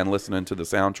time and listening to the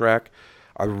soundtrack,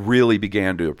 I really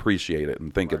began to appreciate it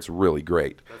and think it's really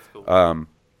great. That's cool.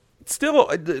 Still,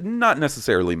 not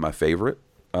necessarily my favorite,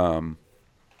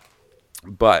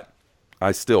 but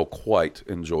I still quite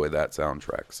enjoy that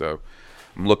soundtrack. So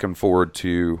I'm looking forward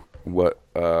to what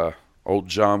old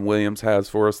John Williams has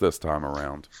for us this time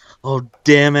around. Oh,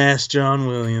 damn ass John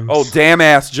Williams. Oh, damn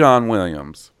ass John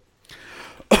Williams.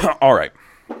 All right.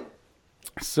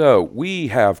 So we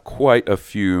have quite a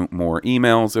few more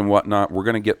emails and whatnot. We're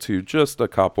going to get to just a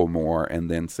couple more and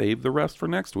then save the rest for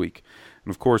next week. And,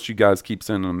 of course, you guys keep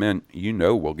sending them in. You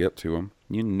know we'll get to them.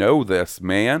 You know this,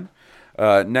 man.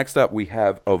 Next up, we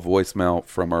have a voicemail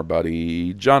from our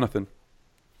buddy Jonathan.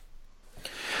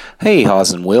 Hey,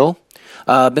 Hawes and Will.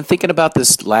 I've been thinking about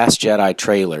this Last Jedi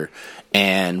trailer,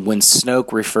 and when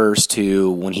Snoke refers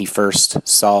to when he first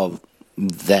saw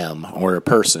them or a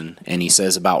person, and he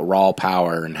says about raw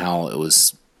power and how it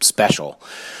was special.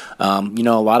 A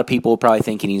lot of people are probably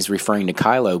thinking he's referring to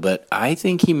Kylo, but I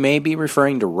think he may be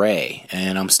referring to Rey,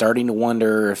 and I'm starting to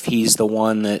wonder if he's the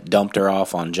one that dumped her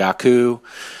off on Jakku.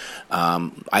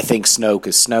 I think Snoke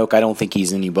is Snoke. I don't think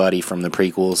he's anybody from the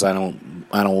prequels. I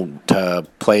don't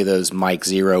play those Mike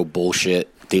Zero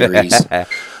bullshit theories.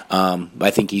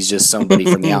 I think he's just somebody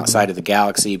from the outside of the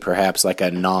galaxy, perhaps like a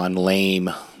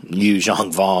non-lame Yu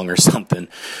Zhongvong or something.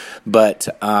 But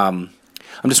I'm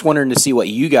just wondering to see what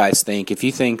you guys think. If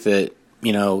you think that,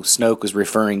 Snoke was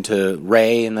referring to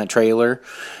Rey in that trailer,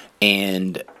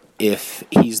 and if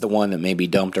he's the one that maybe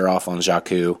dumped her off on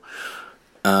Jakku.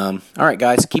 All right,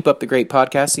 guys, keep up the great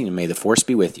podcasting, and may the Force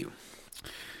be with you.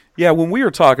 Yeah, when we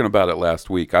were talking about it last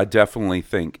week, I definitely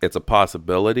think it's a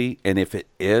possibility. And if it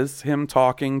is him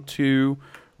talking to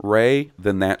Rey,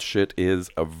 then that shit is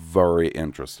very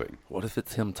interesting. What if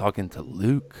it's him talking to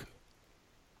Luke?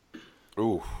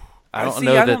 Ooh. I don't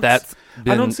know that's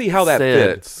been I don't see how that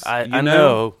said. fits. I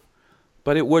know.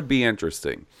 But it would be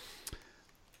interesting.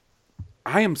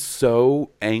 I am so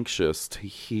anxious to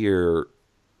hear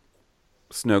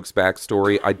Snoke's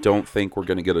backstory. I don't think we're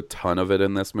going to get a ton of it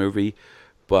in this movie,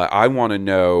 but I want to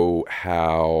know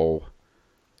how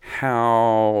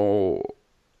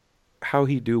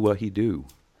he do what he do.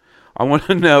 I want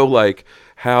to know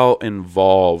how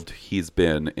involved he's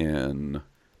been in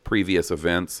previous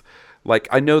events.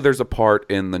 I know there's a part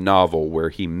in the novel where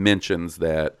he mentions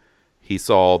that he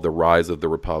saw the rise of the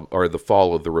Republic, or the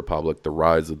fall of the Republic, the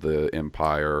rise of the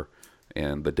Empire,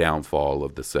 and the downfall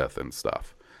of the Sith and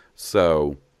stuff.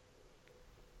 So,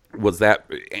 was that,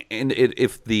 and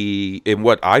in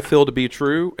what I feel to be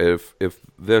true, if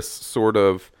this sort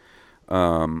of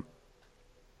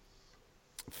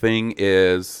thing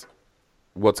is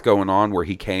what's going on, where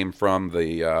he came from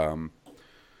the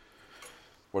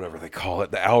whatever they call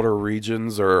it, the outer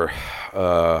regions, or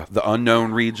the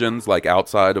unknown regions,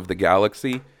 outside of the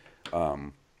galaxy,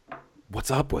 what's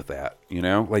up with that?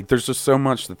 There's just so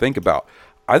much to think about.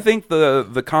 I think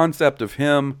the concept of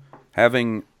him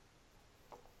having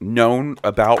known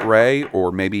about Rey, or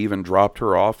maybe even dropped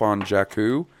her off on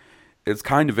Jakku, is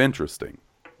kind of interesting.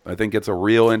 I think it's a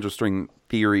real interesting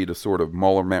theory to sort of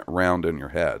mull around in your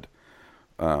head.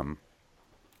 I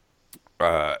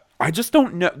just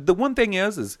don't know. The one thing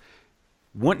is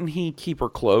wouldn't he keep her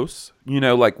close?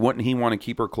 Wouldn't he want to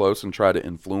keep her close and try to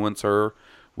influence her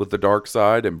with the dark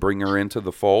side and bring her into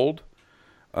the fold?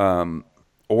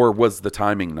 or was the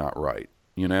timing not right?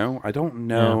 You know, I don't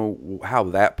know how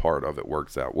that part of it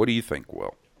works out. What do you think,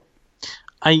 Will?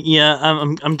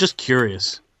 I'm just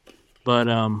curious, but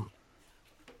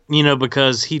you know,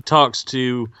 because he talks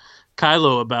to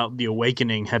Kylo about the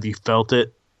awakening. Have you felt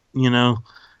it? You know,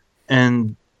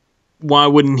 and why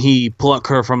wouldn't he pluck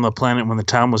her from the planet when the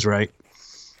time was right?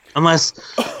 Unless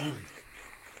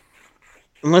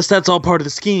that's all part of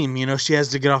the scheme. You know, she has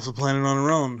to get off the planet on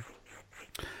her own.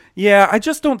 Yeah, I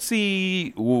just don't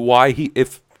see why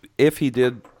if he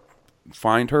did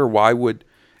find her, why would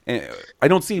I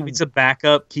don't see. It's a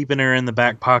backup, keeping her in the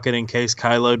back pocket in case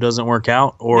Kylo doesn't work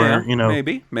out, or you know,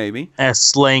 maybe as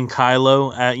slaying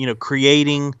Kylo, you know,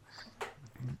 creating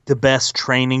the best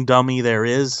training dummy there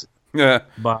is. Yeah,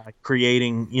 by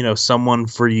creating, you know, someone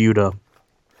for you to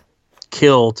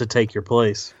kill to take your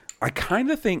place. I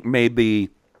kind of think maybe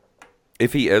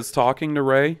if he is talking to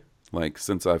Rey, like,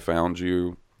 since I found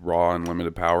you raw and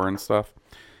limited power and stuff,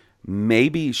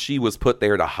 maybe she was put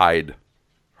there to hide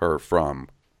her from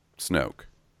Snoke.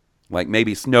 Like,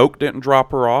 maybe Snoke didn't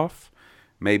drop her off.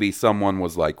 Maybe someone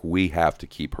was like, we have to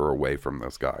keep her away from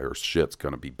this guy or shit's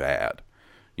going to be bad.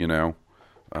 You know?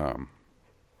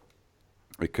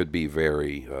 It could be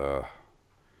very,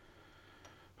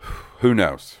 who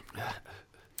knows?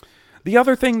 The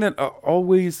other thing that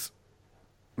always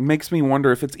makes me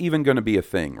wonder if it's even going to be a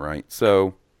thing, right?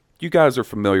 So, you guys are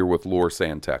familiar with Lor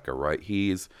San Tekka, right?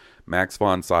 He's Max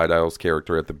von Sydow's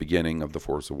character at the beginning of The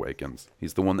Force Awakens.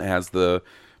 He's the one that has the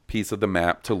piece of the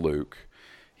map to Luke.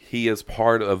 He is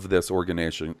part of this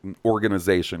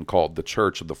organization called the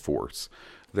Church of the Force.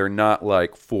 They're not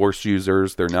like Force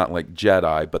users. They're not like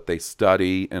Jedi, but they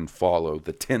study and follow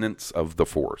the tenets of the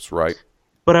Force, right?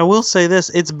 But I will say this.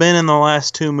 It's been in the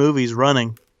last 2 movies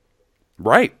running.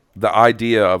 Right. The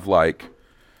idea of, like,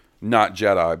 not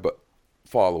Jedi, but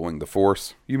following the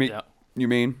Force. You mean? Yeah. You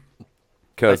mean?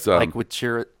 Because like with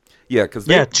Chirrut. Yeah, because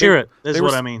Chirrut is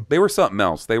what I mean. They were something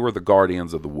else. They were the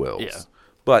Guardians of the Wills. Yeah.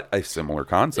 But a similar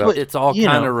concept. It's all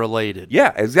kind of related.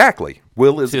 Yeah, exactly.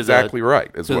 Will is exactly right,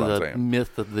 is what I'm saying. The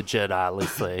myth of the Jedi,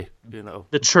 let's say. You know,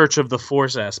 the Church of the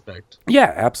Force aspect.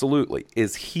 Yeah, absolutely.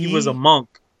 He was a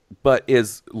monk. But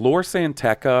is Lor San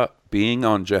Tekka being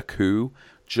on Jakku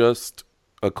just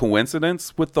a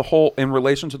coincidence with the whole, in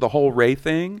relation to the whole Rey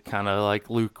thing? Kind of like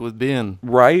Luke with Ben.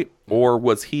 Right? Or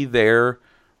was he there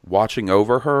watching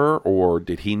over her? Or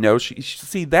did he know she...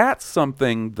 See, that's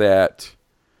something that...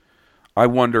 I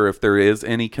wonder if there is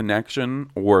any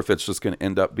connection or if it's just going to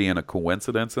end up being a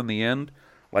coincidence in the end.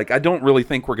 Like, I don't really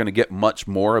think we're going to get much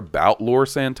more about Lor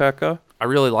San Tekka. I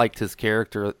really liked his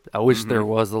character. I wish there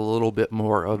was a little bit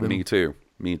more of him. Me too.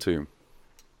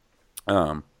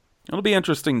 It'll be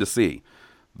interesting to see,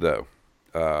 though.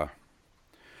 I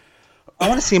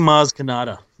want to see Maz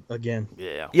Kanata again.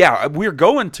 Yeah, we're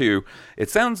going to. It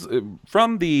sounds,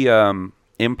 from the...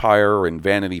 Empire and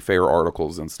Vanity Fair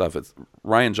articles and stuff, it's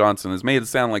Rian Johnson has made it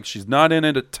sound like she's not in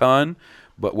it a ton,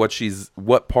 but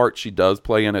what part she does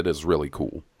play in it is really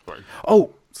cool. Right.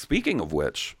 Oh, speaking of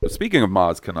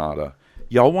Maz Kanata,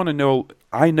 y'all want to know,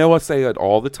 I know I say it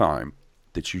all the time,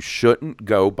 that you shouldn't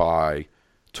go buy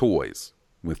toys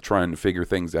with trying to figure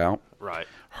things out. Right.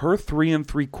 Her 3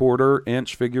 3/4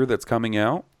 inch figure that's coming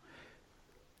out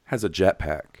has a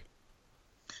jetpack.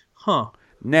 Huh.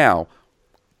 Now,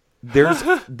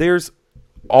 there's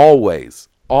always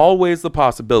the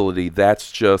possibility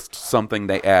that's just something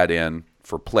they add in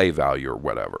for play value or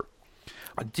whatever.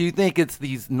 Do you think it's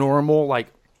these normal, like,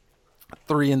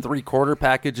 3 3/4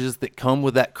 packages that come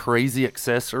with that crazy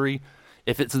accessory?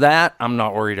 If it's that, I'm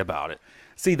not worried about it.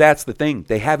 See, that's the thing.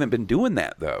 They haven't been doing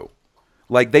that, though.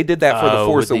 Like, they did that for The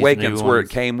Force Awakens, where it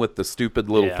came with the stupid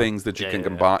little things that you can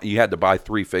combine. You had to buy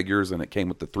 3 figures, and it came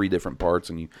with the 3 different parts,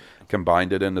 and you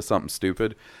combined it into something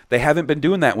stupid. They haven't been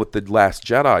doing that with the Last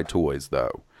Jedi toys,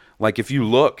 though. Like, if you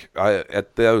look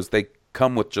at those, they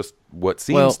come with just what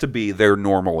seems to be their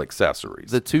normal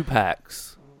accessories. The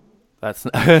 2-packs. That's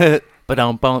but the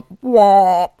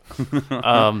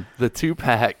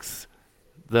 2-packs.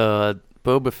 The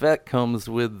Boba Fett comes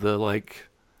with the, like,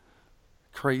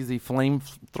 crazy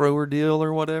flamethrower deal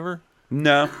or whatever?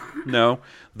 No.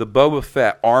 The Boba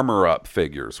Fett armor up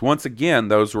figures. Once again,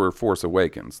 those were Force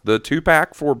Awakens. The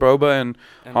 2-pack for Boba and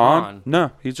Han?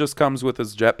 No, he just comes with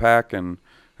his jetpack and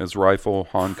his rifle.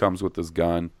 Han comes with his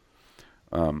gun.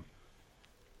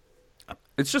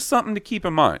 It's just something to keep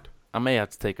in mind. I may have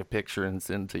to take a picture and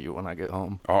send to you when I get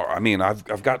home. Oh, I mean,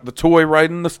 I've got the toy right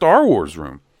in the Star Wars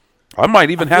room. I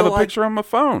might even have a picture on my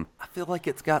phone. I feel like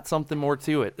it's got something more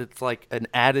to it. It's like an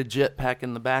added jetpack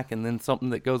in the back and then something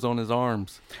that goes on his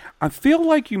arms. I feel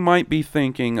like you might be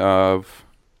thinking of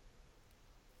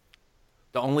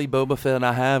The only Boba Fett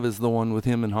I have is the one with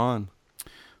him and Han.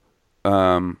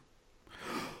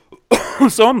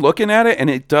 So I'm looking at it, and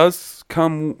it does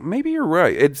come. Maybe you're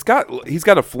right. He's got a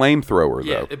flamethrower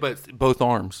though. Yeah, but it's both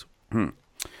arms. Hmm.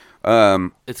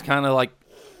 It's kind of like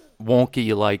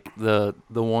wonky, like the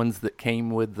ones that came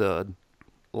with the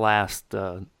last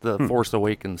the Force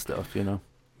Awakens stuff. You know.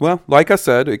 Well, like I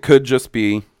said, it could just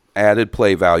be added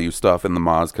play value stuff in the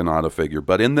Maz Kanata figure,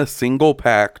 but in the single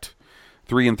packed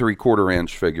 3 3/4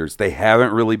 inch figures, they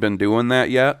haven't really been doing that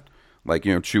yet. Like,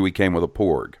 you know, Chewie came with a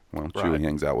Porg. Well, Chewie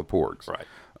hangs out with Porgs. Right.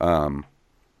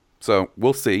 So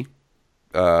we'll see.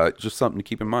 Just something to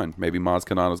keep in mind. Maybe Maz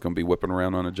Kanata's going to be whipping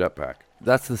around on a jetpack.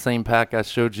 That's the same pack I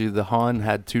showed you. The Han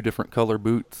had 2 different color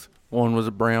boots. One was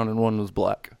brown and one was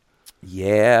black.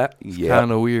 Yeah.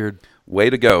 Kind of weird.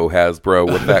 Way to go,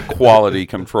 Hasbro, with that quality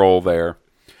control there.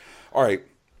 All right.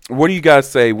 What do you guys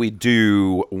say we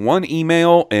do 1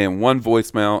 email and 1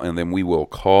 voicemail, and then we will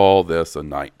call this a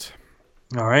night?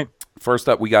 All right. First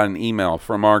up, we got an email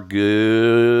from our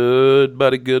good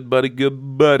buddy,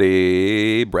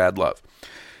 Brad Love.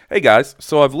 Hey, guys.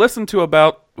 So I've listened to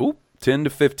about 10 to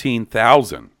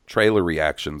 15,000 trailer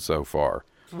reactions so far.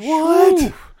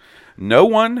 What? No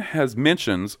one has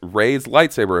mentioned Rey's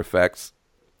lightsaber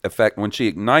effect when she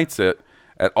ignites it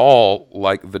at all,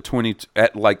 like the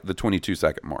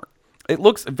 22-second mark. It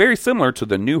looks very similar to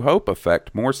the New Hope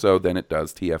effect, more so than it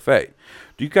does TFA.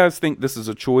 Do you guys think this is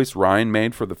a choice Ryan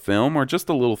made for the film, or just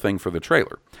a little thing for the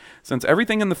trailer? Since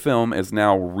everything in the film is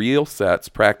now real sets,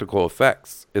 practical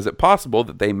effects, is it possible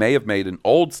that they may have made an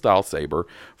old-style saber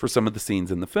for some of the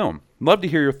scenes in the film? Love to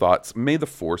hear your thoughts. May the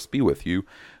Force be with you.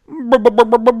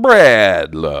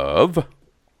 Brad Love.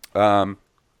 I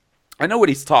know what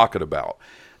he's talking about.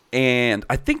 And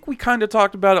I think we kind of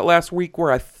talked about it last week, where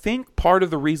I think part of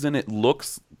the reason it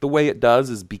looks the way it does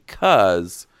is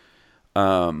because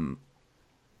I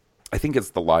think it's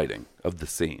the lighting of the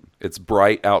scene. It's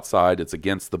bright outside. It's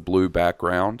against the blue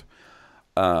background.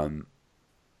 But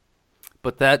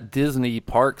that Disney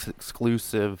Parks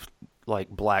exclusive, like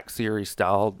Black Series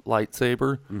style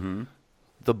lightsaber,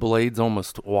 the blade's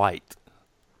almost white.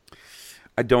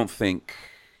 I don't think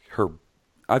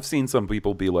I've seen some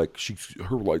people be like,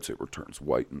 her lightsaber turns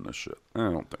white in this shit. I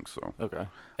don't think so. Okay.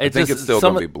 I think it's still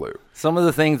going to be blue. Some of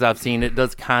the things I've seen, it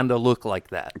does kind of look like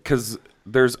that. Because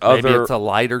there's Maybe it's a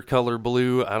lighter color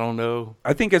blue. I don't know.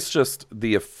 I think it's just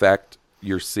the effect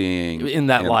you're seeing. In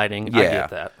that lighting. Yeah. I get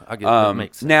that. That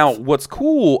makes sense. Now, what's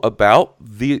cool about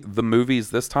the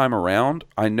movies this time around,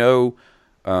 I know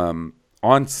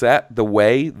on set, the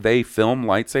way they film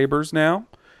lightsabers now,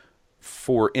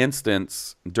 for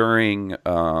instance, during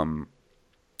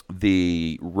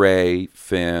the Rey,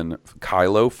 Finn,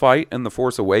 Kylo fight in The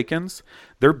Force Awakens,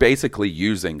 they're basically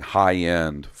using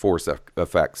high-end Force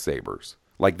effects sabers.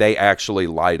 Like, they actually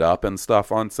light up and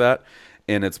stuff on set,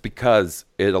 and it's because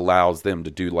it allows them to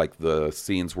do, like, the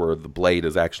scenes where the blade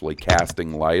is actually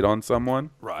casting light on someone.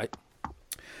 Right.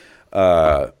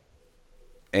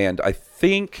 And I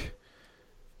think,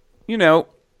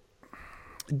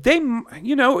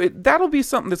 that'll be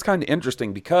something that's kind of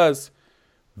interesting, because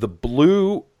the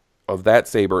blue of that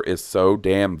saber is so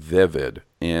damn vivid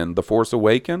in The Force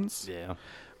Awakens. Yeah.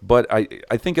 But I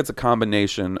think it's a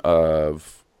combination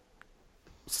of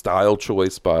style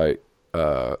choice by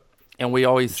and we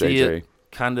always see it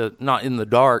kind of not in the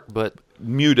dark, but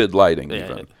muted lighting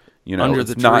even. Under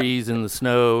the trees in the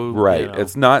snow. Right.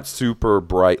 It's not super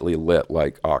brightly lit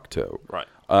like Octo. Right.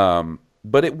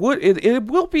 But it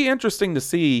will be interesting to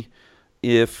see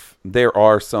if there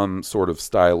are some sort of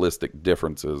stylistic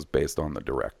differences based on the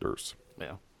directors.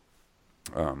 Yeah.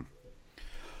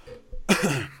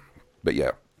 But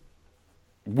yeah.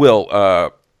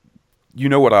 Will, you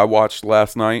know what I watched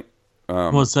last night?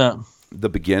 What's that? The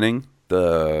Beginning,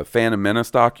 the Phantom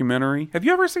Menace documentary. Have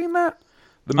you ever seen that?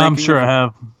 I'm sure I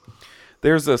have.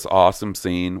 There's this awesome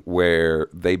scene where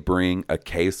they bring a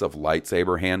case of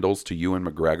lightsaber handles to Ewan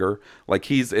McGregor. Like,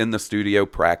 he's in the studio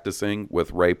practicing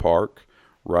with Ray Park,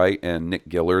 right? And Nick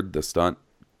Gillard, the stunt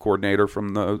coordinator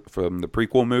from the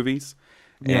prequel movies.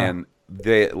 Yeah. And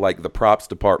the props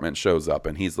department shows up,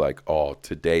 and he's like, "Oh,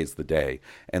 today's the day."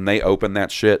 And they open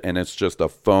that shit, and it's just a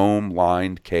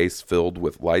foam-lined case filled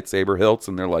with lightsaber hilts,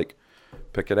 and they're like,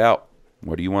 "Pick it out.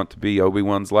 What do you want to be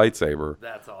Obi-Wan's lightsaber?"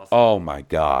 That's awesome. Oh, my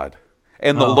God.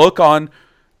 And the look on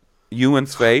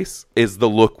Ewan's face is the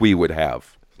look we would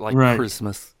have. Like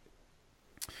Christmas.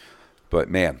 But,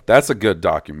 man, that's a good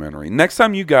documentary. Next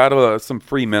time you got some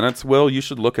free minutes, Will, you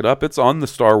should look it up. It's on the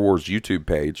Star Wars YouTube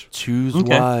page. Choose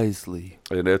wisely.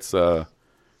 And it's a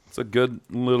good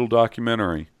little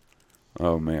documentary.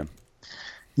 Oh, man.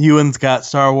 Ewan's got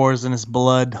Star Wars in his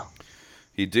blood.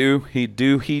 He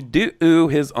do.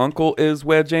 His uncle is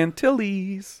Wedge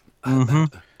Antilles,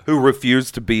 who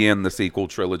refused to be in the sequel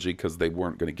trilogy because they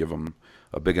weren't going to give him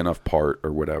a big enough part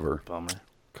or whatever. Bummer.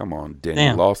 Come on,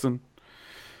 Danny Lawson.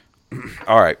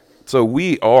 All right. So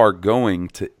we are going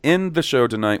to end the show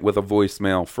tonight with a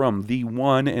voicemail from the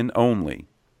one and only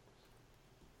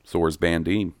Soars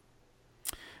Bandine.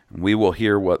 We will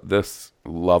hear what this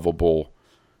lovable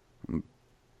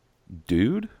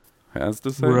dude has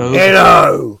to say.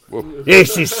 Hello,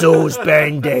 this is Soars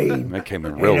Bandine. That came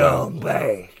in real and loud. I'm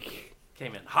back.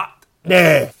 Came in hot.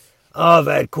 Now, I've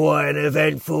had quite an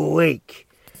eventful week.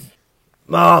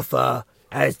 Martha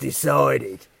has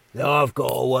decided that I've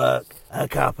got to work a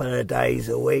couple of days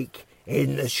a week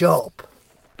in the shop.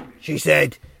 She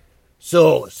said,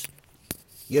 Soars,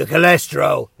 your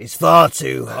cholesterol is far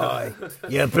too high.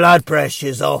 Your blood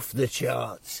pressure's off the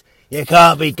charts. You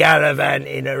can't be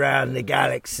gallivanting around the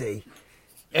galaxy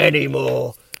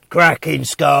anymore, cracking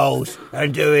skulls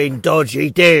and doing dodgy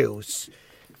deals.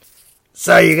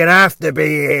 So you're going to have to be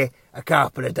here a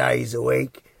couple of days a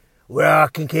week where I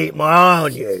can keep my eye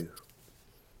on you.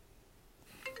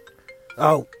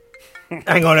 Oh,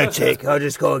 hang on a tick. I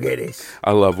just got to get this.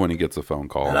 I love when he gets a phone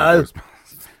call. Hello?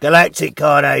 Galactic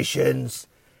Carnations.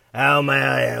 How may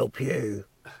I help you?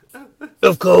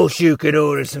 Of course you could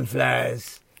order some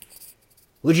flowers.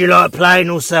 Would you like plain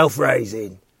or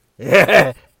self-raising?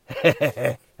 Hello?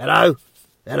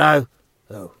 Hello?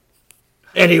 Oh.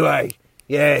 Anyway,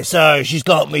 yeah, so she's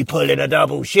got me pulling a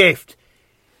double shift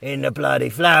in the bloody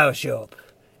flower shop.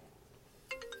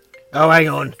 Oh, hang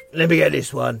on. Let me get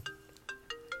this one.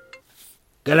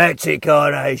 Galactic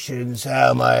Carnations,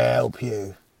 how may I help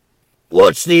you?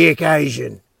 What's the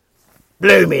occasion?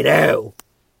 Blooming hell.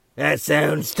 That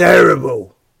sounds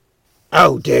terrible.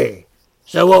 Oh dear.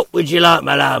 So what would you like,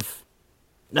 my love?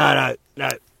 No.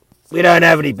 We don't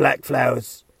have any black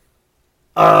flowers.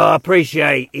 I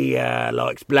appreciate he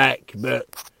likes black, but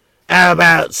how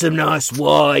about some nice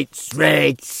whites,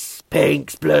 reds,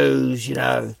 pinks, blues, you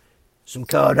know, some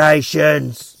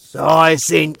carnations,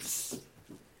 hyacinths,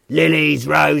 lilies,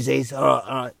 roses. All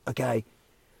right, okay.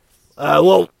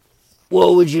 What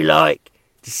would you like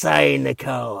to say in the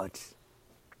cards?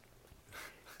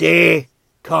 Dear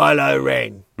Kylo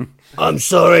Ren, I'm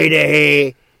sorry to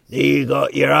hear that you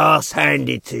got your ass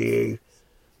handed to you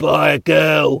by a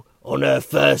girl on her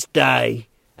first day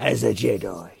as a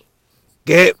Jedi.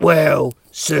 Get well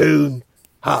soon,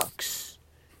 Hux.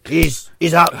 Is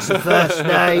Hux a first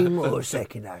name or a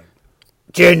second name?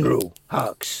 General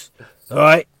Hux.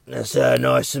 Alright, that's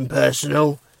nice and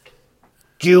personal.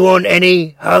 Do you want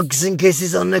any hugs and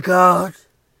kisses on the card?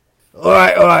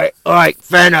 Alright,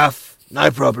 fair enough. No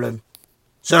problem.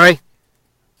 Sorry?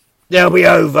 They'll be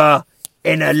over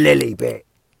in a lily bit.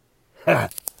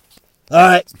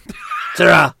 Alright,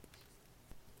 ta-ra.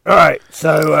 Alright,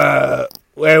 so,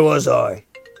 where was I?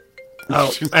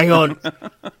 Oh, hang on.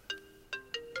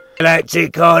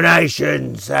 Galactic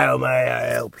Carnations, how may I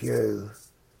help you?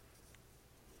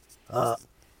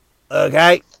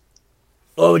 Okay.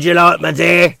 What would you like, my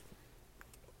dear?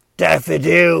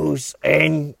 Daffodils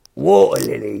and water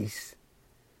lilies.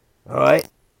 Alright.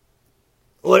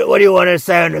 What do you want to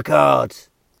say on the cards?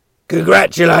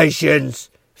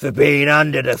 Congratulations for being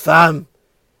under the thumb.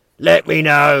 Let me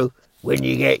know when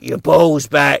you get your balls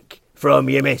back from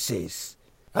your missus.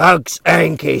 Hugs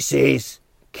and kisses,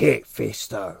 Kit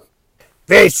Fisto.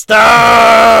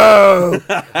 Fisto!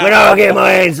 When I get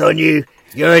my hands on you,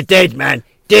 you're a dead man.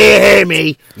 Do you hear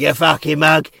me, you fucking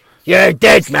mug? You're a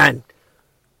dead man.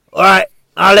 Alright,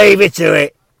 I'll leave you to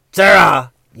it. Ta-ra,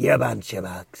 you bunch of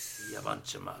mugs. You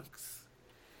bunch of mugs.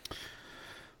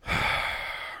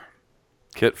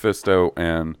 Kit Fisto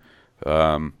and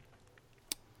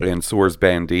Soars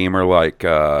Bandine are like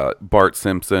Bart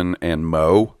Simpson and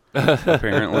Moe,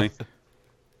 apparently.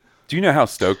 Do you know how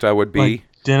stoked I would be? Like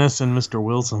Dennis and Mr.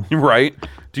 Wilson. Right?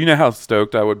 Do you know how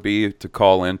stoked I would be to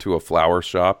call into a flower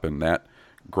shop and that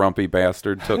grumpy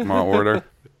bastard took my order?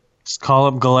 Just call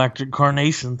up Galactic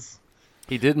Carnations.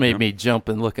 He did make me jump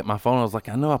and look at my phone. I was like,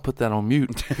 I know I put that on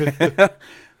mute.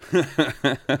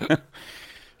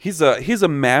 He's a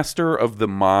master of the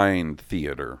mind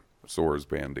theater, Soars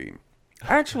Bandine.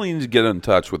 I actually need to get in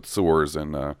touch with Soars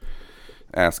and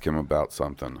ask him about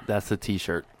something. That's a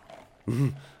T-shirt.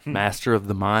 Master of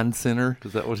the Mind Center.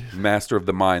 Is that what it is? Master of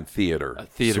the Mind Theater.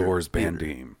 Theater. Soars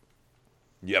Bandine.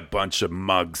 You bunch of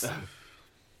mugs.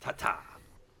 Ta-ta.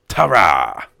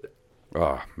 Ta-ra!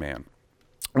 Oh, man.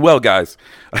 Well, guys,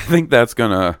 I think that's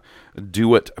going to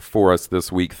do it for us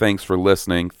this week. Thanks for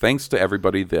listening. Thanks to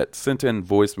everybody that sent in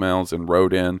voicemails and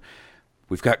wrote in.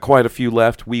 We've got quite a few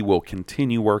left. We will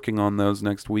continue working on those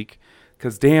next week.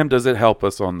 Because damn does it help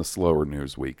us on the slower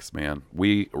news weeks, man.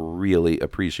 We really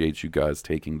appreciate you guys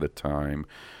taking the time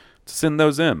to send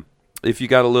those in. If you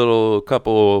got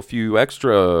a few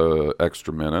extra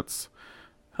minutes,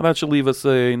 how about you leave us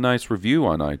a nice review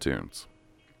on iTunes?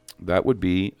 That would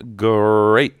be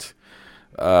great.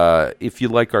 If you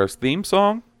like our theme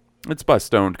song, it's by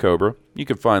Stoned Cobra. You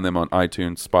can find them on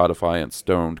iTunes, Spotify, and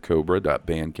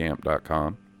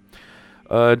stonedcobra.bandcamp.com.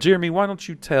 Jeremy, why don't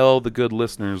you tell the good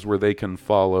listeners where they can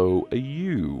follow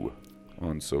you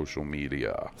on social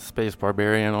media? Space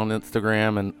Barbarian on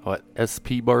Instagram and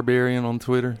SP Barbarian on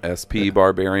Twitter. SP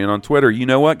Barbarian on Twitter. You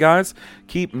know what, guys?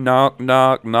 Keep knocking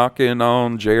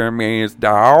on Jeremy's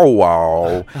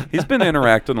door. He's been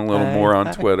interacting a little more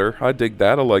on Twitter. I dig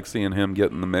that. I like seeing him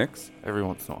get in the mix. Every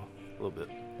once in a while. A little bit.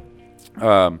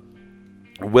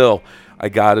 Will, I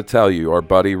gotta tell you, our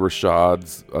buddy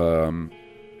Rashad's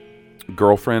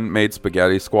girlfriend made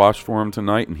spaghetti squash for him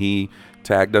tonight, and he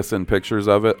tagged us in pictures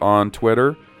of it on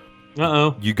Twitter.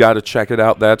 You gotta check it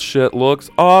out. That shit looks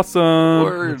awesome.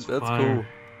 Word, that's cool.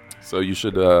 So you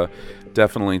should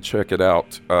definitely check it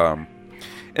out.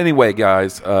 Anyway,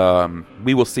 guys,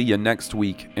 we will see you next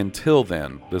week. Until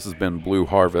then, this has been Blue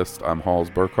Harvest. I'm Halls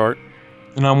Burkhart.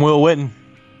 And I'm Will Witten.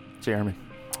 Jeremy.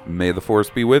 May the Force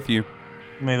be with you.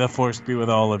 May the Force be with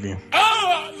all of you.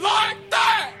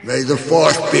 May the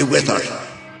Force be with us.